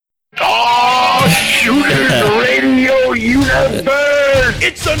God. Bird!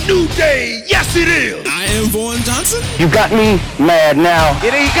 It's a new day! Yes, it is! I am Vaughn Johnson. You got me mad now.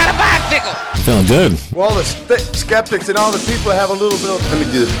 You got a bicycle. Feeling good. Well, all the skeptics and all the people have a little bit of... Let me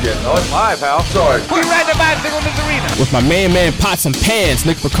do this again. Oh, it's live, pal. Sorry. We ride the bicycle in this arena. With my man, Pots and Pans,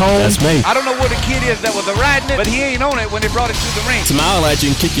 Nick Pacone. That's me. I don't know where the kid is that was riding it, but he ain't on it when they brought it to the ring. Smile at you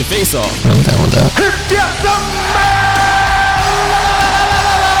and kick your face off. If you're the man!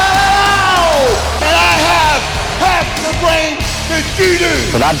 And I have half the brain that you do!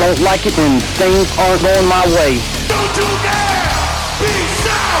 But I don't like it when things aren't going my way. Don't you dare be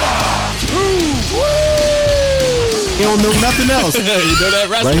sour! He don't know nothing else. You know that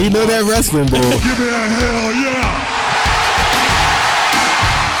wrestling? Like, he know that wrestling, bro. Give me a hell yeah!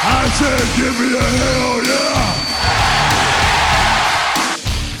 I said give me a hell yeah!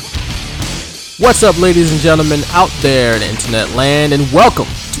 What's up, ladies and gentlemen out there in internet land, and welcome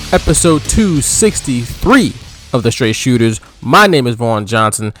to episode 263 of The Straight Shooters. My name is Vaughn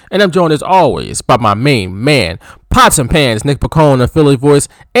Johnson, and I'm joined as always by my main man, Pots and Pans, Nick Pacone, the Philly voice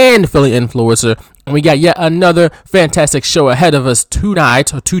and Philly influencer. And we got yet another fantastic show ahead of us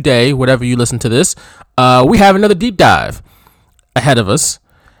tonight, or today, whatever you listen to this. We have another deep dive ahead of us,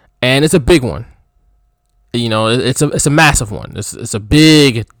 and it's a big one. You know, it's a massive one. It's a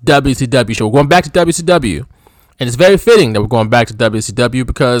big WCW show. We're going back to WCW, and it's very fitting that we're going back to WCW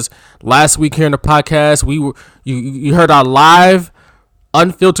because last week here in the podcast, you heard our live,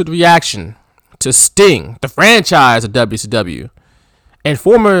 unfiltered reaction to Sting, the franchise of WCW, and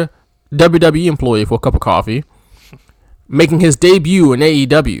former WWE employee for a cup of coffee, making his debut in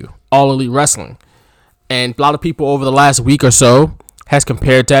AEW, All Elite Wrestling. And a lot of people over the last week or so has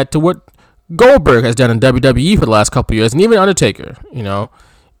compared that to what Goldberg has done in WWE for the last couple of years, and even Undertaker. You know,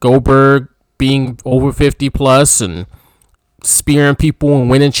 Goldberg being over 50 plus and spearing people and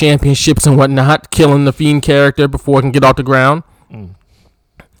winning championships and whatnot, killing the Fiend character before it can get off the ground.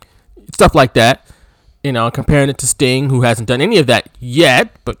 Stuff like that. You know, comparing it to Sting, who hasn't done any of that yet,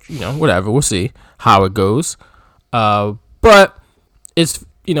 but, you know, whatever, we'll see how it goes. But it's,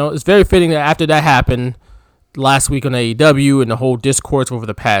 you know, it's very fitting that after that happened last week on AEW and the whole discourse over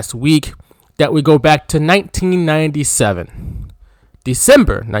the past week, that we go back to 1997.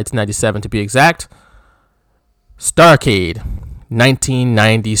 December 1997 to be exact. Starrcade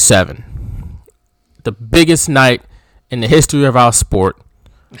 1997. The biggest night in the history of our sport,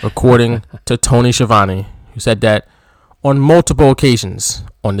 according to Tony Schiavone, who said that on multiple occasions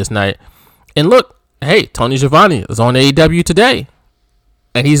on this night. And look, hey, Tony Schiavone is on AEW today,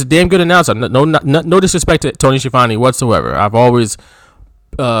 and he's a damn good announcer. No disrespect to Tony Schiavone whatsoever. I've always,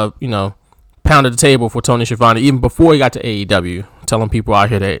 pounded the table for Tony Schiavone even before he got to AEW, telling people out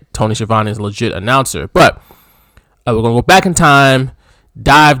here that Tony Schiavone is a legit announcer. But we're gonna go back in time,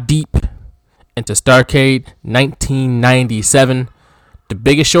 dive deep into Starrcade 1997. The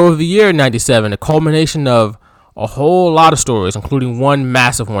biggest show of the year in 97, a culmination of a whole lot of stories, including one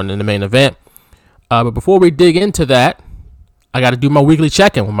massive one in the main event. But before we dig into that, I got to do my weekly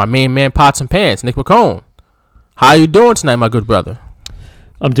check-in with my main man, Pots and Pans, Nick Pacone. How you doing tonight, my good brother?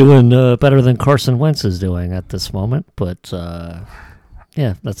 I'm doing better than Carson Wentz is doing at this moment, but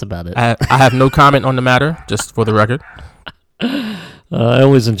yeah, that's about it. I have no comment on the matter, just for the record. I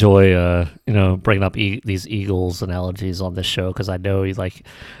always enjoy, bringing up these Eagles analogies on this show because I know,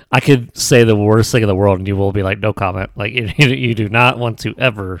 I could say the worst thing in the world and you will be like, no comment. Like, you do not want to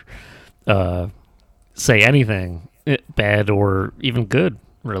ever say anything bad or even good,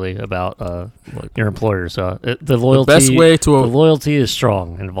 really, about your employer. So the loyalty is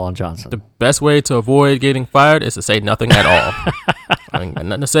strong in Vaughn Johnson. The best way to avoid getting fired is to say nothing at all. I ain't got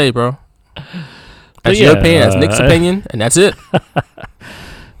nothing to say, bro. That's your opinion. That's Nick's opinion, and that's it.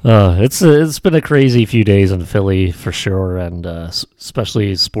 It's been a crazy few days in Philly for sure, and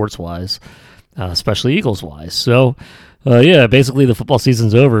especially sports wise, especially Eagles wise. So, basically the football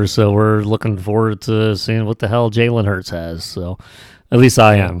season's over, so we're looking forward to seeing what the hell Jalen Hurts has. So, at least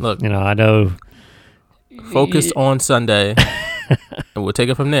I am. Look, I know. Focus on Sunday, and we'll take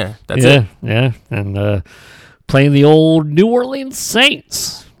it from there. That's it. Yeah, and playing the old New Orleans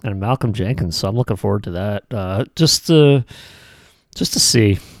Saints and Malcolm Jenkins. So I'm looking forward to that. Just to see, just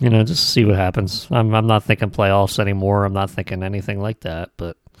to see what happens. I'm not thinking playoffs anymore. I'm not thinking anything like that.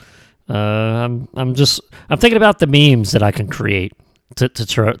 But I'm thinking about the memes that I can create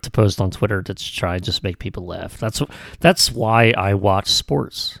to post on Twitter to try and just make people laugh. That's why I watch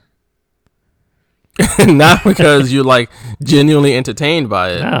sports. Not because you're genuinely entertained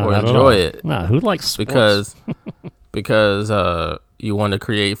by it or enjoy it. No, who likes sports? Because you want to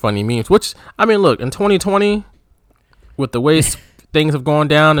create funny memes. Which, I mean, look, in 2020, with the way things have gone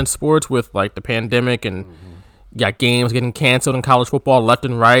down in sports with the pandemic and You got games getting canceled in college football left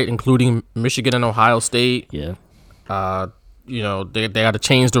and right, including Michigan and Ohio State. Yeah. You know, they got to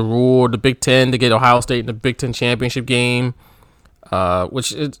change the rule of the Big Ten to get Ohio State in the Big Ten championship game,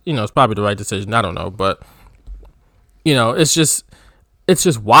 which is, you know, it's probably the right decision. I don't know, but you know, it's just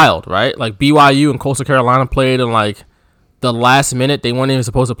wild, right? Like BYU and Coastal Carolina played in like the last minute. They weren't even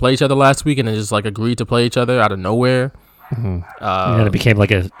supposed to play each other last week, and they just like agreed to play each other out of nowhere. And it became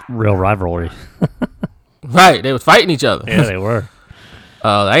like a real rivalry. Right, they was fighting each other. Yeah, they were.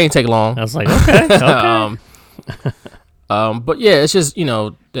 That ain't take long. I was like, okay. But yeah, it's just, you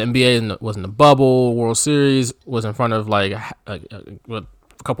know, the NBA was in the bubble. World Series was in front of like a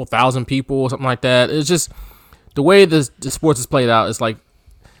couple thousand people or something like that. It's just the way the sports is played out. It's like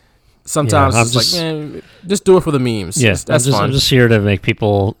sometimes it's like, man, just do it for the memes. Yes, that's fun. I'm just here to make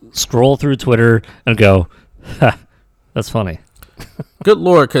people scroll through Twitter and go, ha, that's funny. Good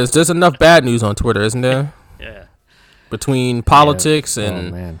Lord, because there's enough bad news on Twitter, isn't there? Yeah. Between politics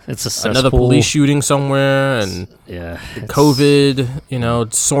and man. It's a another police shooting somewhere and COVID, you know,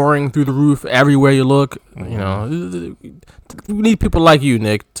 soaring through the roof everywhere you look. You know, we need people like you,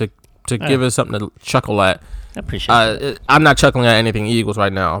 Nick, to give us something to chuckle at. I appreciate it. I'm not chuckling at anything Eagles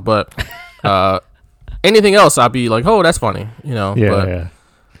right now, but anything else, I'd be like, oh, that's funny, you know. Yeah,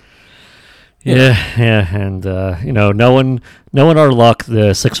 and you know, knowing our luck,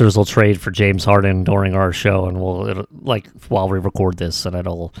 the Sixers will trade for James Harden during our show, and while we record this, and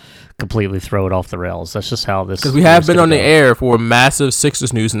it'll completely throw it off the rails. That's just how this. Because we have been on the air for massive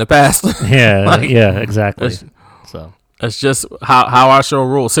Sixers news in the past. Yeah, yeah, exactly. So it's just how our show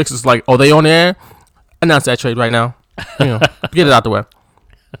rolls. Sixers like, oh, they on the air? Announce that trade right now. You know, get it out the way.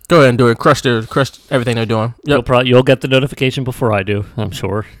 Go ahead and do it. Crush everything they're doing. Yep. You'll get the notification before I do, I'm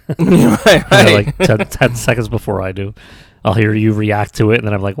sure. right. Like 10 seconds before I do. I'll hear you react to it, and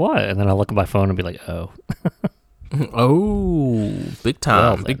then I'm like, what? And then I'll look at my phone and be like, oh. Oh, big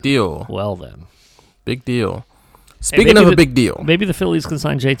time. Well, big deal. Well, then. Big deal. Speaking of a big deal. Maybe the Phillies can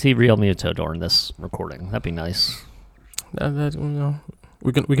sign JT Realmuto during this recording. That'd be nice. You know,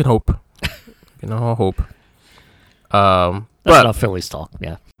 we can hope. We can all hope. That's enough Phillies talk,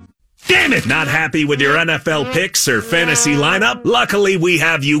 yeah. Damn it! Not happy with your NFL picks or fantasy lineup? Luckily, we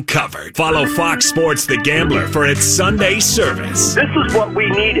have you covered. Follow Fox Sports The Gambler for its Sunday service. This is what we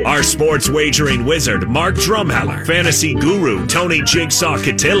needed. Our sports wagering wizard, Mark Drumheller, fantasy guru, Tony Jigsaw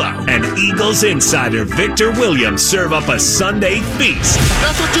Cotillo, and Eagles insider, Victor Williams, serve up a Sunday feast.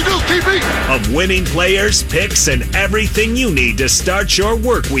 That's what you do, TV. Of winning players, picks, and everything you need to start your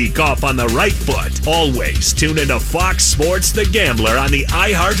work week off on the right foot. Always tune into Fox Sports The Gambler on the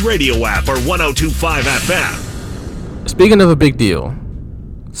iHeartRadio app or 102.5 FM. Speaking of a big deal,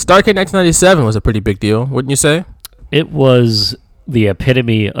 Starrcade 1997 was a pretty big deal, wouldn't you say? It was the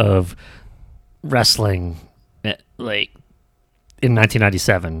epitome of wrestling, like, in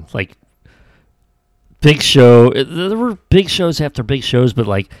 1997. Like, big show. There were big shows after big shows, but,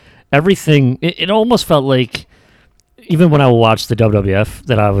 like, everything, it almost felt like, even when I watched the WWF,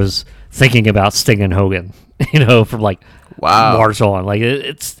 that I was thinking about Sting and Hogan, you know, from, like, wow, March on. Like,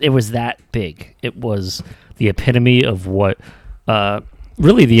 it was that big. It was the epitome of what,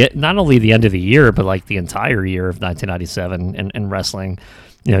 really, not only the end of the year, but, like, the entire year of 1997 and wrestling.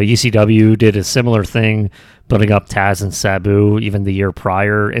 You know, ECW did a similar thing, building up Taz and Sabu even the year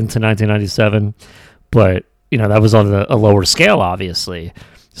prior into 1997. But, you know, that was on a lower scale, obviously.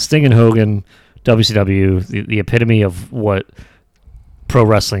 Sting and Hogan, WCW, the epitome of what pro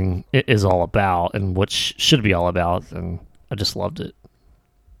wrestling is all about and what should be all about, and I just loved it.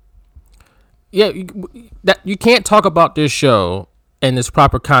 Yeah, you can't talk about this show in its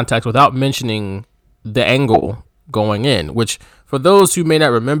proper context without mentioning the angle going in, which for those who may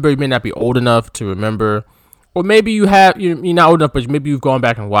not remember, you may not be old enough to remember, or maybe you're not old enough, but maybe you've gone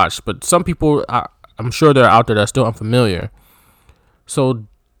back and watched, but some people, I'm sure they're out there that are still unfamiliar. So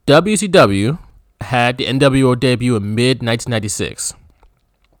WCW had the NWO debut in mid-1996.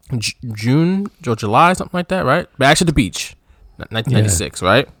 June or July, something like that, right? Bash at the Beach, 1996,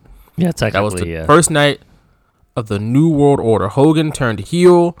 right? Yeah, technically, that was the first night of the New World Order. Hogan turned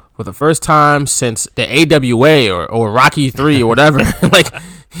heel for the first time since the AWA or Rocky 3 or whatever. Like,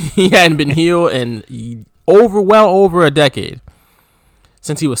 he hadn't been heel in well over a decade.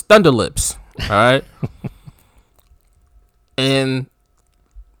 Since he was Thunder Lips, all right? And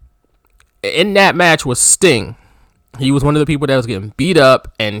in that match was Sting. He was one of the people that was getting beat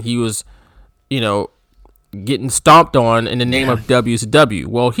up, and he was, you know, getting stomped on in the name of WCW.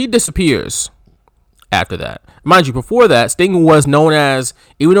 Well, he disappears after that. Mind you, before that, Sting was known as,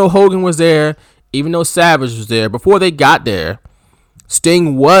 even though Hogan was there, even though Savage was there, before they got there,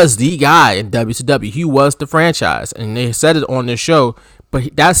 Sting was the guy in WCW. He was the franchise, and they said it on this show.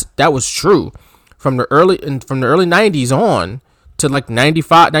 But that was true from the early 90s on to like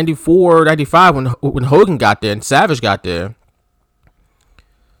 95, 94, 95 when Hogan got there and Savage got there.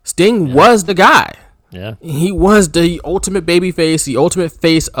 Sting was the guy. Yeah. He was the ultimate babyface, the ultimate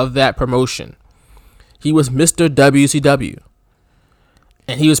face of that promotion. He was Mr. WCW.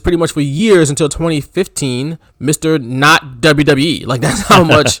 And he was pretty much for years until 2015, Mr. Not WWE. Like, that's how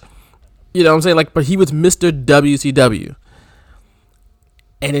much, you know what I'm saying? Like, but he was Mr. WCW.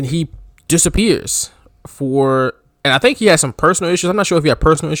 And then he disappears and I think he had some personal issues. I'm not sure if he had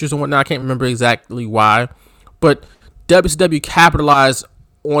personal issues and whatnot. I can't remember exactly why. But WCW capitalized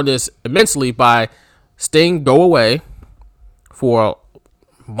on this immensely by Sting go away for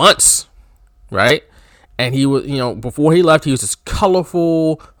months, right? And he was, before he left, he was this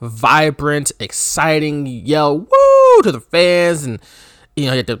colorful, vibrant, exciting yell, woo, to the fans. And, he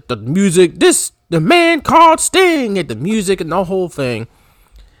had the music, the man called Sting, had the music and the whole thing.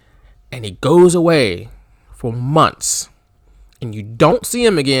 And he goes away for months. And you don't see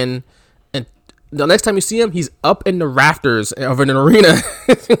him again. And the next time you see him, he's up in the rafters of an arena,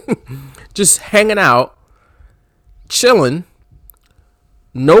 just hanging out, chilling.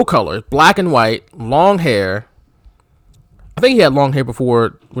 No color, black and white, long hair. I think he had long hair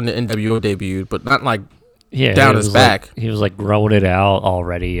before when the NWO debuted, but not like down his back. He was like growing it out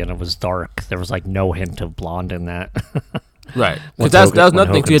already, and it was dark. There was like no hint of blonde in that. Right, because that was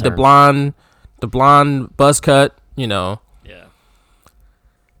nothing. He had the blonde buzz cut, Yeah.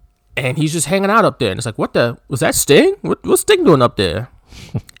 And he's just hanging out up there, and it's like, was that Sting? What's Sting doing up there?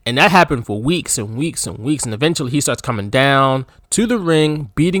 And that happened for weeks and weeks and weeks. And eventually he starts coming down to the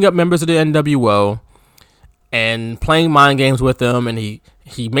ring, beating up members of the NWO and playing mind games with them. And he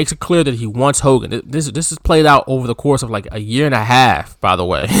makes it clear that he wants Hogan. This is played out over the course of like a year and a half, by the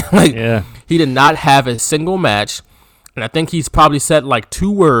way. He did not have a single match. And I think he's probably said like 2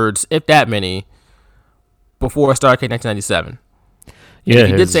 words, if that many, before Starrcade 1997. Yeah,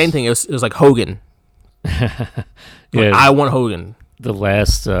 he did say anything. It was like Hogan. I want Hogan. The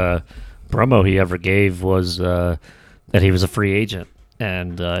last promo he ever gave was that he was a free agent,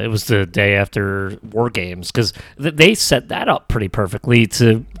 and it was the day after War Games, because they set that up pretty perfectly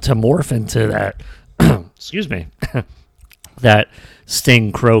to morph into that excuse me that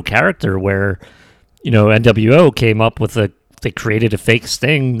Sting Crow character where NWO came up with they created a fake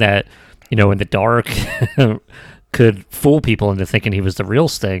Sting that in the dark could fool people into thinking he was the real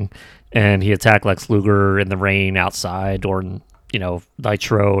Sting, and he attacked Lex Luger in the rain outside or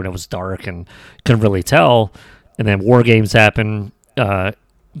Nitro, and it was dark and couldn't really tell. And then War Games happen.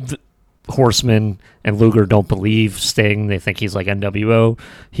 Horseman and Luger don't believe Sting. They think he's like NWO.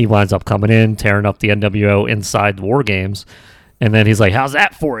 He winds up coming in, tearing up the NWO inside the War Games. And then he's like, how's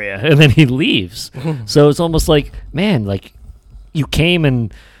that for you? And then he leaves. So it's almost like, man, like you came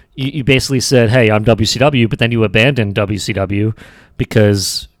and you basically said, hey, I'm WCW, but then you abandoned WCW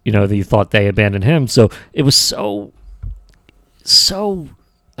because, you thought they abandoned him. So it was so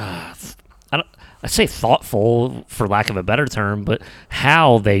I'd say thoughtful for lack of a better term, but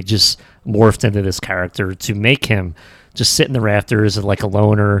how they just morphed into this character to make him just sit in the rafters and like a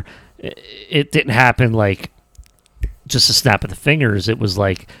loner. It didn't happen like just a snap of the fingers. It was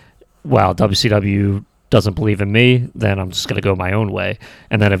like, wow, WCW doesn't believe in me, then I'm just going to go my own way.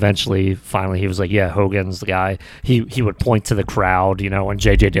 And then eventually, finally, he was like, yeah, Hogan's the guy. He would point to the crowd, and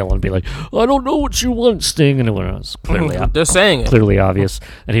J.J. Dillon would be like, I don't know what you want, Sting. And it was clearly, they're saying it. Clearly obvious.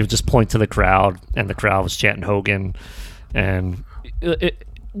 And he would just point to the crowd, and the crowd was chanting Hogan. And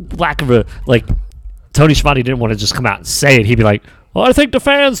lack of Tony Schiavone didn't want to just come out and say it. He'd be like, well, I think the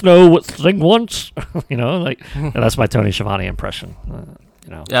fans know what Sting wants. And that's my Tony Schiavone impression.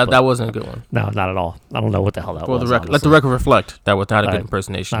 That wasn't a good one. No, not at all. I don't know what the hell that was. Let the record reflect that was not a good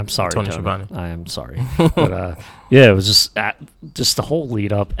impersonation. I'm sorry, Tony Schiavone. I am sorry. But it was just the whole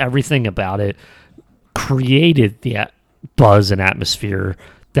lead up, everything about it created the buzz and atmosphere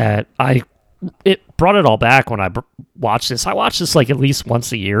that it brought it all back when I watched this. I watch this like at least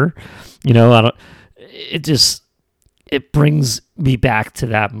once a year. It brings me back to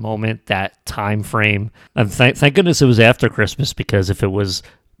that moment, that time frame. And thank goodness it was after Christmas, because if it was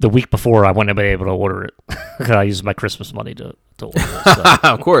the week before, I wouldn't have been able to order it. Because I used my Christmas money to order it. So.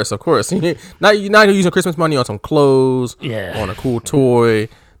 Of course. You're not using Christmas money on some clothes, on a cool toy.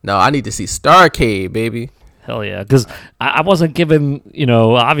 No, I need to see Starrcade, baby. Hell yeah. Because I wasn't given,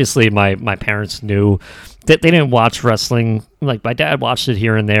 obviously my parents knew that they didn't watch wrestling. Like my dad watched it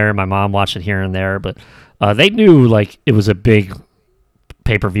here and there. My mom watched it here and there. But they knew like it was a big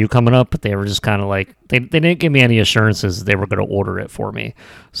pay-per-view coming up, but they were just kind of like, they didn't give me any assurances they were going to order it for me.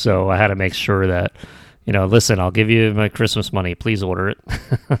 So I had to make sure that, listen, I'll give you my Christmas money. Please order it.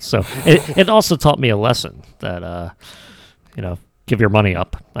 So it also taught me a lesson that, give your money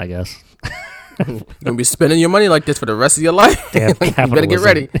up, I guess. You're going to be spending your money like this for the rest of your life. Damn, you better get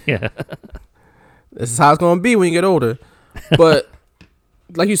ready. Yeah. This is how it's going to be when you get older. But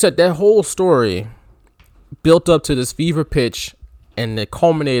like you said, that whole story built up to this fever pitch, and it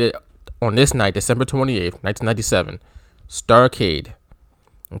culminated on this night, December 28th, 1997, Starrcade.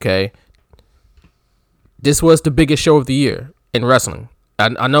 Okay? This was the biggest show of the year in wrestling.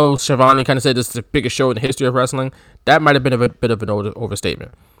 I know Shivani kind of said this is the biggest show in the history of wrestling. That might have been a bit of an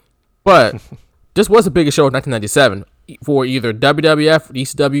overstatement. But this was the biggest show of 1997 for either WWF,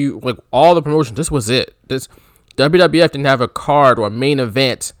 ECW, like all the promotions. This was it. This WWF didn't have a card or a main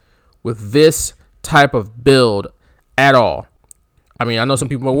event with this type of build at all. I mean, I know some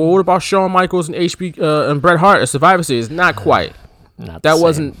people are, well, what about Shawn Michaels and and Bret Hart at Survivor Series? Not quite. That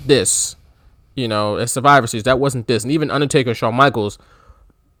wasn't this. At Survivor Series, that wasn't this. And even Undertaker and Shawn Michaels,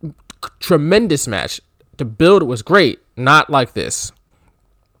 tremendous match. The build was great. Not like this.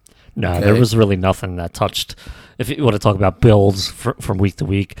 No, okay. There was really nothing that touched. If you want to talk about builds from week to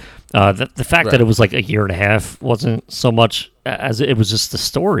week, the fact that it was like a year and a half wasn't so much as it was just the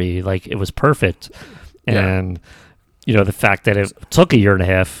story. Like, it was perfect. And, the fact that it took a year and a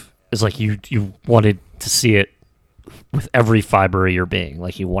half is like you wanted to see it with every fiber of your being.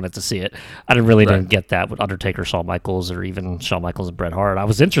 Like, you wanted to see it. I didn't get that with Undertaker, Shawn Michaels, or even Shawn Michaels and Bret Hart. I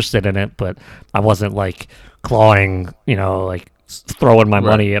was interested in it, but I wasn't like clawing, like throwing my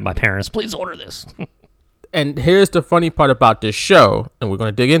money at my parents. Please order this. And here's the funny part about this show, and we're going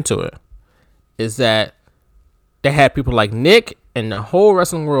to dig into it, is that they had people like Nick and the whole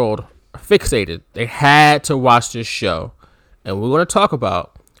wrestling world fixated. They had to watch this show. And we're going to talk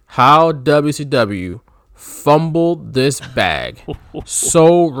about how WCW fumbled this bag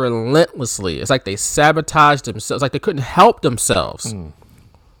so relentlessly. It's like they sabotaged themselves. Like they couldn't help themselves.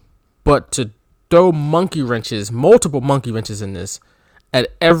 But to throw multiple monkey wrenches in this at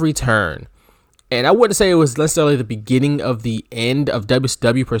every turn. And I wouldn't say it was necessarily the beginning of the end of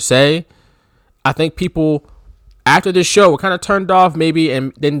WCW per se. I think people after this show were kind of turned off maybe,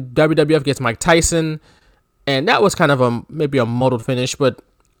 and then WWF gets Mike Tyson, and that was kind of maybe a muddled finish, but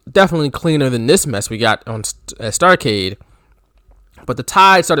definitely cleaner than this mess we got on Starrcade. But the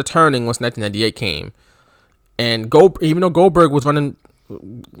tide started turning once 1998 came, and even though Goldberg was running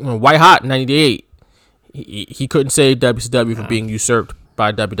white hot in 98, he couldn't save WCW from being usurped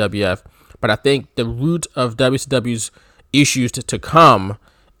by WWF. But I think the root of WCW's issues to come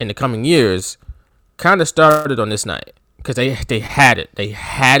in the coming years kind of started on this night, because they had it. They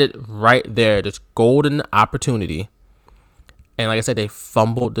had it right there, this golden opportunity. And like I said, they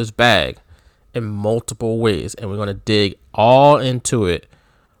fumbled this bag in multiple ways, and we're going to dig all into it.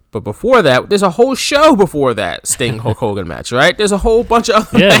 But before that, there's a whole show before that Sting Hulk Hogan match, right? There's a whole bunch of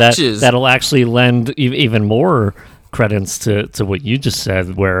other matches. That'll actually lend even more credence to what you just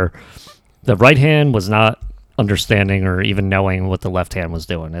said, where the right hand was not understanding or even knowing what the left hand was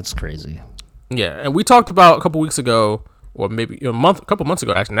doing. It's crazy. Yeah, and we talked about a couple weeks ago, or maybe a couple months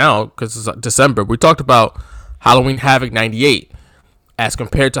ago, actually now, because it's December, we talked about Halloween Havoc 98 as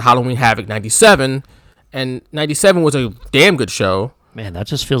compared to Halloween Havoc 97, and 97 was a damn good show. Man, that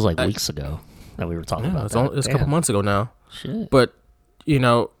just feels like weeks ago that we were talking about that. It's a couple months ago now. Shit. But,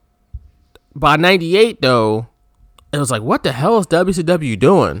 by 98, though, it was like, what the hell is WCW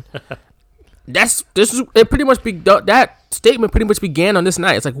doing? That statement pretty much began on this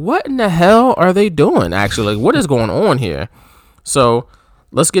night. It's like, what in the hell are they doing, actually? Like, what is going on here? So,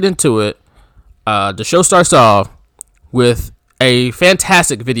 let's get into it. The show starts off with a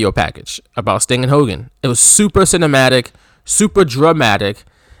fantastic video package about Sting and Hogan. It was super cinematic, super dramatic,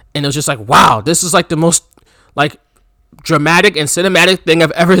 and it was just like, wow, this is like the most like dramatic and cinematic thing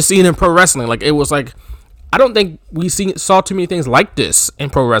I've ever seen in pro wrestling. Like, it was like, I don't think we saw too many things like this in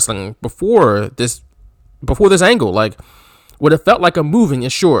pro wrestling before this angle. Like, what it felt like a movie,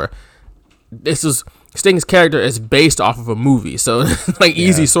 and sure, this is Sting's character is based off of a movie, so like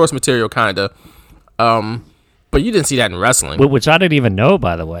easy source material kind of. But you didn't see that in wrestling, which I didn't even know,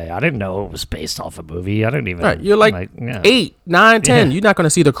 by the way. I didn't know it was based off a movie. I didn't even. Right, you're like 8, 9, 10. Yeah. You're not going to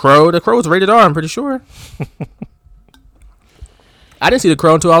see The Crow. The Crow was rated R, I'm pretty sure. I didn't see The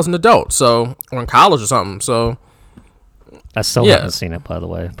Crow until I was an adult, or in college or something. So I still haven't seen it, by the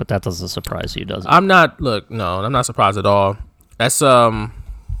way, but that doesn't surprise you, does it? I'm not surprised at all. That's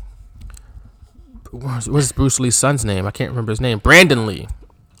what's Bruce Lee's son's name? I can't remember his name. Brandon Lee.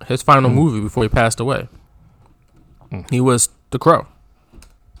 His final movie before he passed away. He was The Crow.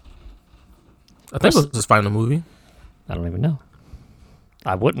 I think it was his final movie. I don't even know.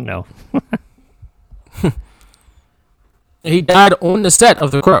 I wouldn't know. He died on the set of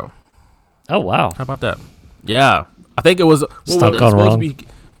The Crow. Oh, wow. How about that? Yeah. I think it was... Stuff gone wrong.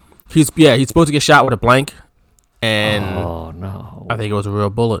 He's supposed to get shot with a blank. And oh, no. I think it was a real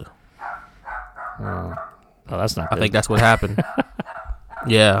bullet. Oh, that's not good. I think that's what happened.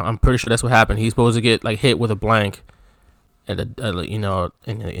 Yeah, I'm pretty sure that's what happened. He's supposed to get hit with a blank. And,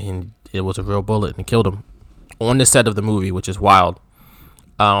 and it was a real bullet and killed him. On the set of the movie, which is wild.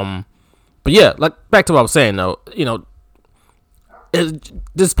 But yeah, back to what I was saying, though.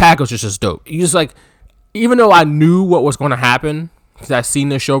 This package is just dope. You just even though I knew what was going to happen because I've seen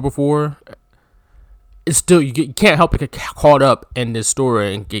this show before, it's still you can't help but get caught up in this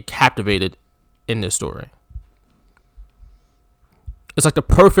story and get captivated in this story. It's like the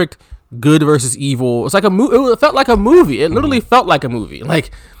perfect good versus evil. It's like a movie. It felt like a movie. It literally felt like a movie.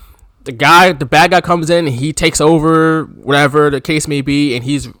 Like the bad guy comes in and he takes over, whatever the case may be, and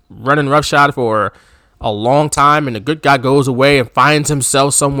he's running roughshod for a long time, and the good guy goes away and finds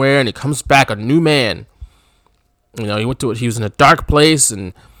himself somewhere, and he comes back a new man. He was in a dark place,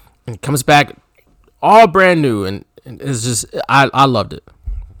 and comes back all brand new, and it's just I loved it.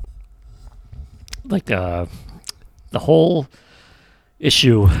 Like the whole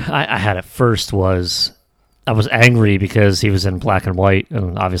issue I had at first was I was angry because he was in black and white,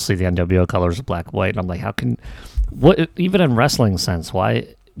 and obviously the NWO colors are black and white, and I'm like, even in wrestling sense,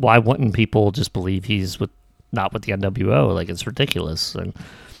 why wouldn't people just believe he's not with the NWO? Like, it's ridiculous.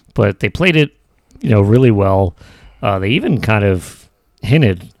 But they played it, really well. They even kind of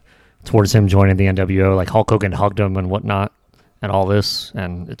hinted towards him joining the NWO, like Hulk Hogan hugged him and whatnot, and all this,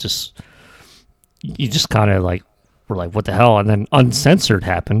 and it just, you just kind of were like, what the hell? And then Uncensored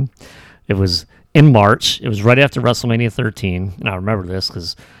happened. It was in March. It was right after WrestleMania 13, and I remember this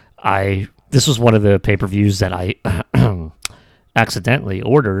because this was one of the pay-per-views that I accidentally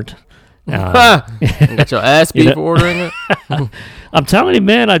ordered. Got your ass beat for ordering it? I'm telling you,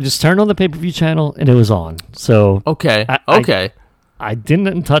 man, I just turned on the pay-per-view channel and it was on. So okay. I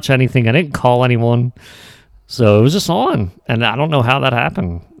didn't touch anything. I didn't call anyone. So it was just on. And I don't know how that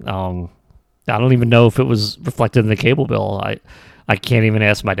happened. I don't even know if it was reflected in the cable bill. I can't even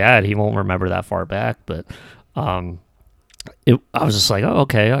ask my dad. He won't remember that far back. But I was just like, oh,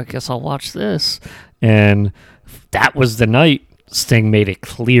 okay, I guess I'll watch this. And that was the night Sting made it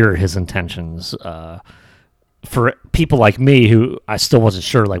clear his intentions. For people like me who I still wasn't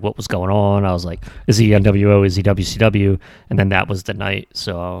sure what was going on, I was like, is he NWO? Is he WCW? And then that was the night.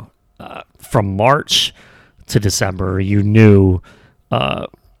 So from March to December, you knew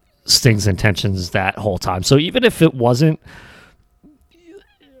Sting's intentions that whole time. So even if it wasn't,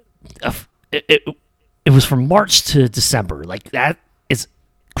 it was from March to December. That is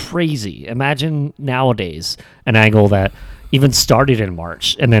crazy. Imagine nowadays an angle that even started in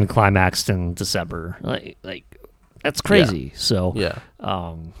March and then climaxed in December. Like that's crazy. Yeah. So yeah,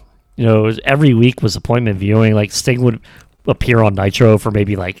 it was, every week was appointment viewing. Sting would appear on Nitro for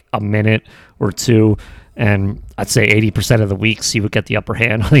maybe a minute or two, and I'd say 80% of the weeks he would get the upper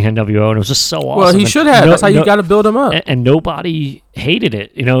hand on the NWO, and it was just so awesome. Well, he should have. That's how you got to build him up. And nobody hated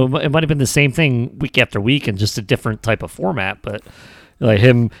it. It might have been the same thing week after week and just a different type of format, but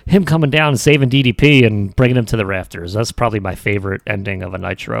him coming down and saving DDP and bringing him to the rafters. That's probably my favorite ending of a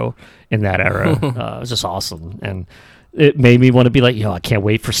Nitro in that era. It was just awesome. And it made me want to be I can't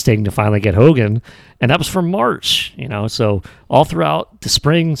wait for Sting to finally get Hogan. And that was from March, So all throughout the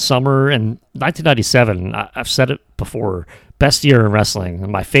spring, summer, and 1997, I've said it before, best year in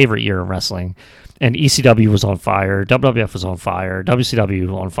wrestling, my favorite year in wrestling. And ECW was on fire, WWF was on fire,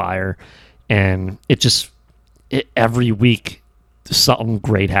 WCW on fire. And every week, something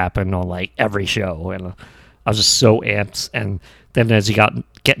great happened on every show, and I was just so amped. And then as you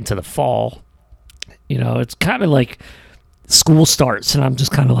get into the fall, it's kind of like school starts, and I'm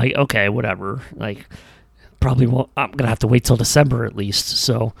just kind of okay, whatever. Probably won't. I'm gonna have to wait till December at least.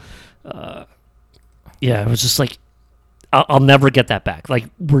 So, yeah, it was just I'll never get that back.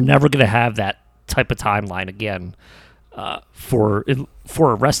 We're never gonna have that type of timeline again for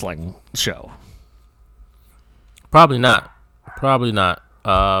a wrestling show. Probably not.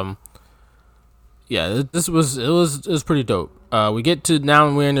 Yeah, it was pretty dope. We get to now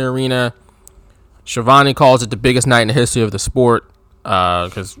and we're in the arena. Schiavone calls it the biggest night in the history of the sport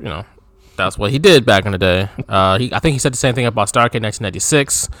because that's what he did back in the day. I think he said the same thing about Starrcade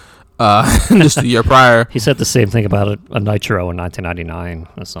 1996, just the year prior. He said the same thing about a Nitro in 1999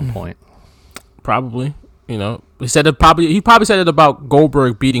 at some point. Probably. You know, he probably said it about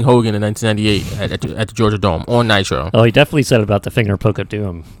Goldberg beating Hogan in 1998 at the Georgia Dome on Nitro. Oh, he definitely said about the finger poke of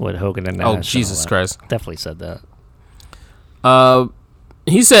doom with Hogan and Nash. Oh, Jesus Christ! Definitely said that.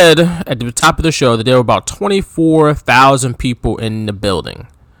 He said at the top of the show that there were about 24,000 people in the building,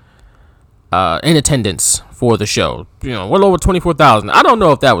 in attendance for the show. You know, well over 24,000. I don't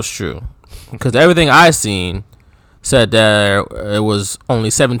know if that was true, because everything I seen said that it was only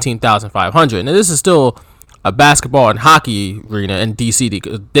 17,500. Now this is still a basketball and hockey arena in DC.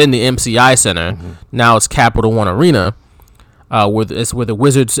 Then the MCI Center. Mm-hmm. Now it's Capital One Arena, where the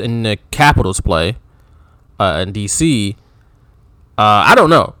Wizards and the Capitals play in DC. I don't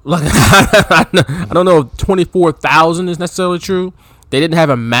know. Like I don't know if 24,000 is necessarily true. They didn't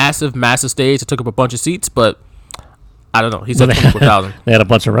have a massive stage that took up a bunch of seats, but I don't know. He said 24,000. They had a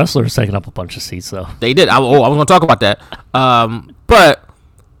bunch of wrestlers taking up a bunch of seats, though. They did. I was going to talk about that. But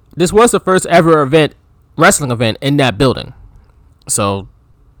this was the first ever wrestling event in that building. So,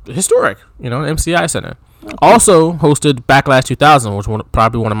 historic, you know, MCI Center. Okay. Also hosted Backlash 2000, which was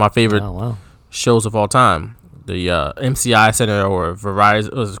probably one of my favorite shows of all time. The MCI Center, or Verizon,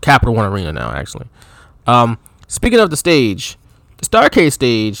 it was Capital One Arena now, actually. Speaking of the stage, the Starrcade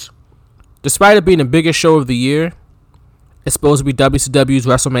stage, despite it being the biggest show of the year, it's supposed to be WCW's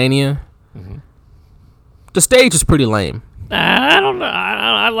WrestleMania. Mm-hmm. The stage was pretty lame. I don't know.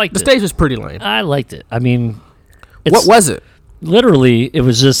 I liked it. The stage was pretty lame. I liked it. I mean, what was it? Literally, it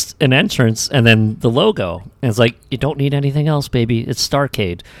was just an entrance and then the logo. And it's like, you don't need anything else, baby. It's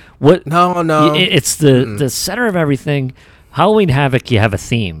Starrcade. What? No. It's the center of everything. Halloween Havoc, you have a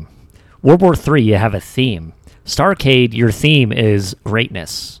theme. World War III, you have a theme. Starrcade, your theme is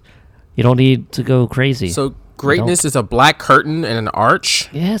greatness. You don't need to go crazy. So greatness is a black curtain and an arch?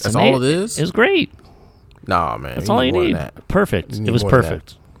 Yeah, that's all it is? It was great. Nah, man. That's all you need. Perfect. It was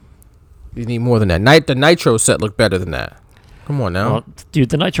perfect. You need more than that. The Nitro set looked better than that. Come on now. Well, dude,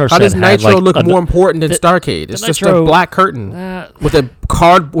 the Nitro set How does Nitro look more important than Starrcade? It's just a black curtain with a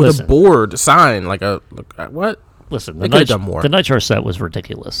a board sign, like a what? Listen, the Nitro set was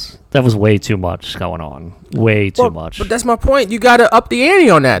ridiculous. That was way too much going on. Way too much. But that's my point. You got to up the ante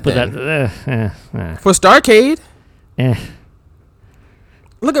on that. For Starrcade.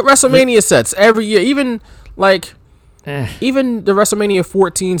 Look at WrestleMania sets every year. Even even the WrestleMania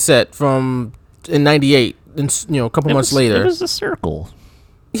 14 set from in '98. And a couple months later, it was a circle.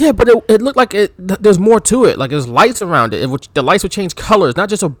 Yeah, but it looked like there's more to it. Like there's lights around it, which the lights would change colors, not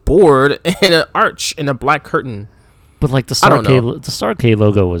just a board and an arch and a black curtain. But like the Starrcade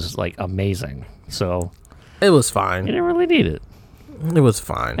logo was like amazing. So it was fine. You didn't really need it. It was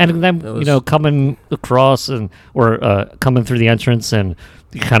fine. And then coming across or coming through the entrance and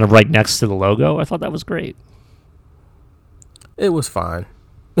kind of right next to the logo, I thought that was great. It was fine.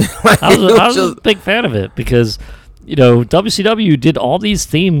 I was a big fan of it because, WCW did all these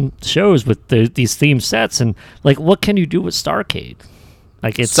theme shows with these theme sets, and like, what can you do with Starrcade?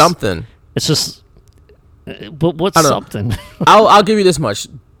 Like, it's something. It's just, but what's something? I'll give you this much: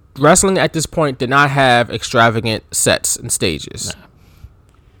 wrestling at this point did not have extravagant sets and stages. Nah.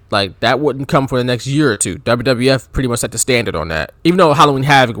 Like that wouldn't come for the next year or two. WWF pretty much set the standard on that. Even though Halloween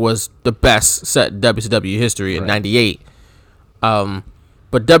Havoc was the best set in WCW history in '98.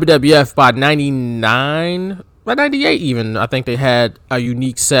 But WWF by 98 even, I think they had a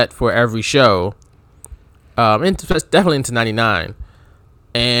unique set for every show. Definitely into 99.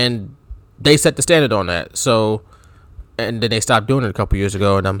 And they set the standard on that. So, and then they stopped doing it a couple years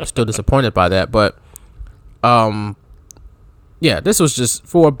ago, and I'm still disappointed by that. But, yeah, this was just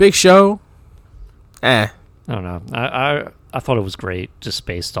for a big show. I don't know. I thought it was great just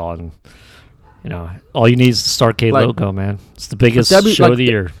based on... all you need is the Starrcade logo, man. It's the biggest show of the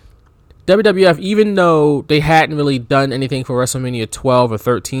year. WWF, even though they hadn't really done anything for WrestleMania 12 or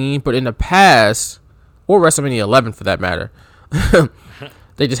 13, but in the past, or WrestleMania 11 for that matter,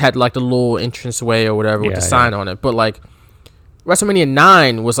 they just had like the little entranceway or whatever with the sign on it. But like WrestleMania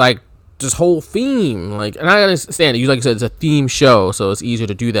 9 was like this whole theme. Like, and I understand it. Like you said, it's a theme show, so it's easier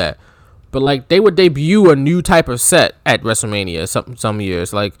to do that. But like they would debut a new type of set at WrestleMania some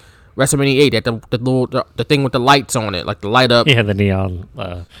years, like WrestleMania 8 at the thing with the lights on it, like the light up. Yeah, the neon.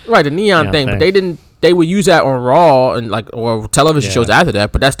 Right, the neon thing. But they would use that on Raw and or television shows after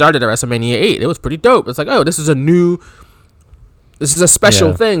that. But that started at WrestleMania 8. It was pretty dope. It's like, oh, this is a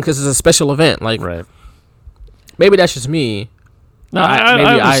special thing because it's a special event. Like, right. Maybe that's just me. No,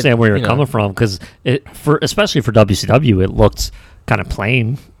 I understand where you're coming from because especially for WCW, it looked kind of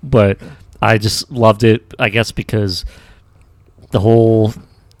plain, but I just loved it. I guess because the whole.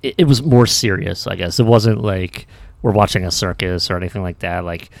 It was more serious, I guess. It wasn't like we're watching a circus or anything like that.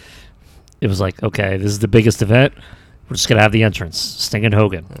 Like, it was like, okay, this is the biggest event. We're just gonna have the entrance, Sting and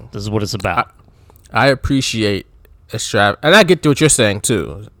Hogan. This is what it's about. I appreciate and I get to what you're saying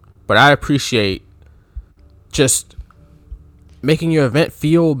too, but I appreciate just making your event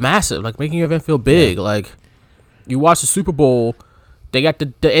feel massive, like making your event feel big. Like you watch the Super Bowl, they got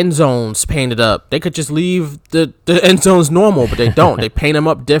the end zones painted up. They could just leave the end zones normal, but they don't. They paint them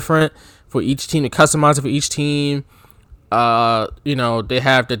up different for each team. They customize it for each team. They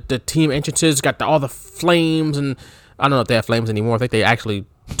have the team entrances, got all the flames, and I don't know if they have flames anymore. I think they actually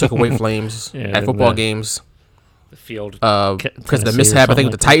took away flames at football games. The field, because of the mishap, I think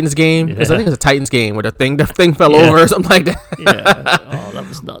it was the Titans game. Yeah. I think it was the Titans game where the thing fell over or something like that. Yeah, oh, that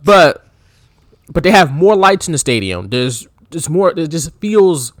was nuts. But they have more lights in the stadium. There's more. It just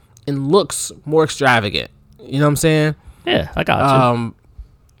feels and looks more extravagant. You know what I'm saying? Yeah, I got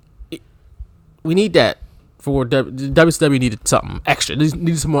you. We need that for WCW. Needed something extra. They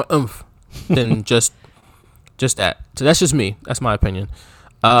needed some more oomph than just that. So that's just me. That's my opinion.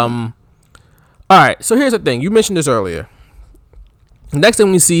 All right, so here's the thing. You mentioned this earlier. The next thing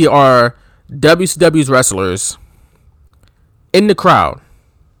we see are WCW's wrestlers in the crowd.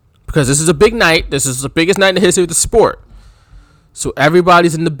 Because this is a big night. This is the biggest night in the history of the sport. So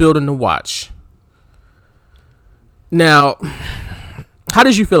everybody's in the building to watch. Now, how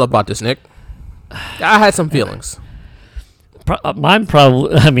did you feel about this, Nick? I had some feelings. Mine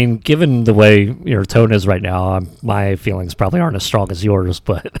probably, I mean, given the way your tone is right now, my feelings probably aren't as strong as yours,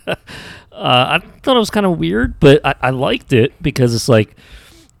 but I thought it was kind of weird, but I liked it because it's like,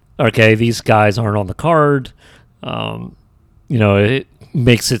 okay, these guys aren't on the card. It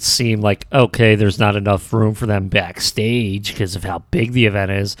makes it seem like, okay, there's not enough room for them backstage because of how big the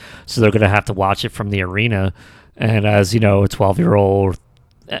event is, so they're going to have to watch it from the arena. And as, a 12-year-old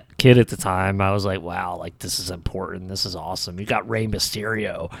kid at the time, I was like, wow, like this is important. This is awesome. You got Rey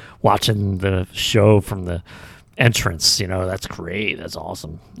Mysterio watching the show from the entrance. That's great. That's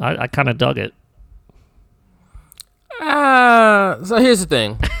awesome. I kind of dug it. So here's the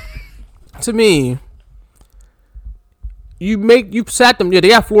thing. To me, you sat them. Yeah, they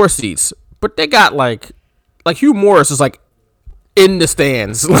got floor seats, but they got like Hugh Morris is like in the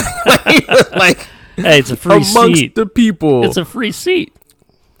stands, like hey, it's a free amongst seat. The people. It's a free seat.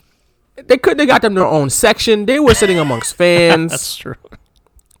 They couldn't have got them their own section. They were sitting amongst fans. That's true.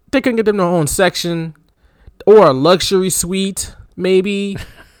 They couldn't get them their own section or a luxury suite, maybe.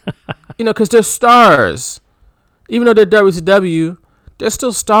 Because they're stars. Even though they're WCW, they're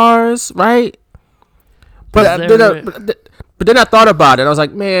still stars, right? But then I thought about it. I was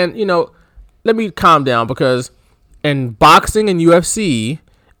like, man, let me calm down, because in boxing and UFC,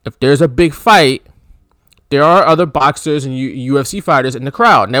 if there's a big fight, there are other boxers and UFC fighters in the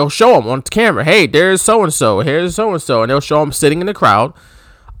crowd, and they'll show them on camera. Hey, there's so-and-so. Here's so-and-so. And they'll show them sitting in the crowd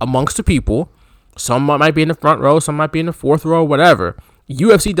amongst the people. Some might be in the front row. Some might be in the fourth row, whatever.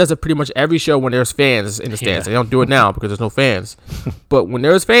 UFC does it pretty much every show when there's fans in the stands. Yeah. They don't do it now because there's no fans. But when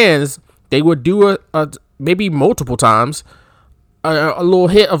there's fans, they would do maybe multiple times a little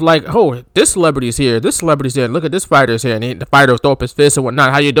hit of like, oh, this celebrity's here. This celebrity's there. Look at this fighter's here. And the fighter will throw up his fist and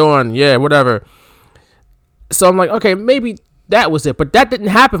whatnot. How you doing? Yeah, whatever. So I'm like, okay, maybe that was it. But that didn't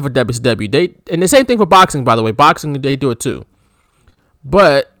happen for WCW. And the same thing for boxing, by the way. Boxing, they do it too.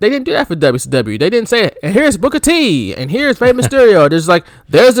 But they didn't do that for WCW. They didn't say, and here's Booker T, and here's Rey Mysterio. There's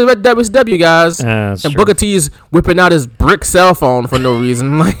there's the WCW guys. And true. Booker T's whipping out his brick cell phone for no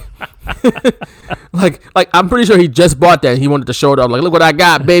reason. Like I'm pretty sure he just bought that. He wanted to show it up. Like, look what I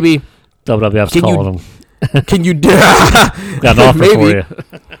got, baby. WWF's calling him. Can you got an offer for you?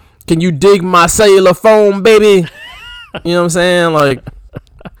 Can you dig my cellular phone, baby? You know what I'm saying? Like,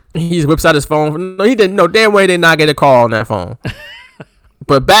 he just whips out his phone. No, he didn't know damn way they did not get a call on that phone.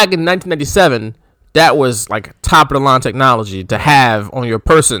 But back in 1997, that was like top of the line technology to have on your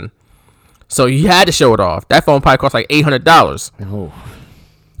person. So you had to show it off. That phone probably cost like $800. Oh.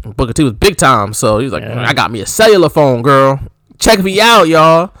 Booker T was big time, so he's like, I got me a cellular phone, girl. Check me out,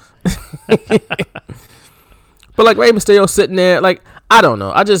 y'all. But like Rey Mysterio sitting there, like, I don't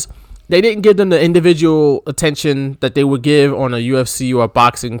know. They didn't give them the individual attention that they would give on a UFC or a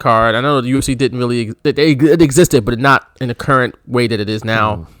boxing card. I know the UFC didn't really, it existed, but not in the current way that it is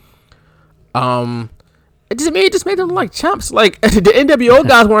now. It just made them look like chumps. Like, the NWO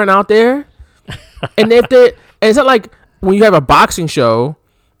guys weren't out there. And it's not like when you have a boxing show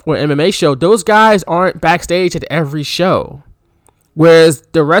or MMA show, those guys aren't backstage at every show. Whereas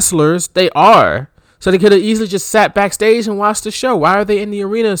the wrestlers, they are. So they could have easily just sat backstage and watched the show. Why are they in the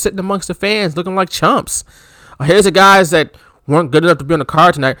arena sitting amongst the fans looking like chumps? Here's the guys that weren't good enough to be on the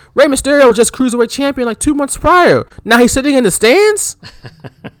card tonight. Rey Mysterio was just Cruiserweight champion like 2 months prior. Now he's sitting in the stands?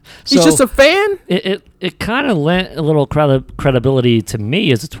 He's just a fan? It kind of lent a little credibility to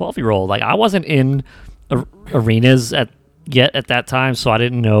me as a 12-year-old. Like, I wasn't in arenas at that time, so I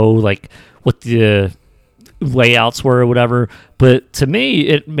didn't know like what the layouts were or whatever. But to me,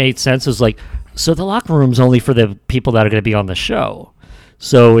 it made sense. It was like, so the locker room's only for the people that are going to be on the show.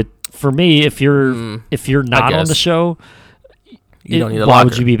 So for me, if you're not on the show, you don't need a why locker.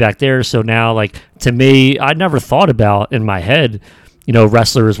 would you be back there? So now, like, to me, I never thought about in my head,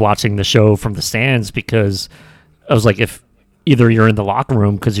 wrestlers watching the show from the stands, because I was like, if either you're in the locker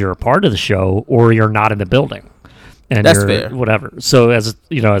room because you're a part of the show, or you're not in the building, and that's you're fair. Whatever. So as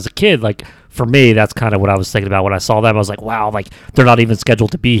a kid, like, for me, that's kind of what I was thinking about when I saw them. I was like, wow, like, they're not even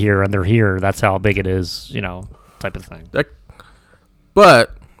scheduled to be here, and they're here. That's how big it is, type of thing.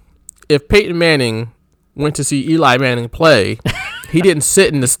 But if Peyton Manning went to see Eli Manning play, he didn't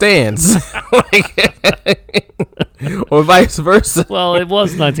sit in the stands, or vice versa. Well, it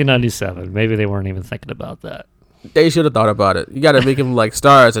was 1997. Maybe they weren't even thinking about that. They should have thought about it. You got to make him like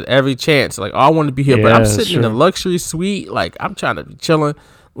stars at every chance. Like, I want to be here, but I'm sitting in a luxury suite. Like, I'm trying to be chilling.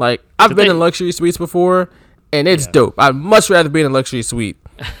 Like, I've been in luxury suites before, and it's dope. I'd much rather be in a luxury suite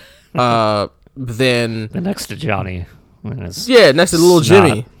than next to Johnny. Next to little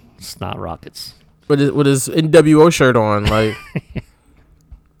Jimmy. Snot Rockets. With his NWO shirt on, like,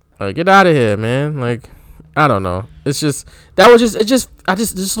 get out of here, man. Like, I don't know. It's just it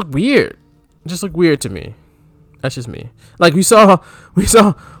just looked weird. It just looked weird to me. That's just me. Like, we saw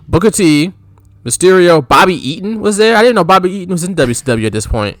Booker T, Mysterio, Bobby Eaton was there. I didn't know Bobby Eaton was in WCW at this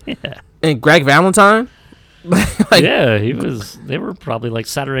point. Yeah. And Greg Valentine. Yeah, he was. They were probably like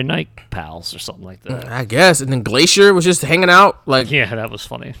Saturday Night Pals or something like that. I guess. And then Glacier was just hanging out, like, yeah, that was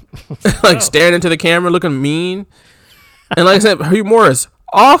funny. like staring into the camera, looking mean. And like I said, Hugh Morris,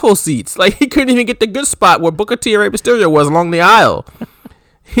 awful seats. Like, he couldn't even get the good spot where Booker T and Rey Mysterio was along the aisle.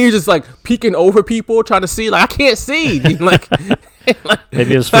 He was just like peeking over people, trying to see. Like, I can't see. like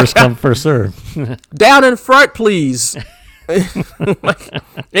maybe it was first come, first serve. Down in front, please. Like,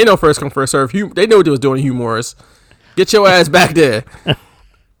 ain't no first come, first serve. They know what they was doing, Hugh Morris. Get your ass back there.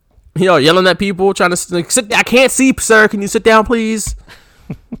 Yelling at people, trying to like, sit. I can't see, sir. Can you sit down, please?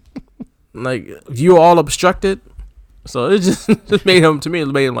 Like, view all obstructed. So it just made him, to me, it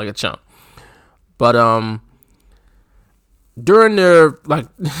made him like a chump. But during their, like,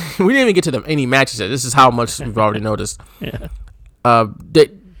 we didn't even get to any matches yet. This is how much we've already noticed. Yeah. On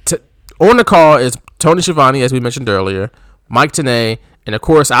the call is Tony Schiavone, as we mentioned earlier, Mike Tenay, and of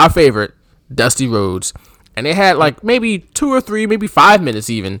course our favorite, Dusty Rhodes. And they had like maybe 2 or 3, maybe 5 minutes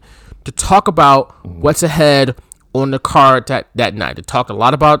even to talk about what's ahead on the card that night. They talked a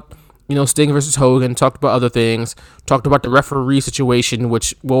lot about, Sting versus Hogan, talked about other things, talked about the referee situation,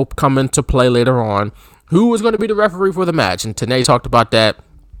 which will come into play later on. Who was going to be the referee for the match? And Tenay talked about that.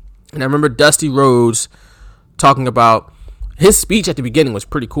 And I remember Dusty Rhodes talking about his speech at the beginning was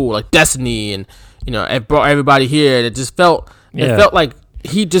pretty cool, like Destiny, and it brought everybody here. And it just felt, it felt like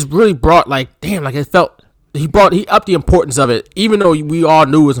he just really brought, like, damn, like it felt he upped the importance of it, even though we all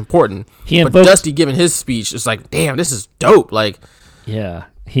knew it was important. But Dusty giving his speech, it's like, damn, this is dope. Like, yeah,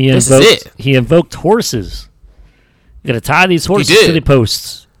 this is it. He invoked horses. You got to tie these horses to the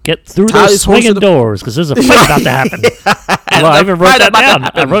posts. Get through those swinging doors, because there's a fight about to happen. Well, I even wrote that down.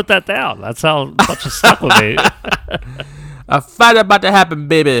 I wrote that down. That's how much it stuck with me. A fight about to happen,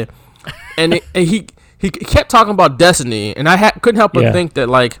 baby. And he kept talking about Destiny, and I couldn't help but think that,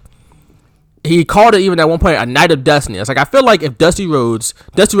 like, he called it even at one point a Night of Destiny. It's like, I feel like if Dusty Rhodes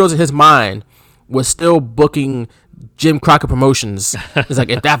in his mind was still booking Jim Crockett Promotions, it's like,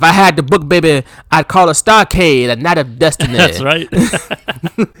 if I had to book, baby, I'd call a Starcade a Night of Destiny. That's right.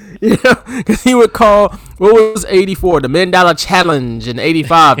 Because he would call, what was 84, the $1 Million Challenge, and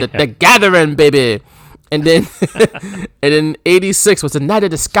 85, the Gathering, baby. And then 86 was the Night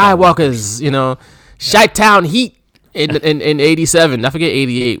of the Skywalkers, Chi-Town Heat in 87. I forget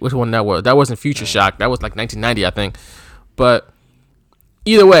 88, which one that was. That wasn't Future Shock. That was like 1990, I think. But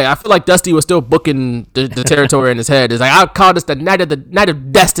either way, I feel like Dusty was still booking the territory in his head. It's like, I would call this the Night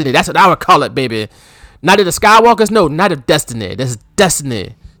of Destiny. That's what I would call it, baby. Night of the Skywalkers? No, Night of Destiny. This is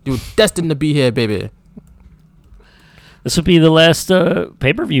Destiny. You're destined to be here, baby. This would be the last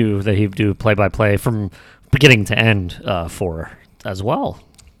pay-per-view that he'd do play-by-play from beginning to end for as well.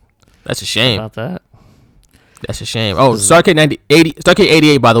 That's a shame. How about that? That's a shame. Oh, Starcade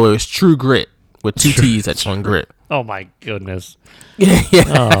 88, by the way, was True Grit with 2 T's at one grit. Oh, my goodness. Yeah.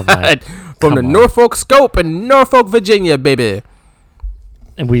 Oh, man. From the Norfolk Scope in Norfolk, Virginia, baby.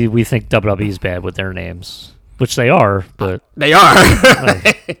 And we think WWE's bad with their names, which they are, but... They are.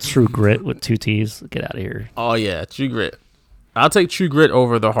 True Grit with 2 T's. Get out of here. Oh, yeah. True Grit. I'll take True Grit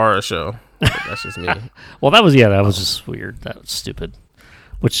over the horror show. That's just me. Well, that was just weird. That was stupid.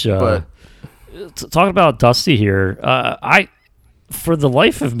 Which, talking about Dusty here, for the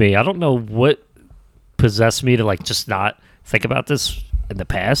life of me, I don't know what possessed me to like just not think about this in the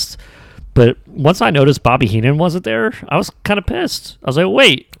past. But once I noticed Bobby Heenan wasn't there, I was kind of pissed. I was like,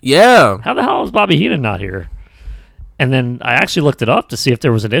 wait. Yeah. How the hell is Bobby Heenan not here? And then I actually looked it up to see if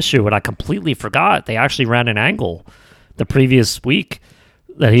there was an issue, and I completely forgot. They actually ran an angle the previous week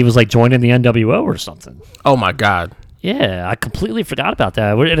that he was like joining the NWO or something. Oh, my God. Yeah, I completely forgot about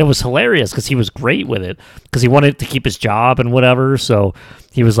that. And it was hilarious because he was great with it because he wanted to keep his job and whatever. So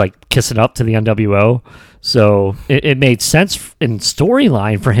he was like kissing up to the NWO. So it made sense in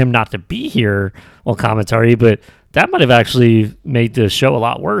storyline for him not to be here on commentary, but that might have actually made the show a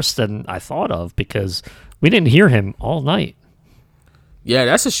lot worse than I thought of because we didn't hear him all night. Yeah,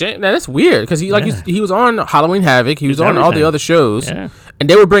 that's a shame. That's weird because he was on Halloween Havoc. He was on all the other shows, and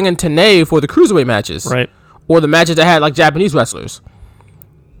they were bringing Tenay for the cruiserweight matches, right? Or the matches that had like Japanese wrestlers,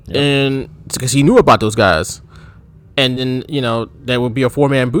 and because he knew about those guys. And then, there would be a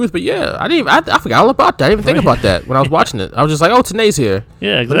 4-man booth. But yeah, I forgot all about that. I didn't even think about that when I was watching it. I was just like, oh, Tenay's here.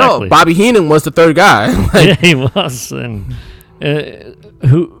 Yeah, exactly. But no, Bobby Heenan was the third guy. Yeah, he was. And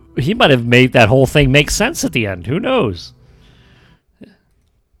he might have made that whole thing make sense at the end. Who knows?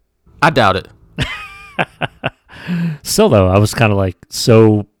 I doubt it. Still, though, I was kind of like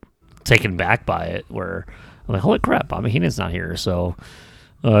so taken back by it where I'm like, holy crap, Bobby Heenan's not here. So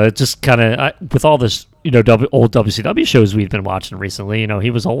it just kind of, with all this, old WCW shows we've been watching recently, he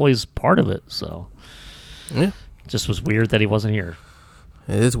was always part of it. So it just was weird that he wasn't here.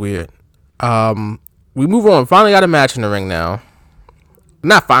 It is weird. We move on. Finally got a match in the ring now.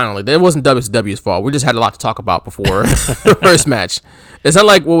 Not finally. It wasn't WCW's fault. We just had a lot to talk about before the first match. It's not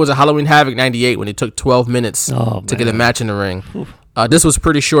like, what was it, Halloween Havoc 98 when it took 12 minutes to get a match in the ring. This was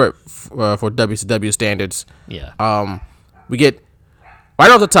pretty short for WCW standards. Yeah. We get,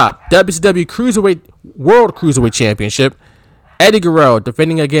 right off the top, WCW World Cruiserweight Championship. Eddie Guerrero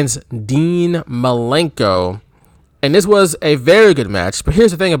defending against Dean Malenko. And this was a very good match. But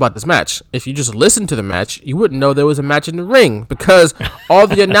here's the thing about this match. If you just listened to the match, you wouldn't know there was a match in the ring. Because all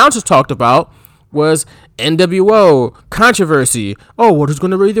the announcers talked about was NWO, controversy. Oh, who's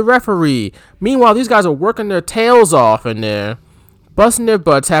going to be the referee? Meanwhile, these guys are working their tails off in there, busting their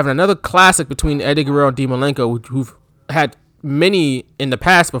butts, having another classic between Eddie Guerrero and Dean Malenko, who've had many in the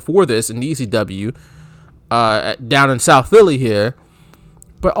past before this in the ECW, down in South Philly here.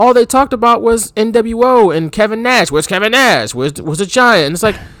 But all they talked about was NWO and Kevin Nash. Where's Kevin Nash? Where's the Giant? And it's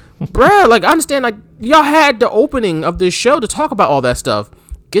like, bruh, like, I understand, like, y'all had the opening of this show to talk about all that stuff.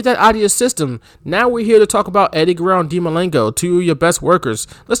 Get that out of your system. Now we're here to talk about Eddie Guerrero and Dean Malenko, two of your best workers.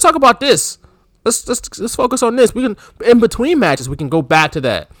 Let's talk about this. Let's focus on this. We can, in between matches, we can go back to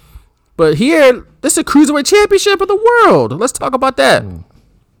that. But here, this is a Cruiserweight Championship of the world. Let's talk about that.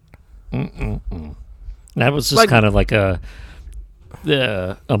 That was just kind of like a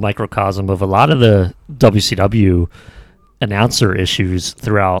microcosm of a lot of the WCW announcer issues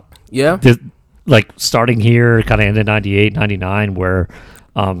throughout. Yeah. Starting here, kind of ended 98, 99, where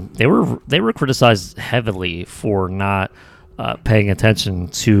they were criticized heavily for not paying attention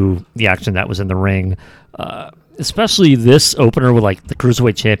to the action that was in the ring. Especially this opener with like the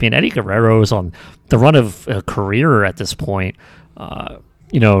Cruiserweight champion. Eddie Guerrero is on the run of a career at this point.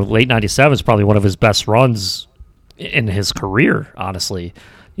 Late 97 is probably one of his best runs in his career, honestly.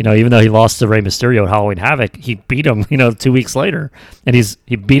 Even though he lost to Rey Mysterio at Halloween Havoc, he beat him, 2 weeks later. And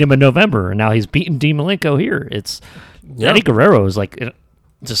he beat him in November, and now he's beaten Dean Malenko here. Eddie Guerrero is like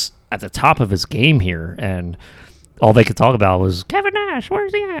just at the top of his game here, and all they could talk about was Kevin Nash,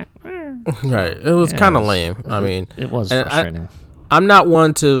 where's he at? Right. It was kind of lame. I mean, it was frustrating. I'm not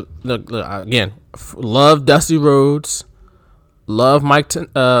one to look again. Love Dusty Rhodes. Love Mike.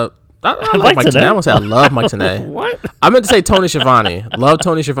 I like Mike Tenay. I want to say I love Mike Tenay. What? I meant to say Tony Schiavone. Love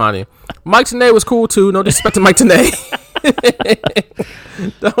Tony Schiavone. Mike Tenay was cool too. No disrespect to Mike Tenay.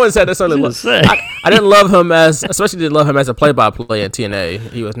 That one said that's only I didn't love him especially didn't love him as a play-by-play in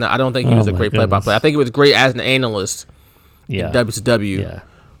TNA. He was not. I don't think he was a great play-by-play. I think he was great as an analyst. In WCW. Yeah.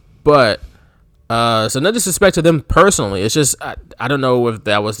 But so no disrespect to them personally. It's just I don't know if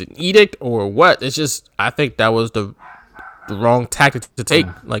that was an edict or what. It's just I think that was the wrong tactic to take.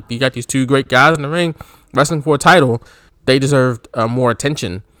 Like, you got these two great guys in the ring wrestling for a title. They deserved more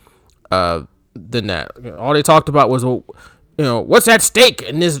attention than that. All they talked about was, what's at stake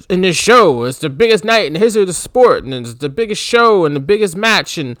in this show? It's the biggest night in the history of the sport, and it's the biggest show and the biggest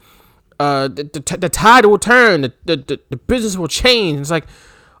match, and the tide will turn, the business will change. It's like,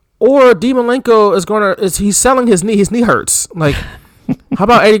 or Dean Malenko he's selling his knee. His knee hurts. Like, how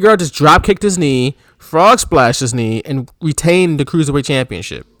about Eddie Guerrero just drop kicked his knee, frog splashed his knee, and retained the Cruiserweight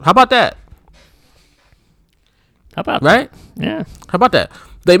Championship? How about that? How about right? That? Yeah. How about that?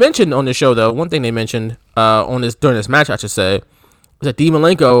 They mentioned on the show, though, one thing they mentioned during this match, I should say, was that Dean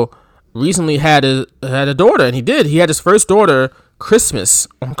Malenko recently had a daughter, and he had his first daughter on Christmas.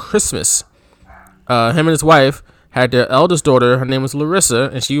 Him and his wife had their eldest daughter. Her name was Larissa,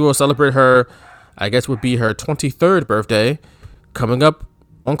 and she will celebrate her, I guess would be her 23rd birthday, coming up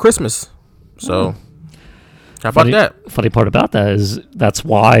on Christmas. So, how about that? Funny part about that is that's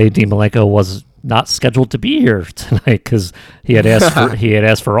why Dean Malenko was not scheduled to be here tonight, because he had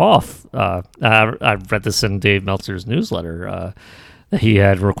asked for off. I read this in Dave Meltzer's newsletter that he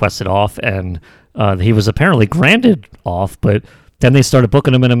had requested off, and he was apparently granted off, but then they started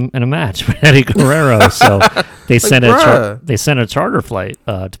booking him in a match with Eddie Guerrero. So they sent a charter flight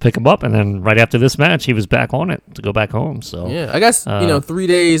to pick him up, and then right after this match, he was back on it to go back home. So yeah, I guess 3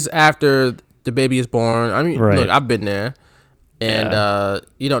 days after the baby is born. I mean, right. Look, I've been there. And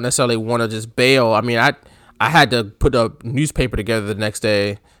you don't necessarily want to just bail. I mean, I had to put a newspaper together the next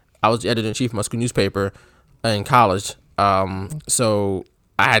day. I was the editor-in-chief of my school newspaper in college. So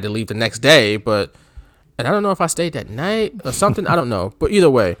I had to leave the next day. And I don't know if I stayed that night or something. I don't know. But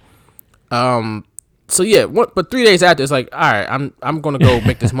either way. So yeah, but 3 days after, it's like, all right, I'm going to go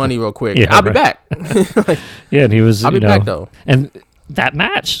make this money real quick. Yeah, I'll be back. Yeah, and he was, I'll be back, though. And that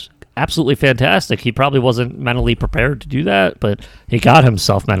match, absolutely fantastic. He probably wasn't mentally prepared to do that, but he got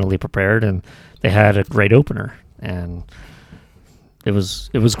himself mentally prepared, and they had a great opener, and it was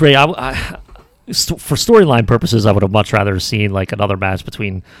great. For storyline purposes, I would have much rather seen like another match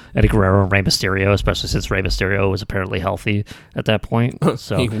between Eddie Guerrero and Rey Mysterio, especially since Rey Mysterio was apparently healthy at that point.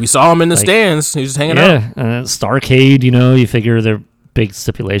 So we saw him in the stands. He was just hanging out. Yeah, and Starrcade, you figure their big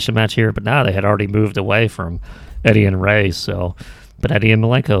stipulation match here, but now they had already moved away from Eddie and Rey, so. But Eddie and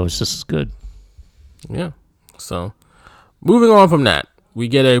Malenko is just as good. Yeah. So, moving on from that, we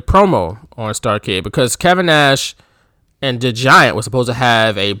get a promo on Starrcade because Kevin Nash and the Giant was supposed to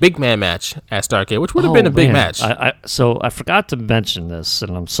have a big man match at Starrcade, which would have been a big match. So I forgot to mention this,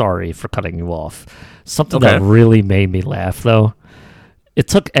 and I'm sorry for cutting you off. Something that really made me laugh, though. It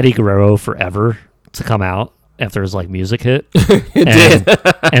took Eddie Guerrero forever to come out after his music hit.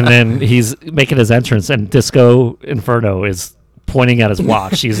 And then he's making his entrance, and Disco Inferno is pointing at his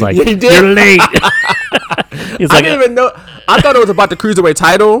watch. He's like, "You're late." I didn't even know. I thought it was about the Cruiserweight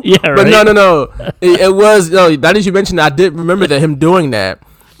title. Yeah, right. But no. It was. No, now that you mentioned, I did remember him doing that.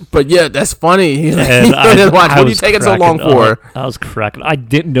 But yeah, that's funny. He's like, what are you taking so long for? I was cracking. I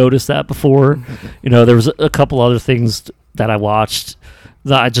didn't notice that before. There was a couple other things that I watched.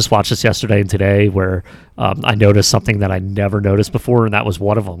 I just watched this yesterday and today where I noticed something that I never noticed before, and that was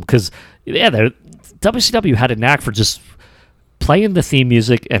one of them. Because WCW had a knack for just playing the theme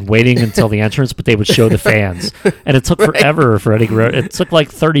music and waiting until the entrance, but they would show the fans, and it took forever for Eddie Guerrero. It took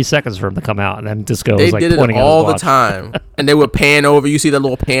like 30 seconds for him to come out, and then Disco was like pointing at all the time, and they would pan over. You see that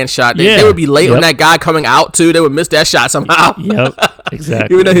little pan shot. They would be late on that guy coming out too. They would miss that shot somehow. Yep,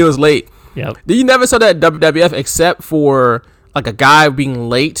 exactly. Even though he was late. Yep. You never saw that at WWF except for like a guy being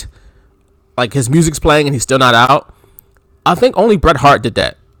late, like his music's playing and he's still not out. I think only Bret Hart did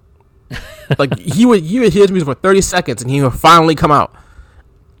that. Like he would hear his music for 30 seconds and he would finally come out.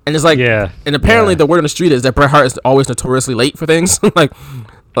 And it's like, and apparently the word on the street is that Bret Hart is always notoriously late for things.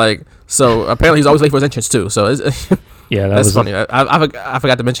 like so apparently he's always late for his entrance too. So it's, that's funny. I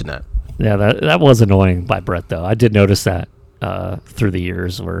forgot to mention that. Yeah, that was annoying by Bret though. I did notice that through the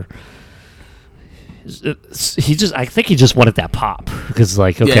years where I think he just wanted that pop because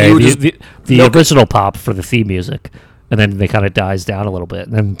the original pop for the theme music. And then they kind of dies down a little bit.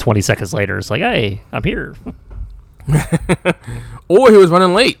 And then 20 seconds later, it's like, hey, I'm here. Or he was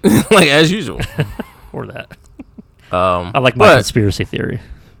running late, like as usual. Or that. I like my conspiracy theory.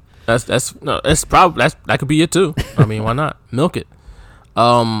 That could be it too. I mean, why not? Milk it.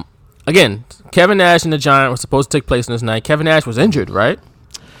 Again, Kevin Nash and the Giant was supposed to take place in this night. Kevin Nash was injured, right?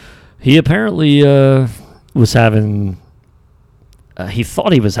 He apparently was having... he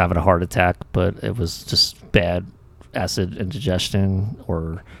thought he was having a heart attack, but it was just bad acid indigestion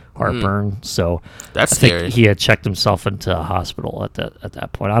or heartburn. So that's I think scary. He had checked himself into a hospital at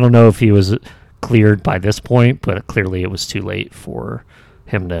that point. I don't know if he was cleared by this point, but clearly it was too late for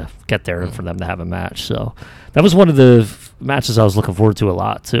him to get there and for them to have a match. So that was one of the matches I was looking forward to a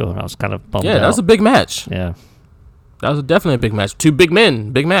lot too, and I was kind of bummed out. That was a big match. Yeah, that was definitely a big match. Two big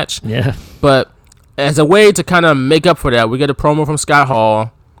men, big match. Yeah, but as a way to kind of make up for that, we get a promo from Scott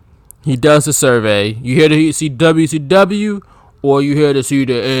Hall. He does the survey. You here to see WCW or are you here to see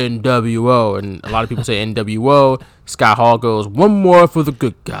the NWO? And a lot of people say NWO. Scott Hall goes, one more for the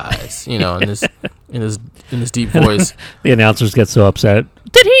good guys, in his deep voice. The announcers get so upset.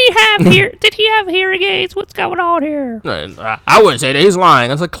 Did he have hearing aids? What's going on here? I wouldn't say that. He's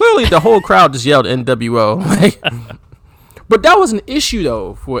lying. I was like, clearly the whole crowd just yelled NWO. But that was an issue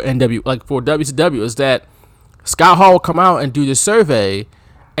though for for WCW, is that Scott Hall will come out and do this survey,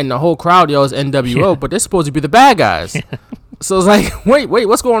 and the whole crowd yells NWO, but they're supposed to be the bad guys. So it's like, wait,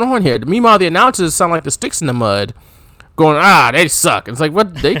 what's going on here? Meanwhile, the announcers sound like the sticks in the mud, going, they suck. It's like,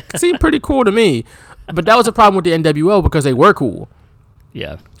 what? They seem pretty cool to me. But that was a problem with the NWO because they were cool.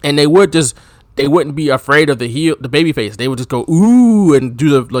 Yeah. And they wouldn't be afraid of the baby face. They would just go, ooh, and do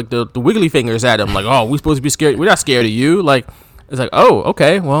the wiggly fingers at him. Like, oh, we're supposed to be scared. We're not scared of you. Like, it's like, oh,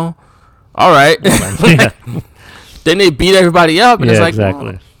 okay, well, all right. Then they beat everybody up. And it's like,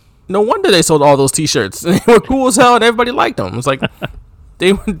 exactly. No wonder they sold all those T-shirts. They were cool as hell, and everybody liked them. It's like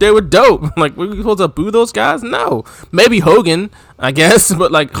they were dope. Like, were we supposed to boo those guys? No, maybe Hogan, I guess,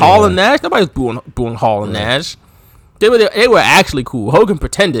 but like Hall and Nash, nobody's booing Hall and Nash. They were actually cool. Hogan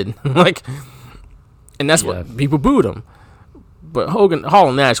pretended, and that's what people booed him. But Hall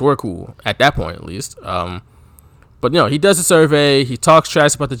and Nash were cool at that point, at least. But he does a survey. He talks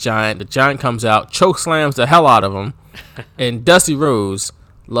trash about the Giant. The Giant comes out, choke slams the hell out of him, and Dusty Rhodes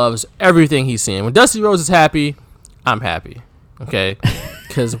loves everything he's seeing. When Dusty Rhodes is happy, I'm happy. Okay,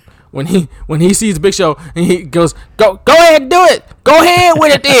 because when he sees Big Show and he goes, go ahead and do it. Go ahead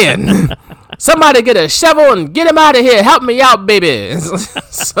with it then. Somebody get a shovel and get him out of here. Help me out, baby.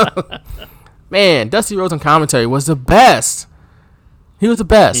 So, man, Dusty Rhodes on commentary was the best. He was the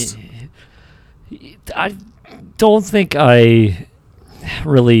best. I don't think I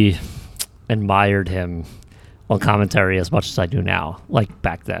really admired him on commentary as much as I do now, like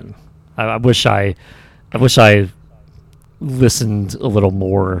back then. I wish I listened a little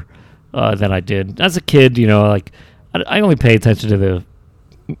more than I did as a kid. I only pay attention to the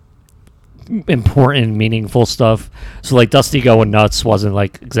important, meaningful stuff. So like Dusty going nuts wasn't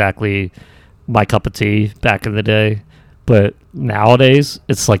like exactly my cup of tea back in the day. But nowadays,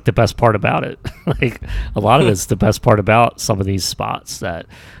 it's like the best part about it. Like a lot of it's the best part about some of these spots that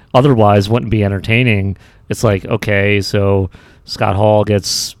otherwise wouldn't be entertaining. It's like, okay, so Scott Hall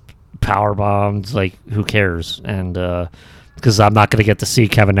gets power bombed. Like, who cares? And because I'm not going to get to see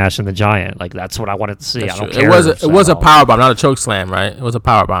Kevin Nash and the Giant. Like, that's what I wanted to see. I don't care. It was a power bomb, not a choke slam, right? It was a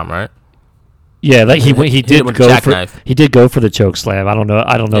power bomb, right? Yeah, like he did go for the choke slam. I don't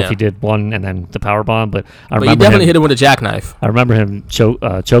know if he did one and then the power bomb, but I remember he definitely hit him with a jackknife. I remember him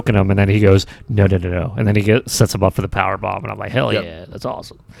choking him, and then he goes no, and then he sets him up for the power bomb, and I'm like, hell yeah, that's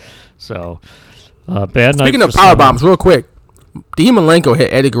awesome. So bad night. Speaking of power bombs, real quick, Dean Malenko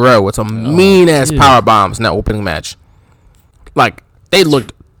hit Eddie Guerrero with some mean ass power bombs in that opening match. Like, they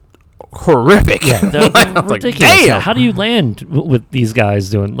looked horrific. Yeah, they're ridiculous. Like, damn. How do you land with these guys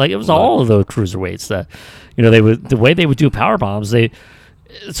doing? Like, it was all of the cruiserweights that, they would, the way they would do power bombs.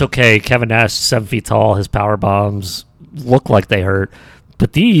 It's okay. Kevin Nash, 7 feet tall. His power bombs look like they hurt,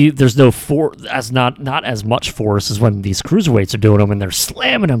 but there's no not as much force as when these cruiserweights are doing them and they're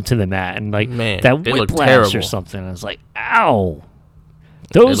slamming them to the mat and like that whiplash or something. I was like, ow.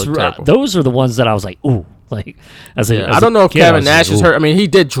 Those are the ones that I was like, ooh. Like, I don't know if Kevin Nash is hurt. I mean, he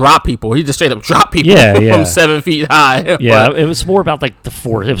did drop people. He just straight up dropped people from 7 feet high. Yeah, it was more about like the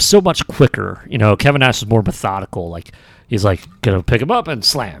force. It was so much quicker. Kevin Nash was more methodical. Like, he's like gonna pick him up and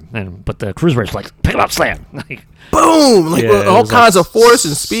slam, but the cruiserweight's like pick him up, slam, like boom, like all kinds of force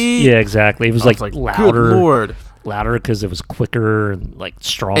and speed. Yeah, exactly. It was like louder. Good Lord. Louder because it was quicker and like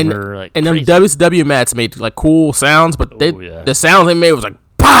stronger. And them WCW mats made like cool sounds, but the sound they made was like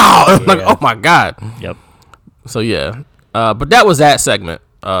pow. Like, oh my god. Yep. So yeah, but that was that segment.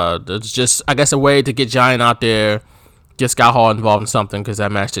 It's just, I guess, a way to get Giant out there, get Scott Hall involved in something because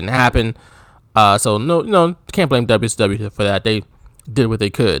that match didn't happen. So no, can't blame WCW for that. They did what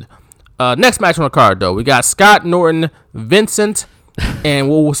they could. Next match on the card though, we got Scott Norton, Vincent, and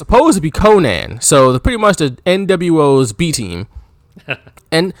what was supposed to be Conan. So pretty much the NWO's B team.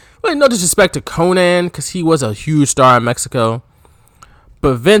 And really no disrespect to Conan because he was a huge star in Mexico.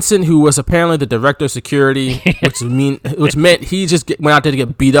 But Vincent, who was apparently the director of security, which meant he just went out there to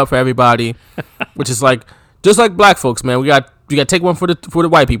get beat up for everybody, which is like just like black folks, man. We got to take one for the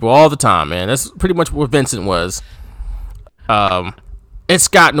white people all the time, man. That's pretty much what Vincent was. It's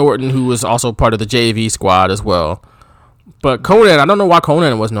Scott Norton, who was also part of the JV squad as well. But Conan, I don't know why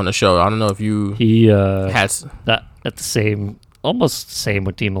Conan wasn't on the show. I don't know if he had that at the same. Almost the same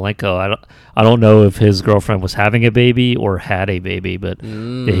with Dean Malenko. I don't know if his girlfriend was having a baby or had a baby, but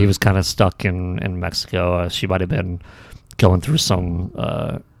he was kind of stuck in Mexico. She might have been going through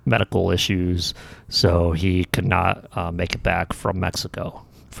some medical issues, so he could not make it back from Mexico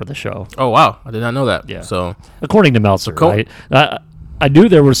for the show. Oh wow, I did not know that. Yeah. So according to Meltzer, I knew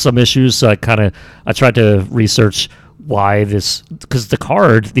there were some issues, so I tried to research why this, because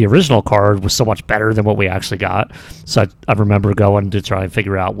the original card was so much better than what we actually got. So I remember going to try and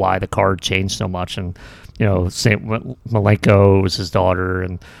figure out why the card changed so much. And Malenko was his daughter,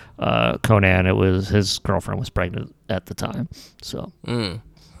 and Conan, it was his girlfriend was pregnant at the time. So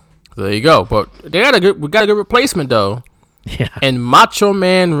there you go. But we got a good replacement though. Yeah. And Macho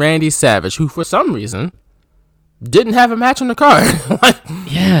Man Randy Savage, who for some reason didn't have a match on the card.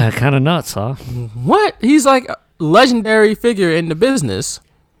 Yeah, kind of nuts, huh? What? He's like a legendary figure in the business,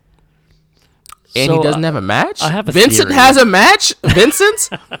 and he doesn't have a match. I have a Vincent theory. has a match. Vincent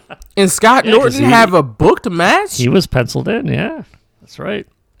and Scott Norton have a booked match. He was penciled in. Yeah, that's right.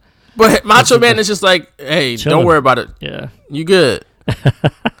 But Macho Man is just like, hey, Chilling. don't worry about it. Yeah, You good?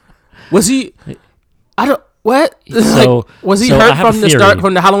 Was he? I don't. What? So- was he so I hurt have a from the theory. start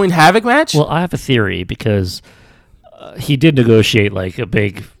from the Halloween Havoc match? Well, I have a theory because he did negotiate like a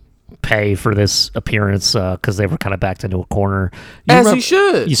big pay for this appearance because they were kind of backed into a corner. As he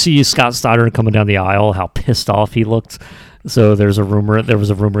should. You see Scott Steiner coming down the aisle, how pissed off he looked. So there was a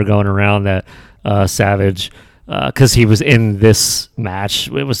rumor going around that Savage, because he was in this match,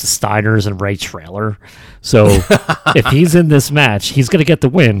 it was the Steiners and Ray Traylor. So if he's in this match, he's going to get the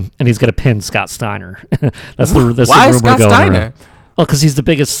win, and he's going to pin Scott Steiner. That's the Why rumor Scott going Steiner? around. Well, because he's the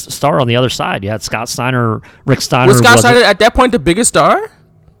biggest star on the other side. You had Scott Steiner, Rick Steiner. Was Scott wasn't- Steiner at that point the biggest star?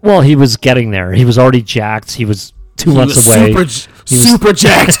 Well, he was getting there. He was already jacked. He was 2 months away. Super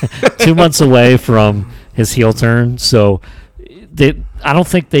jacked. 2 months away from his heel turn. So I don't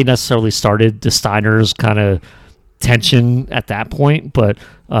think they necessarily started the Steiner's kind of tension at that point, but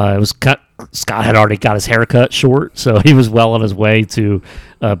it was Scott had already got his haircut short, so he was well on his way to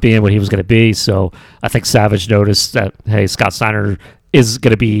being what he was going to be. So I think Savage noticed that, hey, Scott Steiner is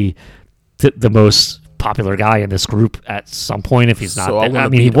going to be the most popular guy in this group at some point if he's not. So I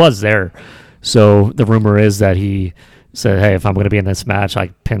mean, he was there. So the rumor is that he said, hey, if I'm going to be in this match, I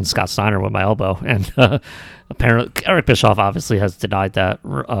pin Scott Steiner with my elbow. And apparently Eric Bischoff obviously has denied that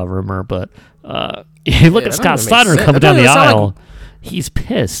rumor, but you look at Scott Steiner coming down the aisle, he's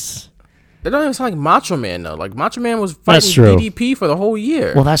pissed. It don't even sound like Macho Man though. Like Macho Man was That's fighting true. DDP for the whole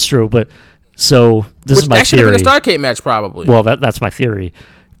year. Well, that's true, but so this Which is my that should have theory. been a Starrcade match probably. Well, that's my theory.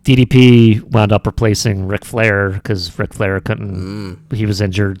 DDP wound up replacing Ric Flair because Ric Flair couldn't. He was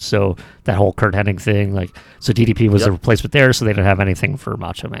injured, so that whole Kurt Hennig thing, so DDP was the replacement there, so they didn't have anything for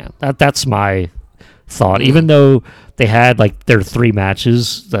Macho Man. That's my thought. Even though they had like their 3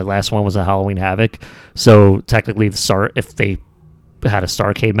 matches, the last one was a Halloween Havoc, so technically if they had a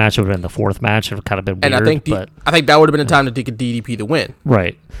Starrcade match, it would have been the 4th match. It would kind of been weird. And I think that would have been the time to take a DDP to win.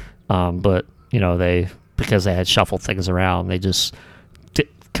 Right. But because they had shuffled things around, they just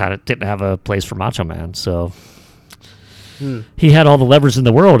kind of didn't have a place for Macho Man. So he had all the levers in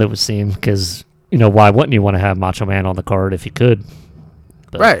the world, it would seem, because why wouldn't you want to have Macho Man on the card if you could?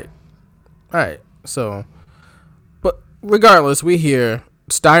 But, Right. So, but regardless, we hear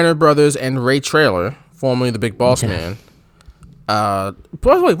Steiner Brothers and Ray Traylor, formerly the Big Boss Man. By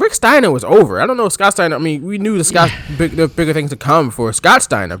the way, Rick Steiner was over. I don't know if Scott Steiner. I mean, we knew the bigger things to come for Scott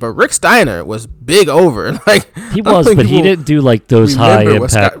Steiner, but Rick Steiner was big over. Like he was, but he didn't do like those high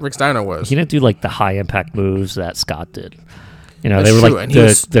impact. Rick Steiner was. He didn't do like the high impact moves that Scott did. They That's were true, like and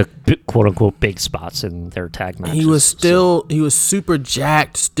the quote unquote big spots in their tag matches. He was super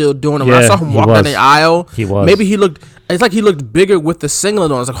jacked, still doing it. Yeah, When I saw him walk down the aisle, he was. Maybe it's like he looked bigger with the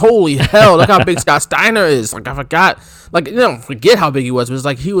singlet on. I was like, holy hell, look how big Scott Steiner is. Like I forgot, forget how big he was, but it's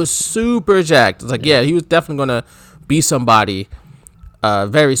like he was super jacked. It's like, yeah, he was definitely gonna be somebody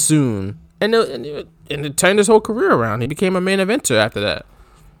very soon. And it turned his whole career around. He became a main eventer after that.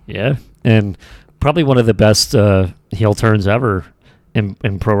 Yeah, and probably one of the best heel turns ever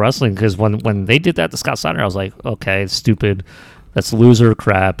in pro wrestling, because when they did that to Scott Steiner, I was like, okay, it's stupid. That's loser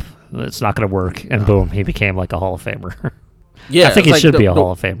crap. It's not going to work. And boom, he became like a Hall of Famer. Yeah, I think he should be a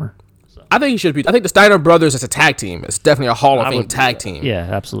Hall of Famer. I think he should be. I think the Steiner Brothers as a tag team is definitely a Hall of Fame tag team. Yeah,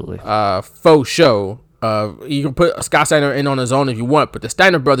 absolutely. Faux show. You can put Scott Steiner in on his own if you want, but the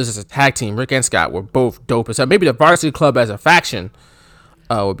Steiner Brothers as a tag team, Rick and Scott, were both dope as hell. Maybe the Varsity Club as a faction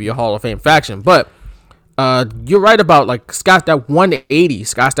would be a Hall of Fame faction. But you're right about that 180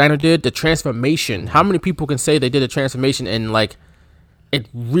 Scott Steiner did, the transformation. How many people can say they did a transformation and it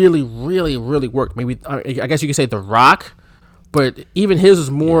really, really, really worked? Maybe I guess you could say The Rock, but even his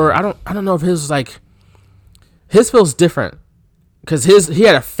was more. I don't know if his was his feels different because he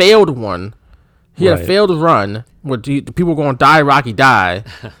had a failed one. He had a failed run where the people were going die, Rocky, die.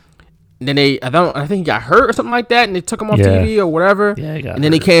 And then I think he got hurt or something like that, and they took him off TV or whatever. Yeah, he got and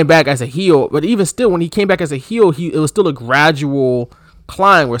then hurt. he came back as a heel. But even still, when he came back as a heel, it was still a gradual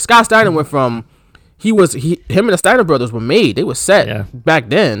climb. Where Scott Steiner went from, him and the Steiner brothers were made. They were set back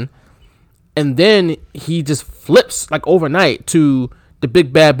then. And then he just flips like overnight to the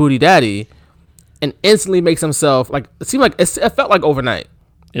big bad booty daddy, and instantly makes himself like it seemed like it felt like overnight.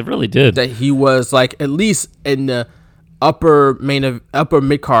 It really did. That he was like at least in the upper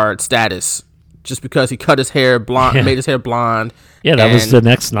mid card status, just because he cut his hair blonde, made his hair blonde. Yeah, that was the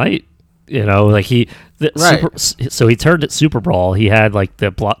next night. You know, like so he turned at Super Brawl. He had like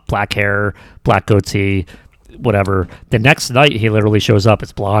the black hair, black goatee, whatever. The next night, he literally shows up.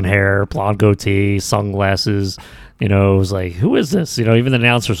 It's blonde hair, blonde goatee, sunglasses. You know, it was like, who is this? You know, even the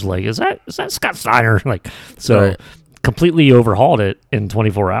announcers were like, is that Scott Steiner? Like, so completely overhauled it in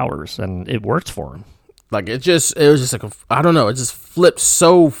 24 hours, and it worked for him. Like it was just like I don't know. It just flipped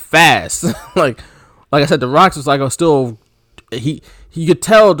so fast. like I said, The Rock was like he could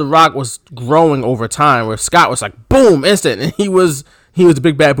tell The Rock was growing over time. Where Scott was like boom, instant, and he was the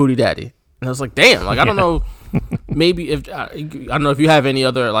big bad booty daddy. And I was like, damn. Like I don't know. Maybe if I don't know if you have any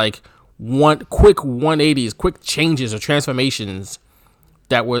other like quick 180s, quick changes or transformations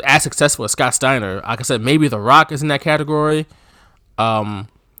that were as successful as Scott Steiner. Like I said, maybe The Rock is in that category.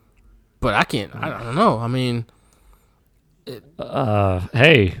 But I don't know. I mean, I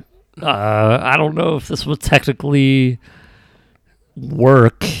don't know if this would technically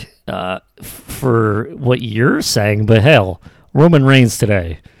work for what you're saying, but hell, Roman Reigns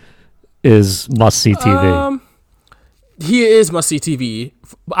today is must-see TV. He is must-see TV.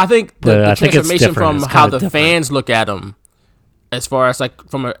 I think the transformation from how the fans look at him, as far as like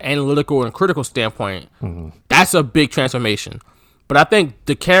from an analytical and critical standpoint, that's a big transformation. But I think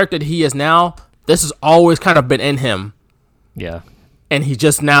the character that he is now, this has always kind of been in him. Yeah. And he's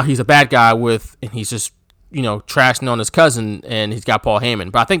a bad guy and he's just, trashing on his cousin, and he's got Paul Heyman.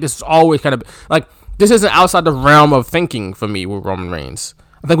 But I think this is always kind of, like, this isn't outside the realm of thinking for me with Roman Reigns.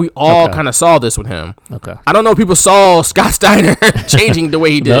 I think we all kind of saw this with him. Okay. I don't know if people saw Scott Steiner changing the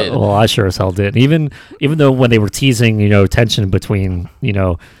way he did. No, well, I sure as hell did. Even though when they were teasing, tension between,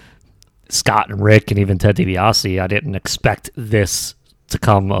 Scott and Rick and even Ted DiBiase, I didn't expect this to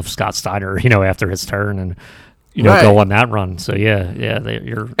come of Scott Steiner, after his turn and, go on that run. So,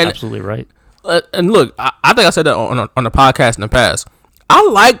 you're absolutely right. And look, I think I said that on the podcast in the past. I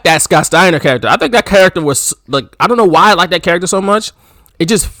like that Scott Steiner character. I think that character was, like, I don't know why I like that character so much. It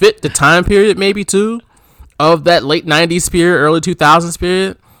just fit the time period, maybe, too, of that late 90s period, early 2000s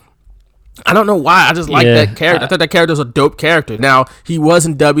period. I don't know why. I just like that character. I thought that character was a dope character. Now, he was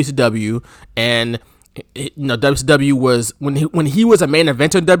in WCW, and WCW was when he was a main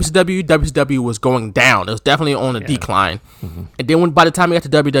eventer in WCW was going down. It was definitely on a decline. Mm-hmm. And then by the time he got to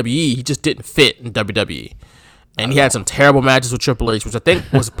WWE, he just didn't fit in WWE. And he had some terrible matches with Triple H, which I think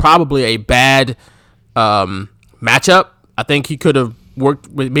was probably a bad matchup. I think he could have worked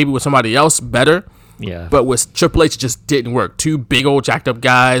with somebody else better. Yeah. But with Triple H, it just didn't work. Two big old jacked up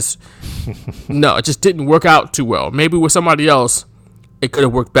guys. No, it just didn't work out too well. Maybe with somebody else, it could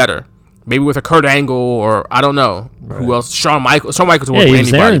have worked better. Maybe with a Kurt Angle or I don't know who else. Shawn Michaels would work with anybody. Yeah, he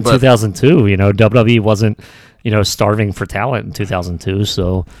was there in 2002. WWE wasn't starving for talent in 2002.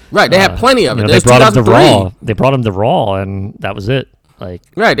 So right, they had plenty of it. They brought him to Raw. They brought him to Raw, and that was it. Like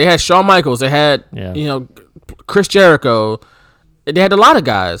right, they had Shawn Michaels. They had Chris Jericho. They had a lot of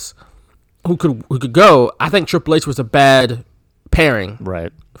guys who could go. I think Triple H was a bad pairing,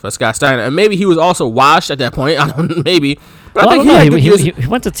 right, for Scott Steiner, and maybe he was also washed at that point. I don't know, maybe. But well, I think he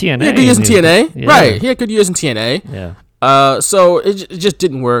went to TNA. He had good years in TNA, right? He had good years in TNA. Yeah. So it just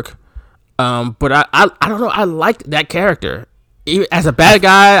didn't work. But I don't know. I liked that character. As a bad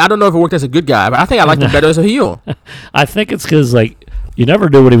guy, I don't know if it worked as a good guy, but I think I liked him better as a heel. I think it's because you never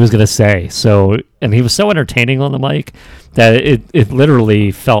knew what he was going to say. So, and he was so entertaining on the mic that it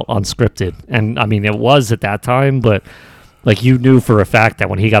literally felt unscripted. And I mean, it was at that time, but you knew for a fact that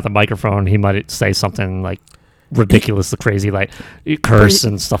when he got the microphone, he might say something ridiculously crazy, like curse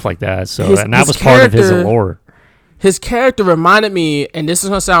and stuff like that. So, and that was part of his allure. His character reminded me, and this is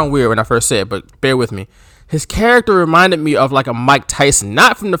going to sound weird when I first say it, but bear with me. His character reminded me of like a Mike Tyson,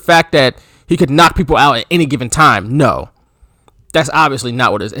 not from the fact that he could knock people out at any given time. No, that's obviously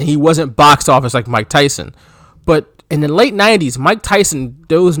not what it is. And he wasn't box office like Mike Tyson. But in the late 90s, Mike Tyson,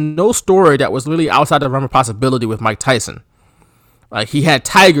 there was no story that was really outside the realm of possibility with Mike Tyson. Like, he had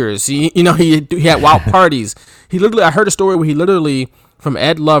tigers, he had wild parties. I heard a story where he literally, from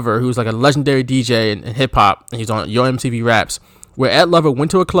Ed Lover, who's like a legendary DJ in hip hop, and he's on Yo MTV Raps, where Ed Lover went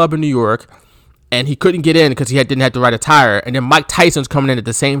to a club in New York, and he couldn't get in because didn't have the right attire. And then Mike Tyson's coming in at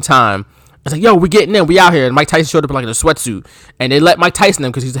the same time. It's like, yo, we getting in, we out here. And Mike Tyson showed up like in a sweatsuit, and they let Mike Tyson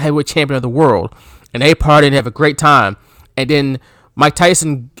in because he's the heavyweight champion of the world. And they party and have a great time. And then Mike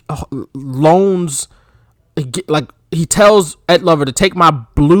Tyson loans, like, he tells Ed Lover to take my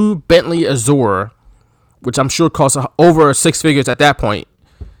blue Bentley Azure, which I'm sure costs over 6 figures at that point.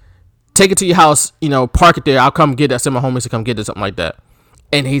 Take it to your house, park it there. I'll come get it. Send my homies to come get it, something like that.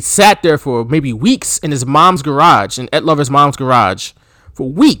 And he sat there for maybe weeks in his mom's garage, in Ed Lover's mom's garage, for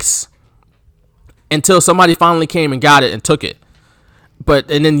weeks, until somebody finally came and got it and took it.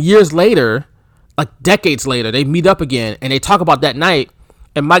 And then years later, like decades later, they meet up again and they talk about that night.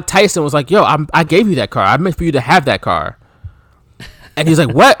 And Mike Tyson was like, yo, I gave you that car. I meant for you to have that car. And he's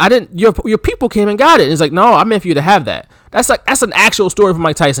like, what? I didn't. Your people came and got it. And he's like, no, I meant for you to have that. That's an actual story from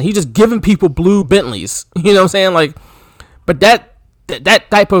Mike Tyson. He's just giving people blue Bentleys. You know what I'm saying? Like, but that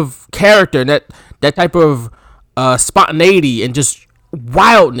type of character, that type of spontaneity and just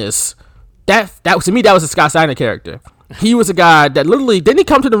wildness, that to me, that was a Scott Steiner character. He was a guy that literally, didn't he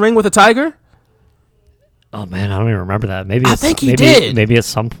come to the ring with a tiger? Oh man, I don't even remember that. Maybe I think he did. Maybe at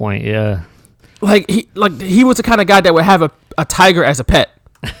some point, yeah. Like he was the kind of guy that would have a tiger as a pet.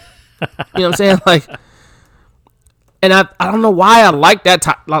 You know what I'm saying? Like, and I don't know why I like that.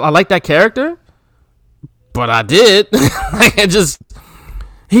 I like that character, but I did.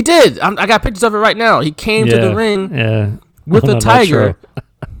 He did. I got pictures of it right now. He came to the ring with a tiger.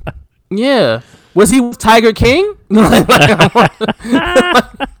 Yeah. Was he with Tiger King? Was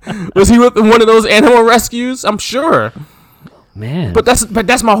he with one of those animal rescues? I'm sure. Man. But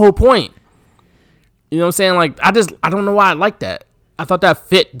that's my whole point. You know what I'm saying? Like, I don't know why I like that. I thought that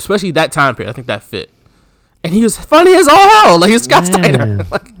fit, especially that time period. I think that fit. And he was funny as all hell. Like, he's Scott Steiner.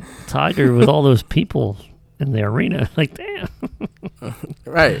 Tiger with all those people in the arena. Like, damn.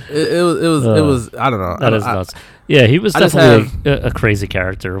 Right. It was I don't know. That is nuts. Yeah, he was definitely a crazy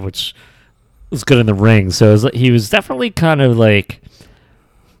character, which was good in the ring. So he was definitely kind of like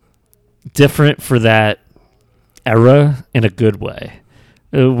different for that era in a good way.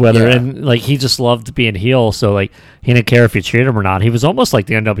 And like he just loved being heel, so like he didn't care if you cheered him or not. He was almost like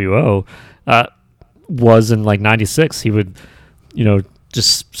the NWO was in like '96. He would,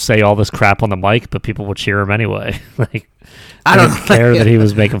 just say all this crap on the mic, but people would cheer him anyway. Like I don't care that he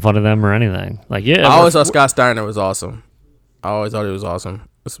was making fun of them or anything. Like I always thought Scott Steiner was awesome. I always thought he was awesome,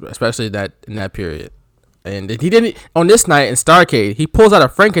 especially in that period. And he didn't on this night in Starrcade. He pulls out a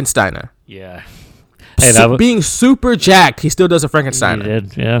Frankensteiner. Yeah. Hey, being super jacked, he still does a Frankensteiner. He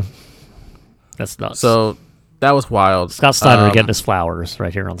did, yeah. That's nuts. So that was wild. Scott Steiner getting his flowers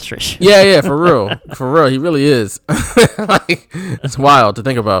right here on the street. Yeah, for real, he really is. Like, it's wild to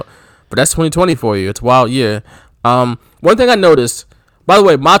think about. But that's 2020 for you. It's a wild year. One thing I noticed, by the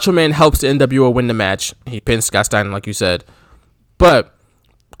way, Macho Man helps the NWO win the match. He pins Scott Steiner, like you said. But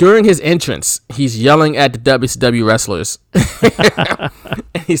during his entrance, he's yelling at the WCW wrestlers.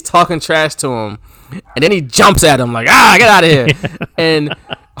 And he's talking trash to him. And then he jumps at him like, get out of here. And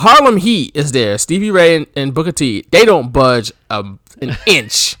Harlem Heat is there. Stevie Ray and Booker T. They don't budge an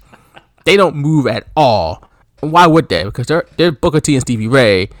inch. They don't move at all. And why would they? Because they're Booker T and Stevie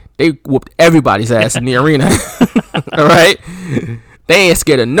Ray. They whooped everybody's ass in the arena. All right? They ain't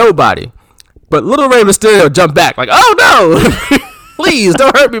scared of nobody. But Little Rey Mysterio jumped back like, oh no! Please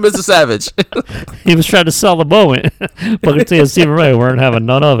don't hurt me, Mr. Savage. He was trying to sell the moment. Booker T and Stevie Ray weren't having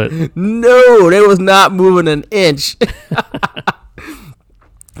none of it. No, they was not moving an inch.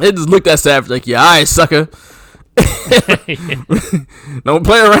 They just looked at Savage like, yeah, all right, sucker. Don't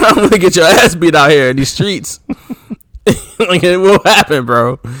play around when you get your ass beat out here in these streets. Like, it will happen,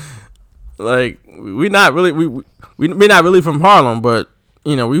 bro. Like, we not really from Harlem, but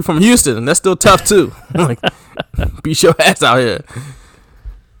we from Houston, and that's still tough too. Like, beat your ass out here.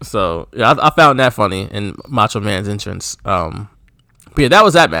 So yeah, I found that funny in Macho Man's entrance. But yeah, that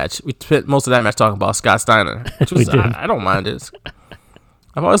was that match. We spent most of that match talking about Scott Steiner, which was I don't mind it.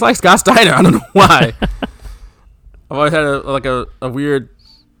 I've always liked Scott Steiner. I don't know why. I've always had a weird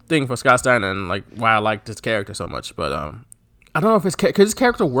thing for Scott Steiner and like why I liked his character so much. But I don't know if his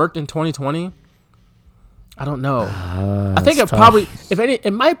character worked in 2020. I don't know. I think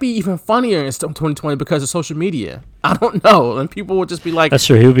it might be even funnier in 2020 because of social media. I don't know, and people would just be like, "That's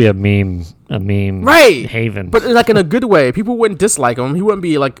true." He would be a meme, right? Haven, but like in a good way. People wouldn't dislike him. He wouldn't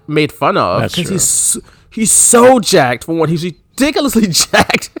be like made fun of because he's so jacked. For one, he's ridiculously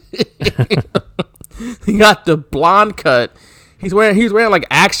jacked. He got the blonde cut. He's wearing like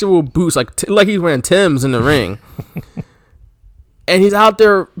actual boots, like he's wearing Timbs in the ring. And he's out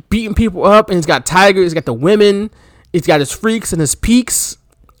there beating people up, and he's got tigers, he's got the women, he's got his freaks and his peaks,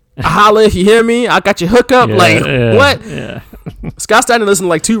 Holla if you hear me. I got your hookup. What? Yeah. Scott Steiner listened to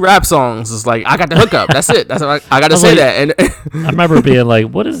like 2 rap songs. It's like, I got the hookup. That's it. That's what I got to say that. And I remember being like,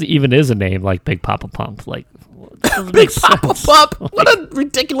 what is a name like Big Papa Pump? Like, Big Papa Pump. What a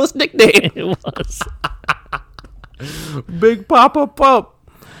ridiculous nickname. It was. Big Papa Pump.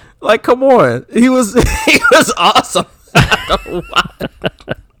 Like, come on. He was awesome. I don't know why.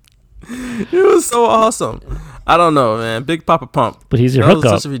 He was so awesome. I don't know, man. Big Papa Pump. But he's your That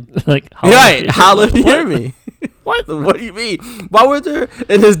was hookup. Like, right. Holla if you hear me. What? What do you mean? Why were there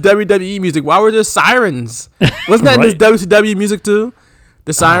in his WWE music? Why were there sirens? Wasn't that in his WCW music too?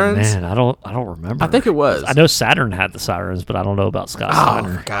 The sirens? Oh, man, I don't remember. I think it was. I know Saturn had the sirens, but I don't know about Scott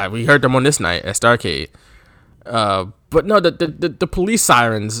Steiner. Oh God, we heard them on this night at Starrcade. But no, the police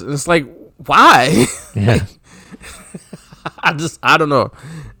sirens. It's like, why? Yeah. I don't know.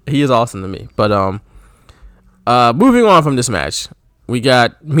 He is awesome to me. But moving on from this match, we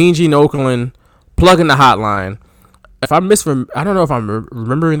got Mean Gene Okerlund plugging the hotline. I don't know if I'm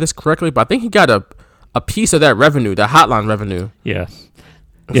remembering this correctly, but I think he got a piece of that revenue, the hotline revenue. Yeah.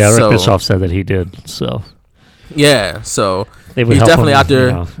 Yeah, Rick Bischoff said that he did. So yeah, so they would he's help definitely him, out there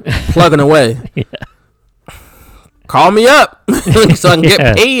you know. plugging away. Yeah. Call me up so I can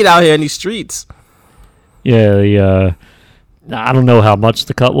get paid out here in these streets. Yeah, I don't know how much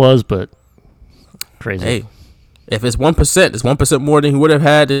the cut was, but crazy. Hey, if it's 1%, it's 1% more than he would have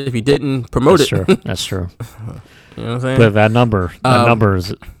had if he didn't promote That's it. True. That's true. You know what I'm saying? But that number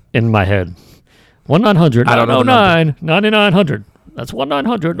is in my head. 1-900 I don't know the 909 9900. That's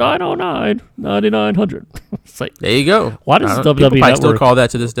 1-900 909 9900. It's like, there you go. Why does People WWE probably Network still call that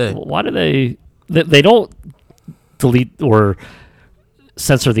to this day? Why do they don't delete or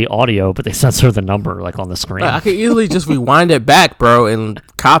censor the audio, but they censor the number like on the screen? I could easily just rewind it back, bro, and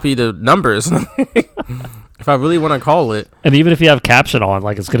copy the numbers if I really want to call it. And even if you have caption on,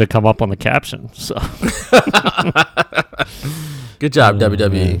 like, it's going to come up on the caption. So good job,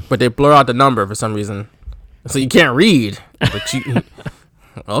 WWE. But they blur out the number for some reason, so you can't read. But you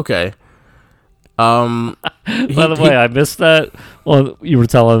okay? By the way, I missed that. Well, you were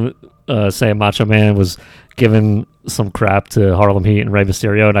telling, saying Macho Man was giving some crap to Harlem Heat and Rey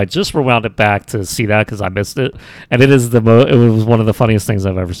Mysterio, and I just rewound it back to see that because I missed it, and it was one of the funniest things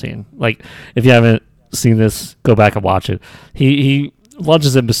I've ever seen. Like, if you haven't seen this, go back and watch it. He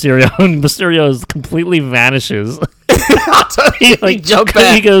lunges at Mysterio, and Mysterio completely vanishes. he jump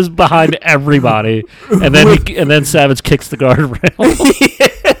back. He goes behind everybody, and then Savage kicks the guardrail.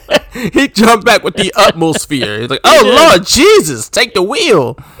 He jumped back with the utmost fear. He's like, "Oh Lord Jesus, take the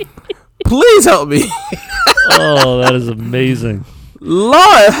wheel, please help me." Oh, that is amazing.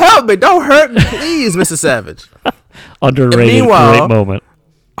 Lord help me, don't hurt me, please, Mr. Savage. Underrated, great moment.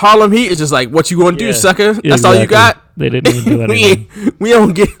 Harlem Heat is just like, "What you gonna do, sucker? That's exactly. all you got." They didn't even do anything. we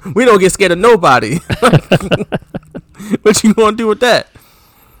don't get scared of nobody. What you gonna do with that?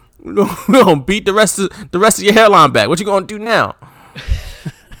 We gonna beat the rest of your hairline back. What you gonna do now?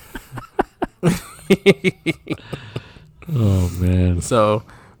 Oh man. So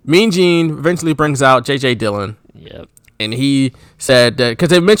Mean Gene eventually brings out J.J. Dillon. Yep. And he said that because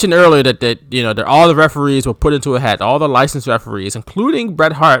they mentioned earlier that you know that all the referees were put into a hat, all the licensed referees, including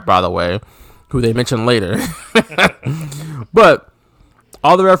Bret Hart, by the way, who they mentioned later. But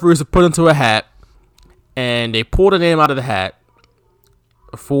all the referees were put into a hat, and they pulled a name out of the hat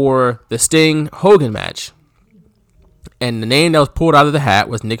for the Sting Hogan match. And the name that was pulled out of the hat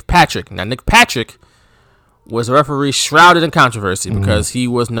was Nick Patrick. Now, Nick Patrick was a referee shrouded in controversy because he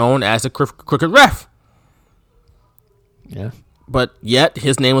was known as a crooked ref. Yeah. But yet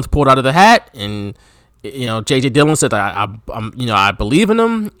his name was pulled out of the hat, and you know J.J. Dillon said I believe in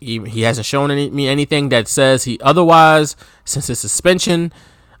him. He hasn't shown me anything that says he otherwise since his suspension,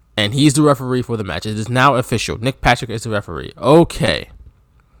 and he's the referee for the match. It is now official. Nick Patrick is the referee. Okay,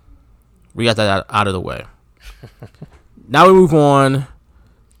 we got that out of the way. Now we move on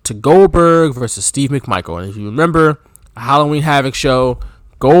to Goldberg versus Steve McMichael. And if you remember a Halloween Havoc show,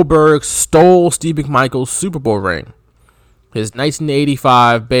 Goldberg stole Steve McMichael's Super Bowl ring. His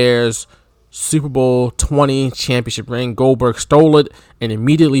 1985 Bears Super Bowl 20 championship ring. Goldberg stole it and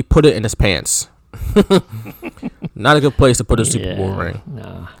immediately put it in his pants. Not a good place to put a Super Bowl ring.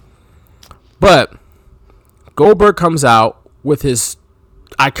 No. But Goldberg comes out with his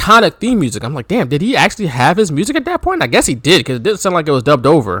iconic theme music. I'm like, damn, did he actually have his music at that point? I guess he did, because it didn't sound like it was dubbed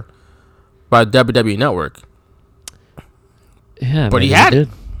over by WWE Network. Yeah, but he had it.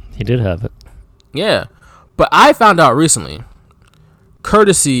 He did have it. Yeah. But I found out recently,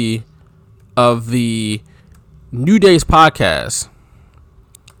 courtesy of the New Days podcast,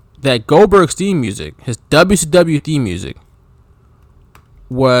 that Goldberg's theme music, his WCW theme music,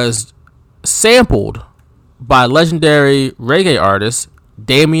 was sampled by legendary reggae artist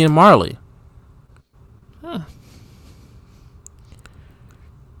Damian Marley. And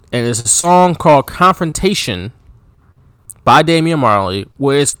it's a song called Confrontation by Damian Marley,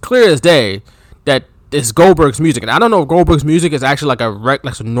 where it's clear as day that it's Goldberg's music. And I don't know if Goldberg's music is actually like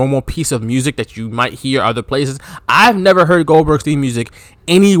a normal piece of music that you might hear other places. I've never heard Goldberg's theme music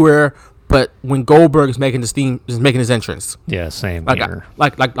anywhere but when Goldberg is making his entrance. Yeah, same like here.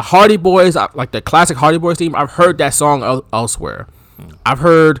 Like the Hardy Boys, like the classic Hardy Boys theme. I've heard that song elsewhere. I've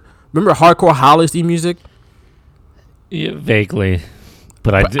heard, remember Hardcore Holly's theme music? Yeah, vaguely.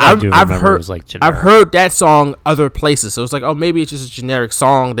 But I do remember it was like generic. I've heard that song other places, so it's like, oh, maybe it's just a generic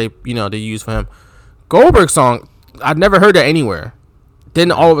song they use for him. Goldberg's song, I've never heard that anywhere.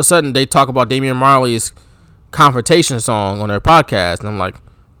 Then all of a sudden they talk about Damian Marley's Confrontation song on their podcast, and I'm like,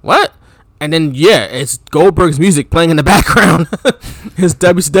 what? And then it's Goldberg's music playing in the background, his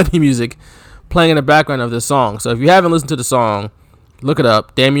WCW music playing in the background of this song. So if you haven't listened to the song, look it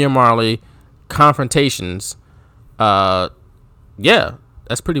up. Damian Marley Confrontations. That's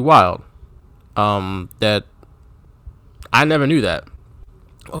pretty wild. That I never knew that.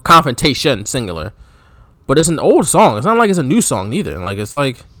 Confrontation, singular. But it's an old song. It's not like it's a new song either. Like it's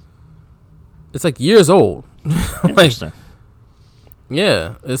like years old. Interesting.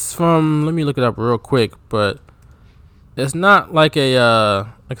 Yeah, it's from, let me look it up real quick, but it's not like like I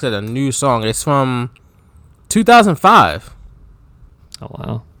said, a new song. It's from 2005. Oh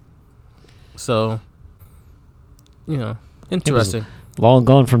wow. So, interesting. Long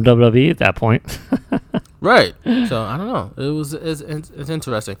gone from WWE at that point. Right. So I don't know. It's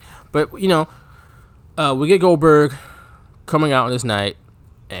interesting. But we get Goldberg coming out this night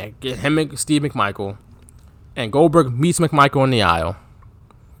and get him and Steve McMichael, and Goldberg meets McMichael in the aisle,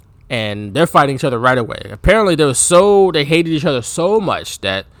 and they're fighting each other right away. Apparently they hated each other so much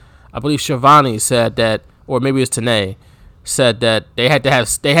that I believe Shivani said that, or maybe it's Tenay, said that they had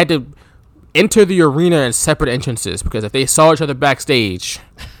to enter the arena in separate entrances, because if they saw each other backstage,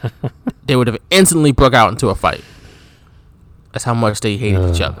 they would have instantly broke out into a fight. That's how much they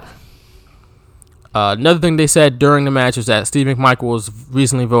hated each other. Another thing they said during the match was that Steve McMichael was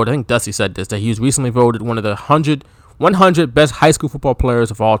recently voted, I think Dusty said this, that he was recently voted one of the 100 best high school football players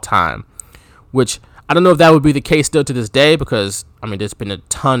of all time, which I don't know if that would be the case still to this day, because, there's been a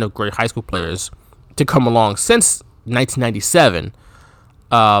ton of great high school players to come along since 1997.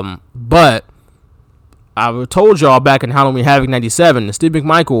 But I told y'all back in Halloween Havoc 97 that Steve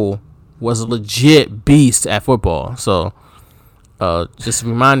McMichael was a legit beast at football. So, just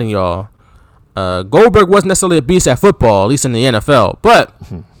reminding y'all, Goldberg wasn't necessarily a beast at football, at least in the NFL, but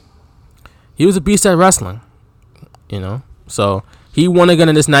he was a beast at wrestling, So he won again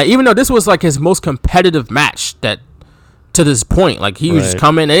in this night, even though this was like his most competitive match that to this point. Like he would just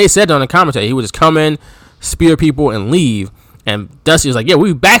come in, and they said on the commentary, he would just come in, spear people, and leave. And Dusty was like, yeah,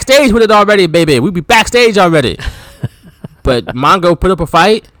 we be backstage with it already, baby. We be backstage already. But Mongo put up a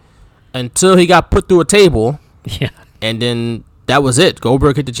fight until he got put through a table. Yeah. And then that was it.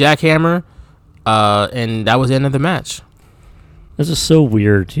 Goldberg hit the jackhammer, and that was the end of the match. This is so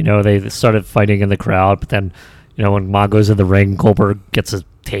weird. They started fighting in the crowd, but then, when Mongo's in the ring, Goldberg gets a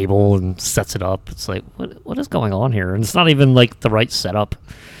table and sets it up. It's like, what is going on here? And it's not even like the right setup.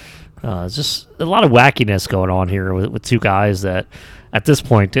 It's just a lot of wackiness going on here with two guys that, at this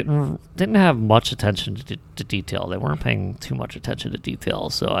point, didn't have much attention to detail. They weren't paying too much attention to detail.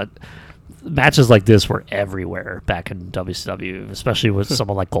 So matches like this were everywhere back in WCW, especially with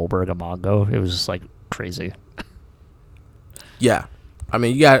someone like Goldberg and Mongo. It was just like crazy. Yeah,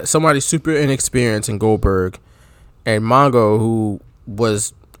 you got somebody super inexperienced in Goldberg, and Mongo, who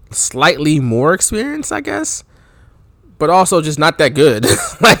was slightly more experienced, I guess. But also just not that good. He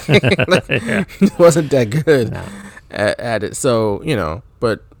wasn't that good at it. So,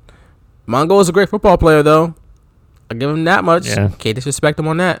 but Mongo is a great football player, though. I give him that much. Yeah. Can't disrespect him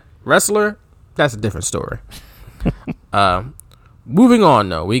on that. Wrestler, that's a different story. Moving on,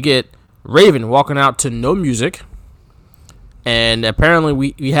 though, we get Raven walking out to no music. And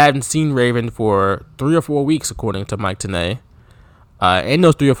apparently we hadn't seen Raven for 3 or 4 weeks, according to Mike Tenay. In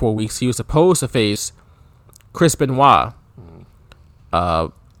those 3 or 4 weeks, he was supposed to face Chris Benoit,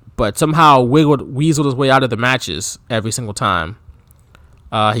 but somehow weaseled his way out of the matches every single time.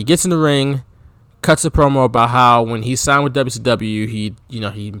 He gets in the ring, cuts a promo about how when he signed with WCW, he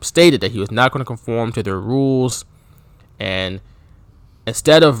stated that he was not going to conform to their rules, and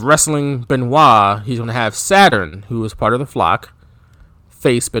instead of wrestling Benoit, he's going to have Saturn, who was part of the Flock,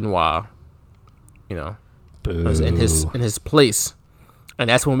 face Benoit, in his place. And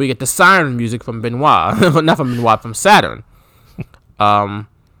that's when we get the siren music from Benoit. Not from Benoit, from Saturn.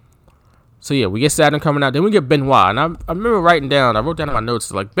 So yeah, we get Saturn coming out. Then we get Benoit, and I remember writing down. I wrote down in my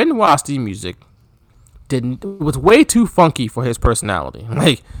notes like Benoit's theme music was way too funky for his personality.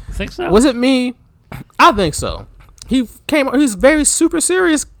 Like, I think so. Was it me? I think so. He's a very super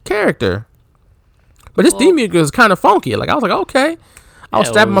serious character, but his theme music was kind of funky. Like I was like, okay, I was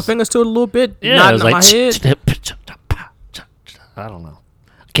stabbing my fingers to it a little bit, nodding my head. I don't know.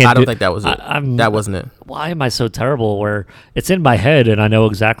 I don't think that was it. That wasn't it. Why am I so terrible where it's in my head and I know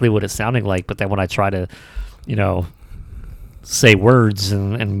exactly what it's sounding like, but then when I try to, say words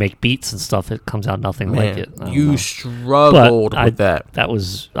and make beats and stuff, it comes out nothing like it. You struggled with that.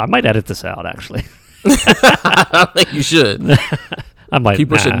 I might edit this out, actually. I think you should. I might.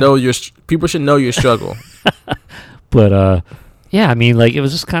 People should know your struggle. But yeah, I mean, like it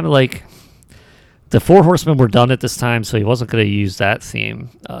was just kind of like the Four Horsemen were done at this time, so he wasn't going to use that theme.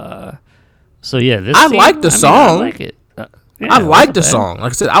 So yeah, I like the song. I like it. I like the song.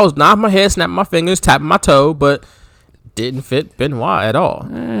 Like I said, I was nodding my head, snapping my fingers, tapping my toe, but didn't fit Benoit at all.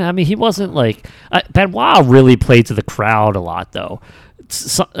 I mean, he wasn't like Benoit really played to the crowd a lot, though.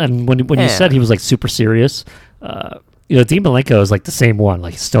 And when you said he was like super serious, Dean Malenko is like the same one,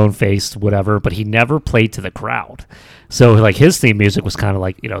 like stone faced, whatever, but he never played to the crowd. So like his theme music was kind of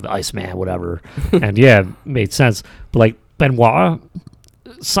like the Iceman, whatever, and yeah, made sense. But like Benoit,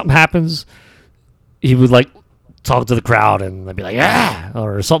 something happens, he would like talk to the crowd and they'd be like, yeah,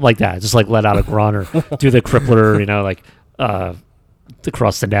 or something like that. Just like let out a grunt or do the crippler, like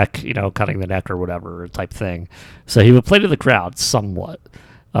across the neck, cutting the neck or whatever type thing. So he would play to the crowd somewhat.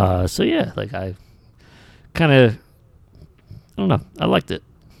 So yeah, like I don't know. I liked it.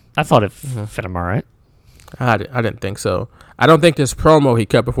 I thought it fit him all right. I didn't think so. I don't think this promo he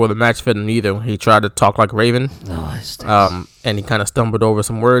cut before the match fit him either. He tried to talk like Raven. And he kind of stumbled over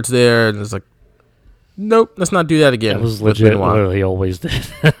some words there and it's like, nope, let's not do that again. It was legit what he always did.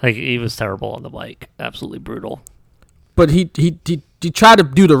 Like he was terrible on the mic, absolutely brutal. But he tried to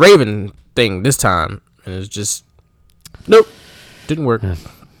do the Raven thing this time, and it's just nope, didn't work. Yeah.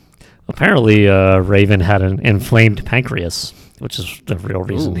 Apparently, Raven had an inflamed pancreas, which is the real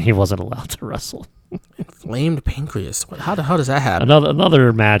reason he wasn't allowed to wrestle. Inflamed pancreas. How the hell does that happen?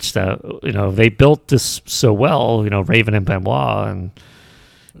 Another match that they built this so well. Raven and Benoit and.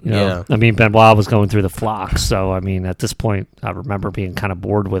 I mean, Benoit was going through the flocks, so I mean, at this point, I remember being kind of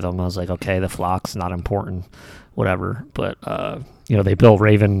bored with him. I was like, okay, the flocks not important, whatever. But they built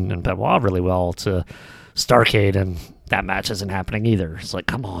Raven and Benoit really well to Starrcade, and that match isn't happening either. It's like,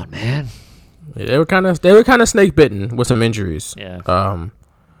 come on, man. Yeah, they were kind of snake bitten with some injuries. Yeah.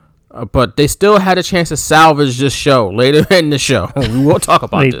 But they still had a chance to salvage this show later in the show. We won't talk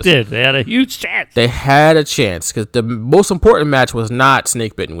about this. They did. They had a huge chance. They had a chance because the most important match was not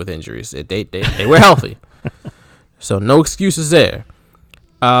snake bitten with injuries. They were healthy, so no excuses there.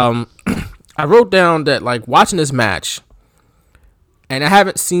 I wrote down that like watching this match, and I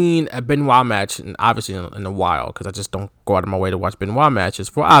haven't seen a Benoit match, obviously in a while because I just don't go out of my way to watch Benoit matches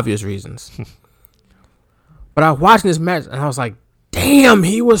for obvious reasons. But I was watching this match and I was like, damn,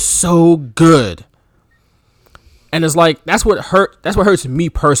 he was so good. And it's like that's what hurts me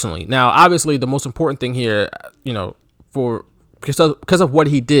personally. Now, obviously, the most important thing here, because of what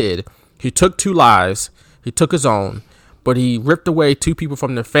he did, he took two lives, he took his own, but he ripped away two people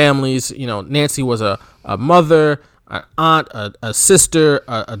from their families. Nancy was a mother, an aunt, a sister,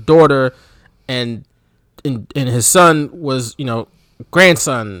 a daughter, and his son was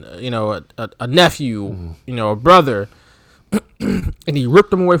grandson, a nephew, a brother. And he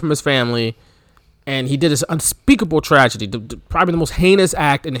ripped him away from his family, and he did this unspeakable tragedy, probably the most heinous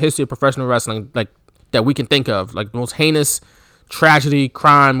act in the history of professional wrestling, like that we can think of, like the most heinous tragedy,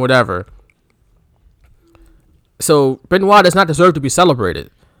 crime, whatever. So Benoit does not deserve to be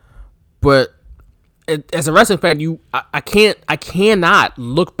celebrated, but as a wrestling fan, I cannot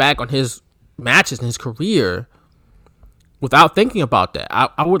look back on his matches and his career without thinking about that.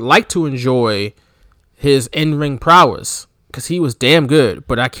 I would like to enjoy his in-ring prowess, because he was damn good,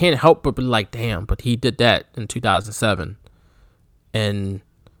 but I can't help but be like, damn, but he did that in 2007. And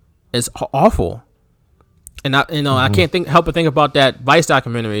it's awful. And I can't help but think about that Vice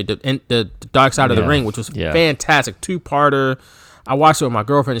documentary, the Dark Side of the Ring, which was fantastic, 2-parter. I watched it with my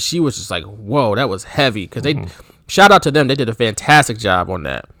girlfriend, and she was just like, whoa, that was heavy. Because shout out to them, they did a fantastic job on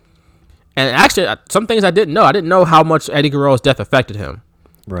that. And actually, some things I didn't know. I didn't know how much Eddie Guerrero's death affected him.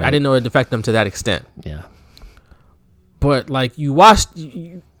 Right. I didn't know it affected him to that extent. Yeah. But like you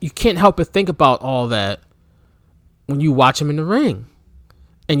can't help but think about all that when you watch him in the ring,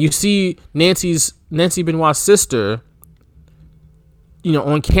 and you see Nancy Benoit's sister,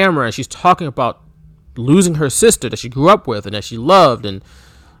 on camera, and she's talking about losing her sister that she grew up with and that she loved, and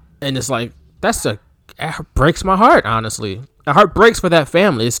it's like it breaks my heart, honestly. My heart breaks for that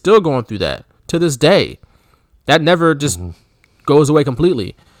family. It's still going through that to this day. That never just goes away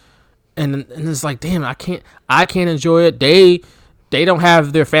completely. And it's like, damn, I can't enjoy it. They don't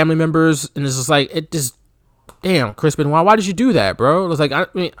have their family members, and it's just like, it just, damn, Chris Benoit, why did you do that, bro? It's like, I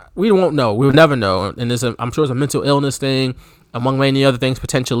mean, we won't know. We'll never know. And I'm sure it's a mental illness thing, among many other things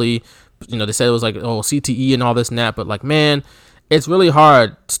potentially. You know, they said it was like, CTE and all this and that, but like, man, it's really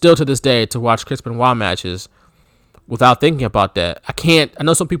hard still to this day to watch Chris Benoit matches without thinking about that. I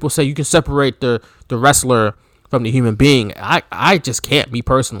know some people say you can separate the wrestler from the human being. I just can't, me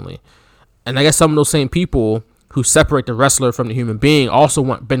personally. And I guess some of those same people who separate the wrestler from the human being also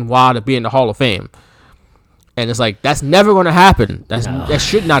want Benoit to be in the Hall of Fame. And it's like, that's never going to happen. That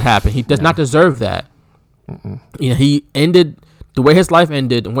should not happen. He does not deserve that. You know, he ended the way his life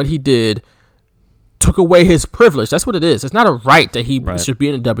ended, and what he did took away his privilege. That's what it is. It's not a right that he should be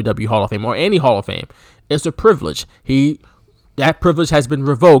in the WWE Hall of Fame or any Hall of Fame. It's a privilege. That privilege has been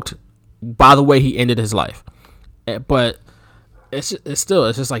revoked by the way he ended his life. But it's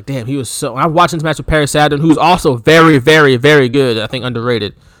just like, damn, he was so. I'm watching this match with Perry Saturn, who's also very, very, very good. I think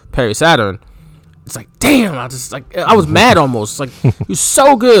underrated. Perry Saturn. It's like, damn, I was mad almost. Like, he was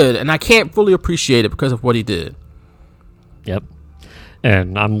so good, and I can't fully appreciate it because of what he did. Yep.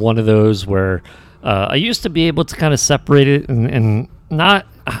 And I'm one of those where I used to be able to kind of separate it and not.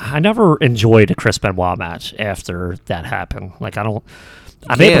 I never enjoyed a Chris Benoit match after that happened. Like, I'm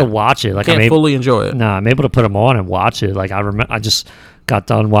able to watch it. Like, can't fully enjoy it. No, I'm able to put them on and watch it. Like, I just got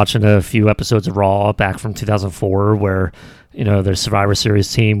done watching a few episodes of Raw back from 2004 where, you know, their Survivor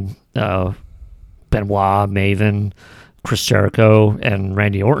Series team, Benoit, Maven, Chris Jericho, and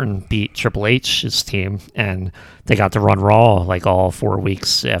Randy Orton beat Triple H's team, and they got to run Raw like all 4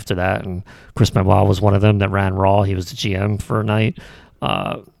 weeks after that. And Chris Benoit was one of them that ran Raw. He was the GM for a night.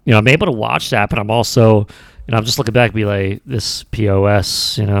 You know, I'm able to watch that, but I'm also, you know, I'm just looking back and be like, this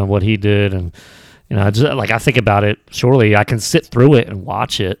POS, you know, what he did. And, you know, just, like, I think about it, surely I can sit through it and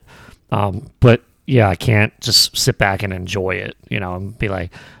watch it. But yeah, I can't just sit back and enjoy it, you know, and be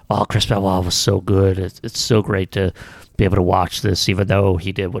like, oh, Chris Benoit was so good. It's so great to be able to watch this, even though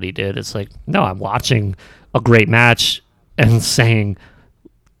he did what he did. It's like, no, I'm watching a great match and saying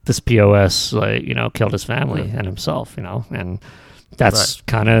this POS, like, you know, killed his family and himself, you know, and that's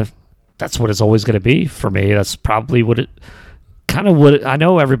that's what it's always going to be for me. That's probably what I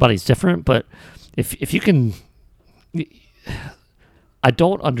know everybody's different, but if you can, I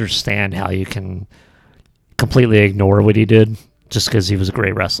don't understand how you can completely ignore what he did just because he was a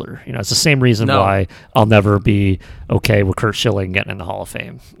great wrestler. You know, it's the same reason why I'll never be okay with Curt Schilling getting in the Hall of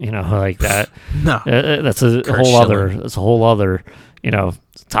Fame. You know, like that. No, that's a whole other, you know,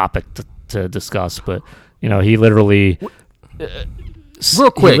 topic to discuss. But you know, he literally,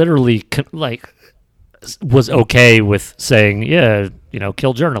 real quick, he literally like was okay with saying, yeah, you know,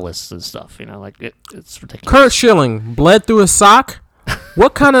 kill journalists and stuff. You know, like it's ridiculous. Curt Schilling bled through his sock.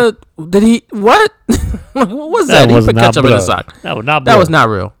 What kind of did he? What? What was that? He put ketchup in his sock. That was not. That was not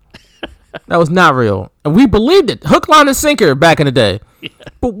real. That was not real, and we believed it. Hook, line, and sinker back in the day. Yeah.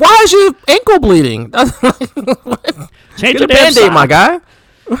 But why is your ankle bleeding? Get a Band-Aid, my guy.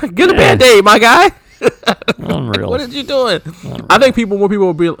 Get a Band-Aid, my guy. Unreal. What are you doing? Unreal. I think more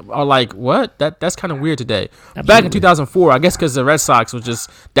people are like, what? That's kind of weird today. Absolutely. Back in 2004, I guess because the Red Sox was just,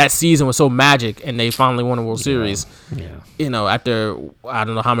 that season was so magic, and they finally won a World Series. Yeah. You know, after I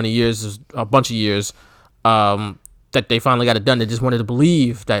don't know how many years, a bunch of years, that they finally got it done. They just wanted to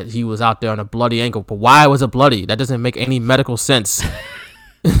believe that he was out there on a bloody ankle. But why was it bloody? That doesn't make any medical sense.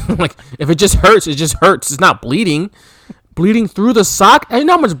 Like, if it just hurts, it just hurts. It's not bleeding. Bleeding through the sock? And you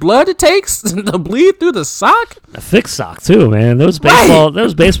know how much blood it takes to bleed through the sock? A thick sock too, man. Those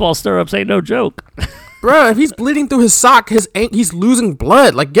baseball stirrups ain't no joke. Bro, if he's bleeding through his sock, he's losing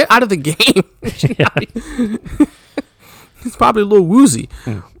blood. Like, get out of the game. He's probably a little woozy.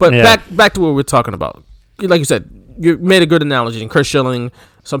 But back to what we're talking about. Like you said, you made a good analogy. And Curt Schilling,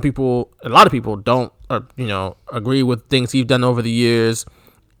 a lot of people don't, agree with things he's done over the years,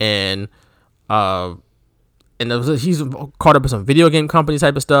 and he's caught up with some video game company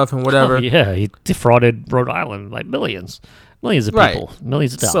type of stuff and whatever. Oh, yeah, he defrauded Rhode Island like millions of people,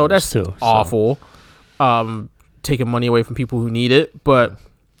 millions of dollars. So that's awful. Taking money away from people who need it, but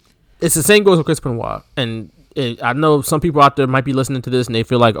it's the same goes with Chris Benoit. And I know some people out there might be listening to this and they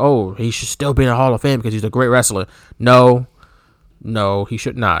feel like, oh, he should still be in the Hall of Fame because he's a great wrestler. No, he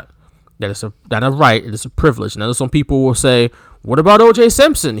should not. That is not a right. It is a privilege. Now, some people will say, what about O.J.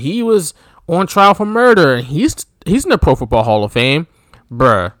 Simpson? He was on trial for murder, and he's in the Pro Football Hall of Fame.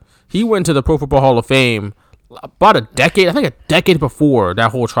 Bruh, he went to the Pro Football Hall of Fame about a decade before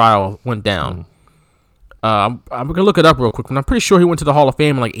that whole trial went down. I'm gonna look it up real quick, and I'm pretty sure he went to the Hall of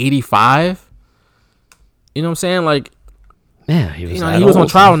Fame in like '85. You know what I'm saying? Like, yeah, he was on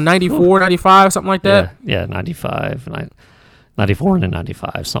trial in 94, 95, something like that. Yeah, 95, 94 and then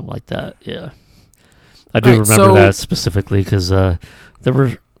 95, something like that. Yeah, I do remember that specifically because there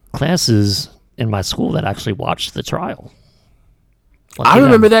were classes in my school that actually watched the trial. I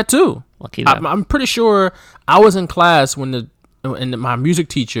remember that too. Lucky them. I'm pretty sure I was in class when my music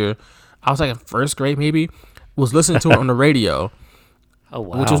teacher, I was like in first grade maybe, was listening to it on the radio. Oh,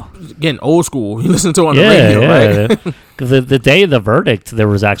 wow. Which was, again, old school. You listen to it on the radio, right? the day of the verdict, there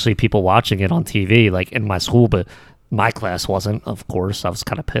was actually people watching it on TV, like in my school, but my class wasn't, of course. I was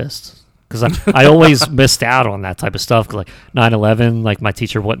kind of pissed. Because I always missed out on that type of stuff. Cause like 9/11, like my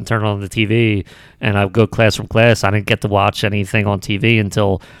teacher wouldn't turn on the TV, and I would go class from class. I didn't get to watch anything on TV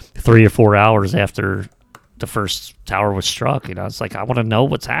until 3 or 4 hours after the first tower was struck. You know, it's like I want to know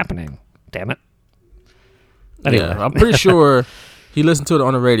what's happening. Damn it. Anyway. Yeah, I'm pretty sure he listened to it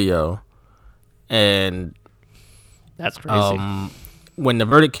on the radio, and that's crazy. When the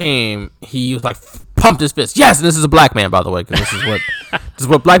verdict came, he was like pumped his fist. Yes, and this is a black man, by the way, because this is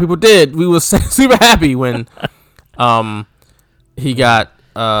what black people did. We was super happy when he got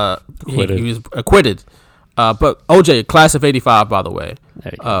he was acquitted. But OJ, class of '85, by the way,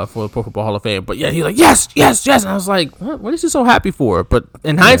 for the Pro Football Hall of Fame. But yeah, he's like yes, and I was like, what is he so happy for? But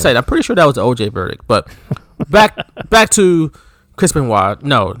in hindsight, I'm pretty sure that was the OJ verdict. But back to Chris Benoit,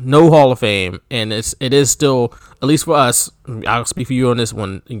 no Hall of Fame, and it is still, at least for us, I'll speak for you on this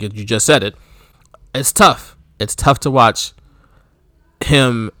one, and you just said it. It's tough. It's tough to watch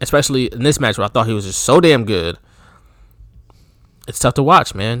him, especially in this match where I thought he was just so damn good. It's tough to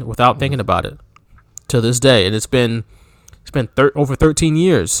watch, man, without thinking about it to this day. And it's been over 13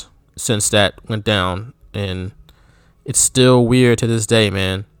 years since that went down, and it's still weird to this day,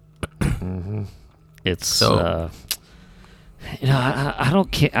 man. It's so.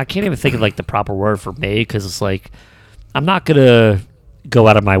 I can't even think of like the proper word for me, because it's like I'm not gonna go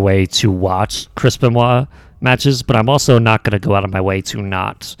out of my way to watch Chris Benoit matches, but I'm also not gonna go out of my way to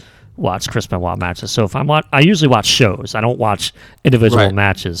not watch Chris Benoit matches. So if I usually watch shows. I don't watch individual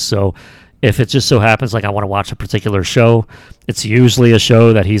matches. So if it just so happens like I want to watch a particular show, it's usually a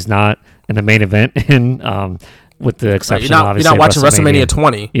show that he's not in the main event in. With the exception, obviously, you're not watching WrestleMania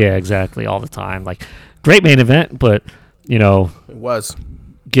 20. Yeah, exactly, all the time. Like great main event, but. You know, it was.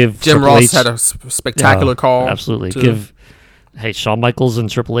 Give Jim Triple Ross H, had a spectacular call. Absolutely. Too. Give Shawn Michaels and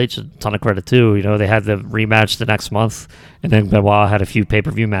Triple H a ton of credit too. You know, they had the rematch the next month, and then Benoit had a few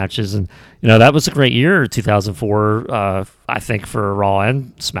pay-per-view matches, and you know that was a great year, 2004. I think for Raw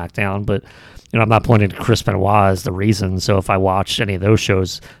and SmackDown, but you know I'm not pointing to Chris Benoit as the reason. So if I watch any of those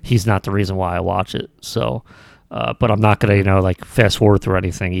shows, he's not the reason why I watch it. So, but I'm not gonna like fast forward through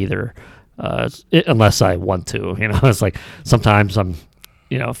anything either. Unless I want to, it's like sometimes I'm,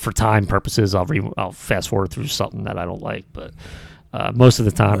 for time purposes, I'll fast forward through something that I don't like, but most of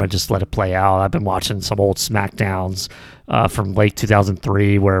the time I just let it play out. I've been watching some old SmackDowns from late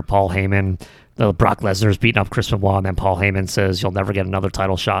 2003 where Paul Heyman, Brock Lesnar's beating up Chris Benoit, and then Paul Heyman says you'll never get another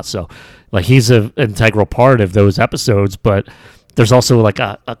title shot. So like he's an integral part of those episodes, but there's also like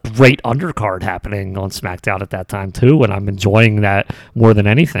a great undercard happening on SmackDown at that time too, and I'm enjoying that more than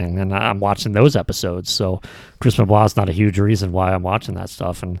anything, and I'm watching those episodes. So Chris Benoit's not a huge reason why I'm watching that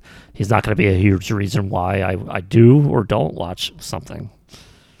stuff, and he's not going to be a huge reason why I do or don't watch something.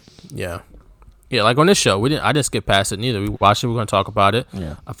 Yeah, like on this show, I didn't skip past it neither. We watched it. We're going to talk about it.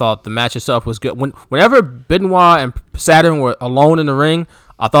 Yeah. I thought the match itself was good. Whenever Benoit and Saturn were alone in the ring,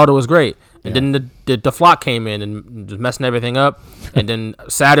 I thought it was great. And then the Flock came in and just messing everything up. And then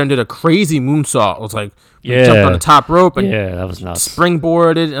Saturn did a crazy moonsault. It was like he jumped on the top rope and that was nuts.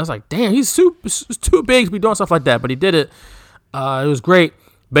 Springboarded. And I was like, damn, he's too big to be doing stuff like that. But he did it. It was great.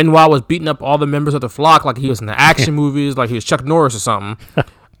 Benoit was beating up all the members of the Flock like he was in the action movies, like he was Chuck Norris or something.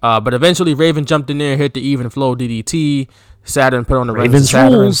 But eventually Raven jumped in there, hit the even flow DDT. Saturn put on the Ravens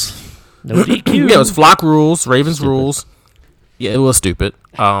rules. No DQ. Yeah, it was Flock rules, Ravens rules. Yeah, it was stupid.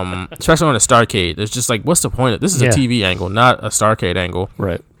 Especially on a Starrcade. It's just like, what's the point of this? Is a TV angle, not a Starrcade angle.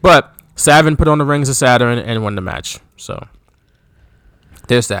 Right. But Savin put on the rings of Saturn and won the match. So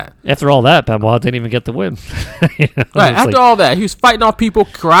there's that. After all that, Benoit didn't even get the win. Right. After all that, he was fighting off people,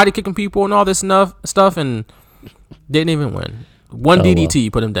 karate kicking people, and all this stuff, and didn't even win. One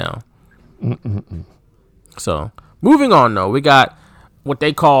DDT put him down. So moving on, though, we got what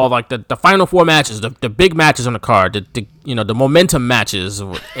they call like the final four matches, the big matches on the card, the momentum matches,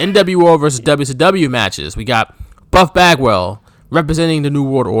 NWO versus WCW matches. We got Buff Bagwell representing the New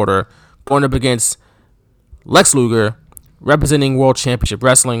World Order, going up against Lex Luger, representing World Championship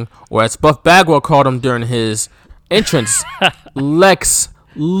Wrestling, or as Buff Bagwell called him during his entrance, Lex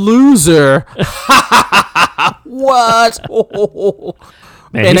Loser. What?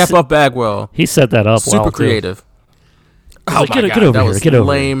 Man, that Buff Bagwell. He set that up super well, creative. Too. Oh like, my get God, over that here. was Get over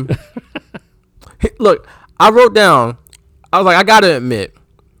lame. Look, I wrote down, I was like, I gotta admit,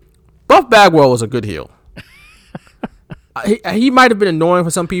 Buff Bagwell was a good heel. He might have been annoying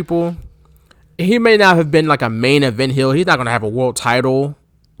for some people. He may not have been like a main event heel. He's not going to have a world title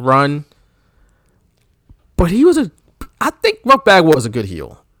run. But I think Buff Bagwell was a good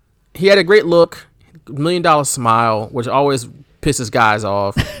heel. He had a great look, $1 million smile, which always pisses guys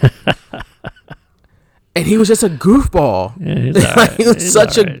off. And he was just a goofball. Yeah, he was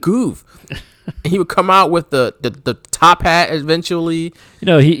such a goof. He would come out with the top hat eventually.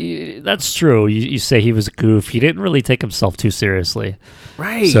 That's true. You say he was a goof. He didn't really take himself too seriously.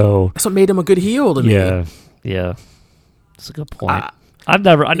 Right. So that's what made him a good heel to me. Yeah. That's a good point. I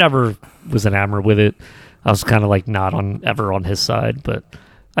never was enamored with it. I was kind of like not ever on his side, but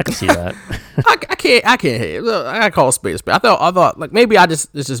I can see that. I can't hate it. Look, I gotta call a spade a spade. I thought like maybe it's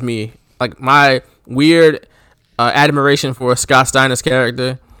just me. Like my weird admiration for Scott Steiner's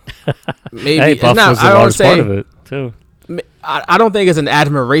character. Maybe hey, Buff was a large part of it too. I don't think it's an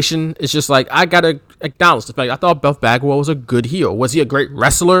admiration. It's just like I gotta acknowledge the fact. I thought Buff Bagwell was a good heel. Was he a great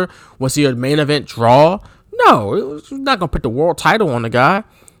wrestler? Was he a main event draw? No, it was not gonna put the world title on the guy.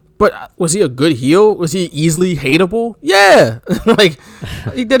 But was he a good heel? Was he easily hateable? Yeah, like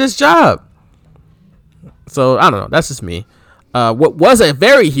he did his job. So I don't know. That's just me. What was a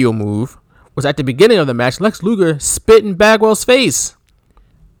very heel move was at the beginning of the match, Lex Luger spit in Bagwell's face.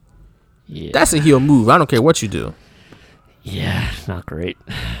 Yeah. That's a heel move. I don't care what you do. Yeah, not great.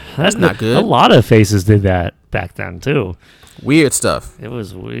 That's not good. A lot of faces did that back then too. Weird stuff. It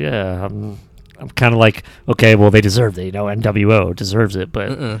was I'm kind of like, okay, well they deserved it. NWO deserves it,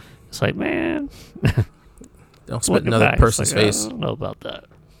 but it's like, man, don't spit in another person's face. I don't know about that.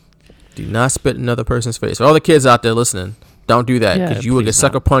 Do not spit in another person's face. For all the kids out there listening, don't do that because you will get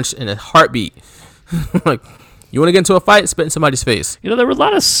sucker punched in a heartbeat. Like, you want to get into a fight, spit in somebody's face. There were a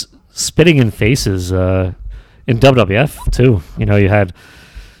lot of spitting in faces in WWF too. You had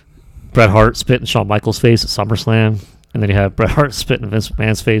Bret Hart spit in Shawn Michaels' face at SummerSlam, and then you had Bret Hart spit in Vince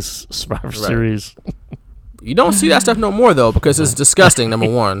McMahon's face at Survivor Series. You don't see that stuff no more though because it's disgusting. Number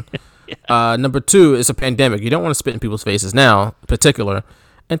one, number two, it's a pandemic. You don't want to spit in people's faces now, in particular.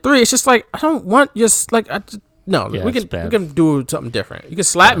 And three, it's just like I don't want just like we can do something different. You can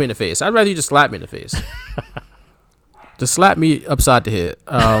slap me in the face. I'd rather you just slap me in the face. Just slap me upside the head.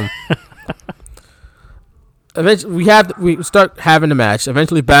 Eventually, we start having the match.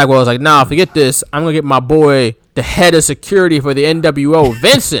 Eventually, Bagwell's like, "Nah, forget this. I'm gonna get my boy, the head of security for the NWO,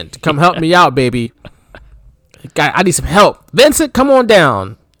 Vincent, to come help me out, baby. Guy, I need some help. Vincent, come on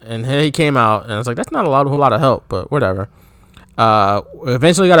down." And he came out, and I was like, "That's not a whole lot of help, but whatever." We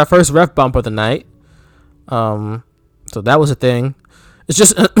eventually got our first ref bump of the night. So that was a thing. It's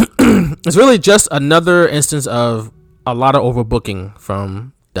just, it's really just another instance of a lot of overbooking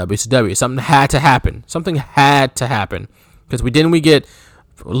from WCW. Something had to happen. Because we get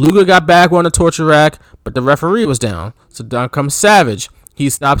Luger got back on the torture rack, but the referee was down. So down comes Savage. He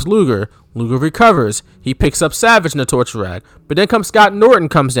stops Luger. Luger recovers. He picks up Savage in the torture rack. But then comes Scott Norton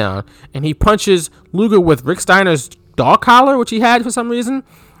comes down and he punches Luger with Rick Steiner's dog collar, which he had for some reason.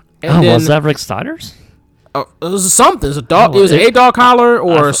 And was that Rick Steiner's? It was something. It was a dog. It was a dog collar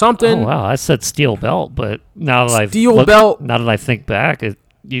or something. Oh wow, I said steel belt, but now that now that I think back,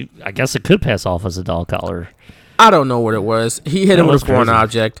 I guess it could pass off as a dog collar. I don't know what it was. He hit him with a foreign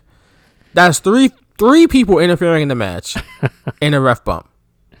object. That's three people interfering in the match in a ref bump.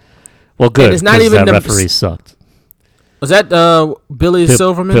 Well, good. And it's not even that referee sucked. Was that Billy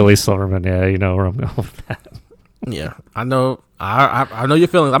Silverman? Billy Silverman. Yeah, you know where I'm going with that. Yeah, I know. I know your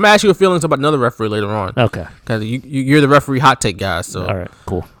feelings. I'm gonna ask you your feelings about another referee later on. Okay. Because you're the referee hot take guy. So all right,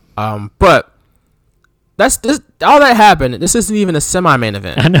 cool. But that's all that happened. This isn't even a semi-main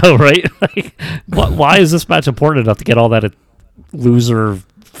event. I know, right? Like, why is this match important enough to get all that loser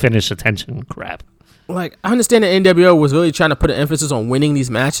finish attention crap? Like, I understand that NWO was really trying to put an emphasis on winning these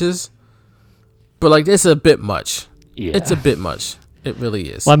matches, but like, it's a bit much. Yeah, it's a bit much. It really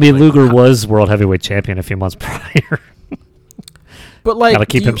is. Well, I mean, Luger was world heavyweight champion a few months prior. But like, gotta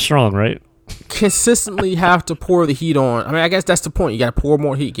keep him strong, right? Consistently have to pour the heat on. I mean, I guess that's the point. You gotta pour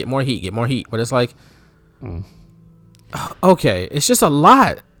more heat, get more heat. But it's like, okay, it's just a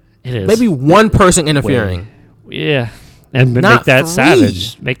lot. It is. Maybe one person interfering. Yeah, and not make that three.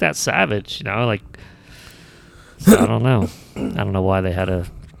 savage. Make that savage. Like, I don't know. I don't know why they had to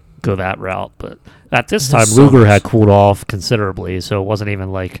go that route, but at this time, so Luger much. had cooled off considerably, so it wasn't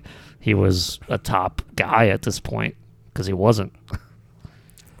even like he was a top guy at this point, because he wasn't.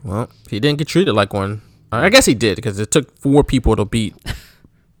 Well, he didn't get treated like one. I guess he did, because it took 4 people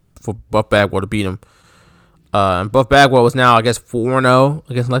for Buff Bagwell to beat him. And Buff Bagwell was now, I guess, 4-0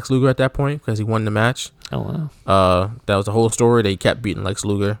 against Lex Luger at that point, because he won the match. Oh, wow. That was the whole story. They kept beating Lex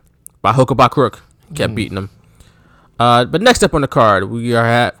Luger. By hook or by crook, kept beating him. But next up on the card, we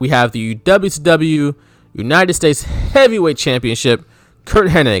have the WCW United States Heavyweight Championship. Curt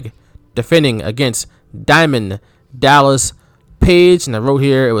Hennig defending against Diamond Dallas Page. And I wrote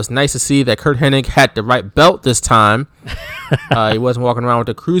here, it was nice to see that Curt Hennig had the right belt this time. He wasn't walking around with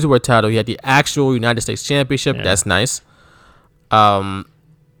the Cruiserweight title. He had the actual United States Championship. Yeah. That's nice.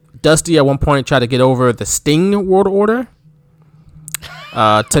 Dusty at one point tried to get over the Sting World Order.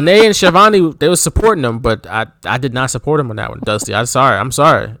 Tenay and Schiavone, they were supporting him, but I did not support him on that one, Dusty. I'm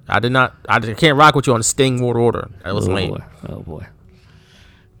sorry. I can't rock with you on the Sting World Order. That was lame. Oh boy.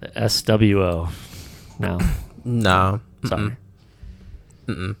 The SWO. No. No. Sorry.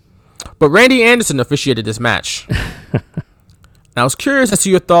 But Randy Anderson officiated this match. Now, I was curious as to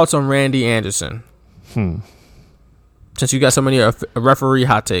your thoughts on Randy Anderson. Since you got so many referee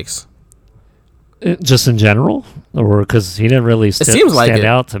hot takes. Just in general? Or because he didn't really stand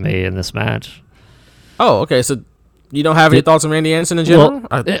out to me in this match. Oh, okay. So you don't have any thoughts on Randy Anderson in general?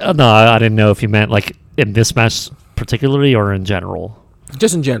 Well, no, I didn't know if you meant like in this match particularly or in general.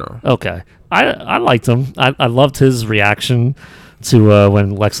 Just in general. Okay. I liked him. I loved his reaction to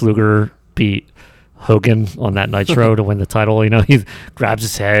when Lex Luger beat Hogan on that Nitro to win the title. You know, he grabs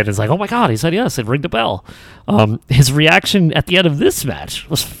his head and is like, oh my God, he said yes, and ring the bell. His reaction at the end of this match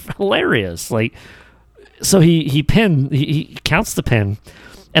was hilarious. Like, so he counts the pin,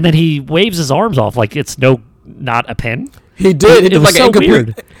 and then he waves his arms off like it's not a pin. He did. He did like so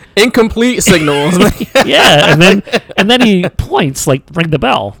an incomplete signals. Yeah, and then he points like ring the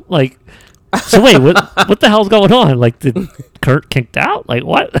bell. Like, so wait, what the hell's going on? Like, did Curt kicked out? Like,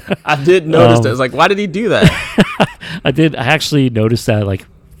 what? I did notice that. It's like, why did he do that? I actually noticed that like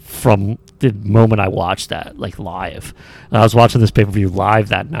from the moment I watched that like live. I was watching this pay-per-view live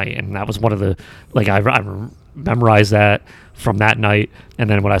that night, and that was one of the like I memorized that from that night, and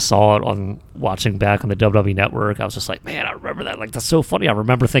then when I saw it on watching back on the WWE Network, I was just like, man, I remember that. Like, that's so funny. I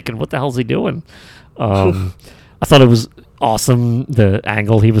remember thinking, what the hell is he doing? I thought it was awesome the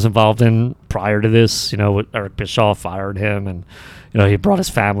angle he was involved in prior to this. You know, Eric Bischoff fired him, and you know he brought his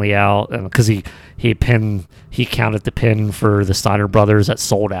family out, and because he counted the pin for the Steiner brothers that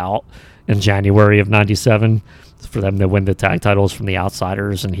sold out in January of '97 for them to win the tag titles from the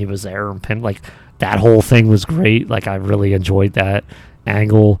Outsiders, and he was there and pinned. Like, that whole thing was great. Like, I really enjoyed that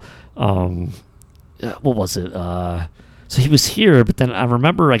angle. What was it? So he was here, but then I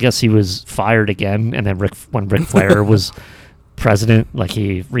remember, I guess he was fired again, and then when Ric Flair was president, like,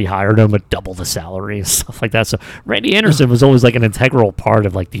 he rehired him at double the salary and stuff like that. So Randy Anderson was always like an integral part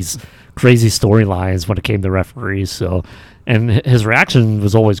of like these crazy storylines when it came to referees. So, and his reaction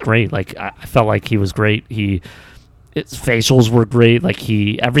was always great. Like, I felt like he was great. His facials were great. Like,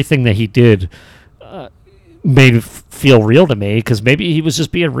 everything that he did made it feel real to me, because maybe he was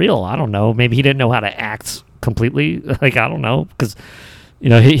just being real. I don't know. Maybe he didn't know how to act completely. Like, I don't know, because you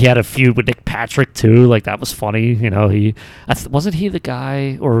know he had a feud with Nick Patrick too. Like, that was funny. You know, wasn't he the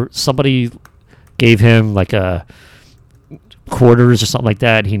guy, or somebody gave him like a quarters or something like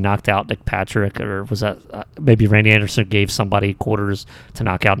that, and he knocked out Nick Patrick, or was that maybe Randy Anderson gave somebody quarters to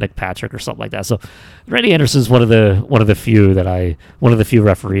knock out Nick Patrick or something like that. So Randy Anderson's one of the few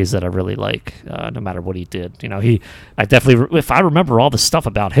referees that I really like, no matter what he did. You know, I definitely, if I remember all the stuff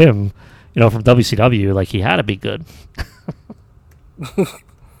about him, you know, from WCW, like, he had to be good.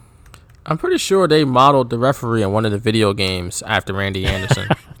 I'm pretty sure they modeled the referee in one of the video games after Randy Anderson.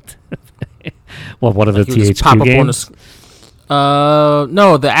 Well, one of the THQ games?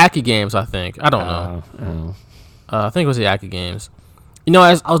 No, the Aki games, I think. I don't know. I think it was the Aki games. You know,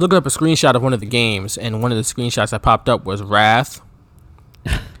 I was looking up a screenshot of one of the games, and one of the screenshots that popped up was Wrath.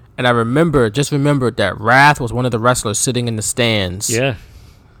 And I remembered that Wrath was one of the wrestlers sitting in the stands. Yeah.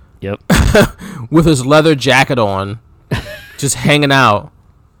 Yep. With his leather jacket on, just hanging out.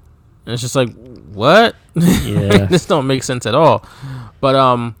 And it's just like, what? Yeah. This don't make sense at all. But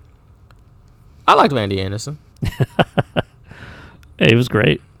I liked Randy Anderson. He was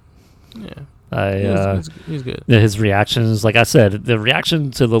great. Yeah. He's good. His reactions, like I said, the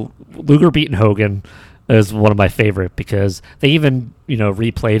reaction to the Luger beating Hogan is one of my favorite, because they even, you know,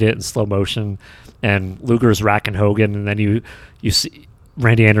 replayed it in slow motion, and Luger's racking Hogan, and then you see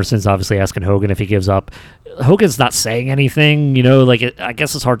Randy Anderson's obviously asking Hogan if he gives up. Hogan's not saying anything, I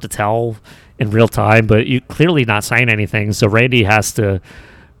guess it's hard to tell in real time, but you clearly not saying anything. So Randy has to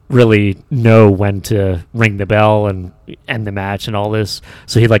really know when to ring the bell and end the match and all this.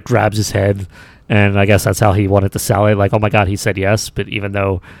 So he grabs his head, and I guess that's how he wanted to sell it. Oh my God, he said yes, but even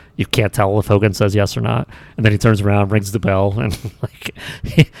though you can't tell if Hogan says yes or not, and then he turns around, rings the bell, and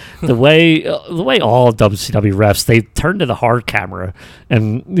the way all WCW refs, they turn to the hard camera,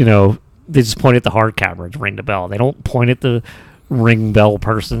 and they just point at the hard camera to ring the bell. They don't point at the ring bell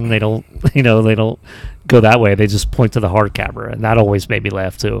person. They don't they don't go that way. They just point to the hard camera, and that always made me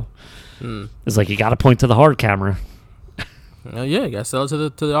laugh too. It's you got to point to the hard camera. Yeah, you got to sell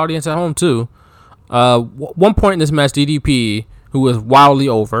it to the audience at home too. One point in this match, DDP, who was wildly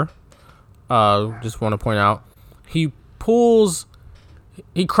over, just want to point out, he crotches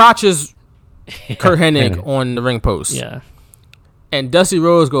Kurt Hennig on the ring post. Yeah. And Dusty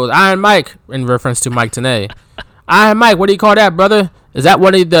Rhodes goes, Iron Mike, in reference to Mike Tenay. Iron Mike, what do you call that, brother? Is that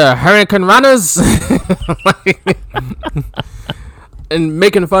one of the Hurricane Runners? And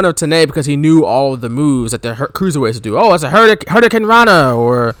making fun of Tenay because he knew all of the moves that the cruiserweights do. Oh, it's a Hurricane Rana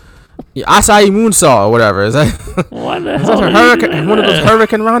or Acai Moonsaw or whatever. Is that what the is hell? That one of those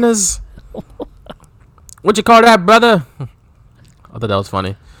Hurricane Ranas? What you call that, brother? I thought that was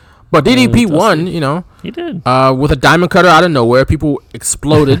funny. But DDP won, He did. with a diamond cutter out of nowhere. People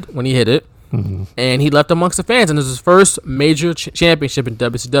exploded when he hit it. And he left amongst the fans. And this is his first major championship in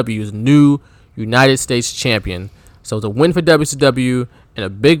WCW. He was a new United States champion. So it's a win for WCW and a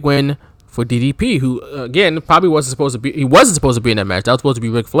big win for DDP, who, again, probably wasn't supposed to be. He wasn't supposed to be in that match. That was supposed to be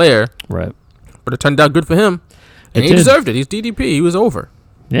Ric Flair. Right. But it turned out good for him. And he deserved it. He's DDP. He was over.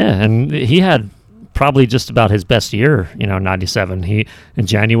 Yeah, and he had probably just about his best year, 97. In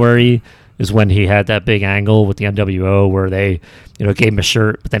January is when he had that big angle with the NWO where they, gave him a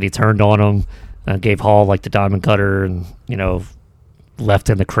shirt, but then he turned on him, gave Hall the diamond cutter and, left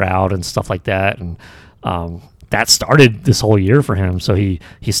in the crowd and stuff like that. And that started this whole year for him. So he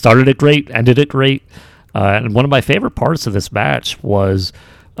started it great, ended it great. And one of my favorite parts of this match was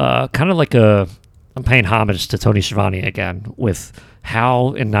kind of I'm paying homage to Tony Schiavone again with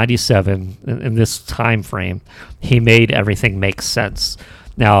how in 97, in this time frame, he made everything make sense.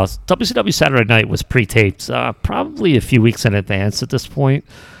 Now, WCW Saturday Night was pre-taped probably a few weeks in advance at this point.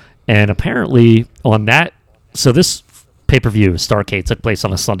 And apparently on that, so this pay-per-view, Starrcade, took place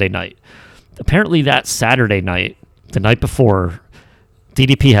on a Sunday night. Apparently that Saturday night, the night before,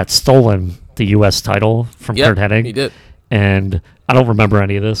 DDP had stolen the U.S. title from Kurt Hennig. He did. And I don't remember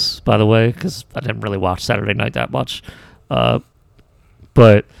any of this, by the way, because I didn't really watch Saturday Night that much.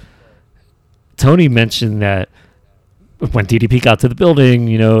 But Tony mentioned that when DDP got to the building,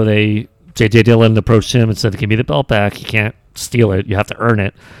 J.J. Dillon approached him and said, "Give me the belt back. You can't steal it. You have to earn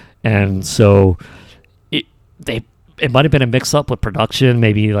it." And so it might have been a mix-up with production.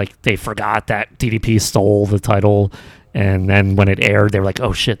 Maybe they forgot that DDP stole the title, and then when it aired, they were like,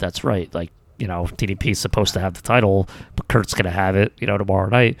 "Oh shit, that's right." DDP's supposed to have the title, but Kurt's gonna have it, tomorrow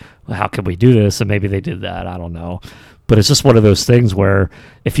night. Well, how can we do this? And maybe they did that. I don't know. But it's just one of those things where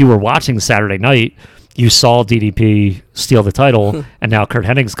if you were watching Saturday Night, you saw DDP steal the title, and now Kurt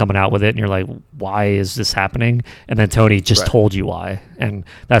Hennig's coming out with it, and you're like, why is this happening? And then Tony just told you why. And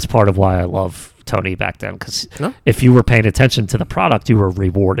that's part of why I love Tony back then, because if you were paying attention to the product, you were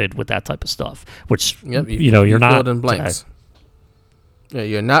rewarded with that type of stuff, which, you're not. In blanks. Yeah,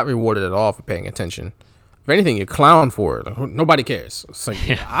 you're not rewarded at all for paying attention. If anything, you're clowned for it. Nobody cares. It's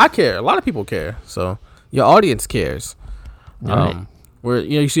I care. A lot of people care. So your audience cares. Right. Where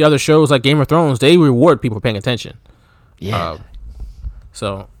you see other shows like Game of Thrones, they reward people for paying attention. Yeah.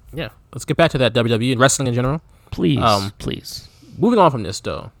 So yeah, let's get back to that WWE and wrestling in general. Please, please. Moving on from this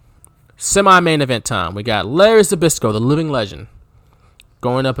though, semi-main event time. We got Larry Zbyszko, the living legend,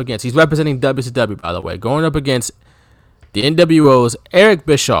 going up against. He's representing WCW, by the way, going up against the NWO's Eric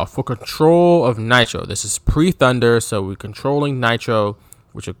Bischoff for control of Nitro. This is pre-Thunder, so we're controlling Nitro,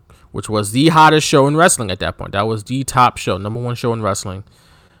 which was the hottest show in wrestling at that point. That was the top show, number one show in wrestling.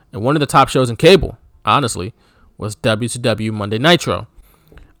 And one of the top shows in cable, honestly, was WCW Monday Nitro.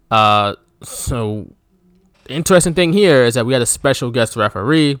 So the interesting thing here is that we had a special guest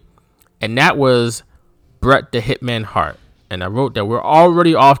referee, and that was Bret the Hitman Hart. And I wrote that we're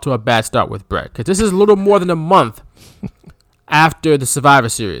already off to a bad start with Bret, because this is a little more than a month after the Survivor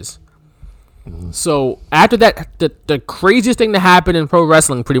Series. So after that, the craziest thing to happen in pro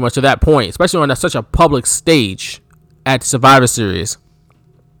wrestling pretty much to that point, especially on such a public stage at Survivor Series,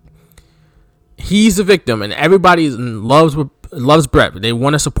 he's the victim and everybody loves Bret. They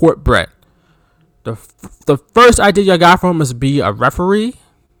want to support Bret. the first idea I got from him was be a referee.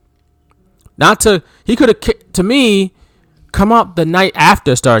 He could have, to me, come up the night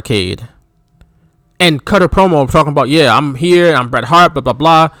after Starrcade and cut a promo talking about, yeah, I'm here, I'm Bret Hart, blah, blah,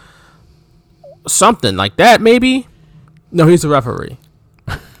 blah. Something like that, maybe. No, he's a referee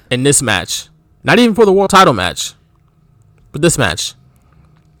in this match. Not even for the world title match, but this match.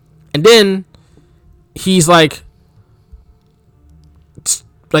 And then he's like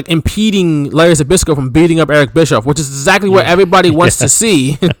impeding Larry Zbyszko from beating up Eric Bischoff, which is exactly what everybody wants to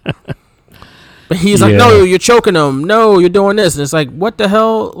see. But he's like, no, you're choking him. No, you're doing this. And it's like, what the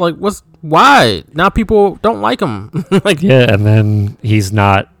hell? Like, why? Now people don't like him. And then he's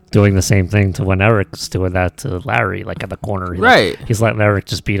not doing the same thing to when Eric's doing that to Larry, like at the corner. He's letting Eric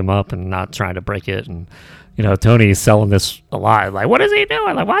just beat him up and not trying to break it. And, Tony's selling this a lot. Like, what is he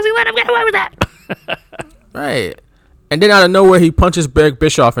doing? Like, why does he let him get away with that? Right. And then out of nowhere, he punches Eric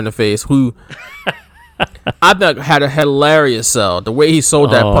Bischoff in the face, who I thought had a hilarious sell. The way he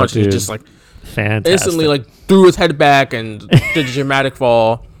sold that punch was just like fantastic. Instantly threw his head back and did a dramatic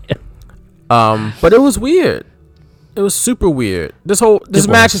fall. But it was weird. It was super weird. This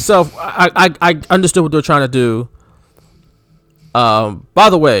match itself, I understood what they were trying to do. By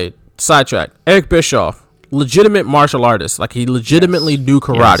the way, sidetrack. Eric Bischoff, legitimate martial artist. Like, he legitimately knew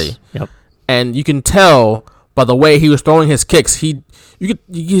karate. Yes. Yep. And you can tell by the way he was throwing his kicks, he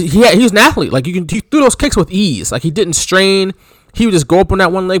was an athlete. Like, he threw those kicks with ease. Like, he didn't strain. He would just go up on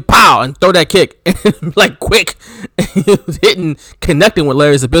that one leg, pow, and throw that kick, like, quick. He was connecting with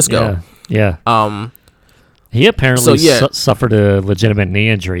Larry Zbyszko. Yeah. He apparently suffered a legitimate knee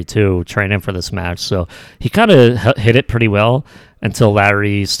injury too, training for this match. So he kind of hit it pretty well until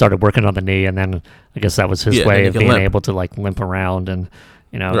Larry started working on the knee, and then I guess that was his way of being able to like limp around and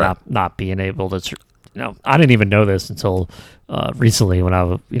not being able to. I didn't even know this until recently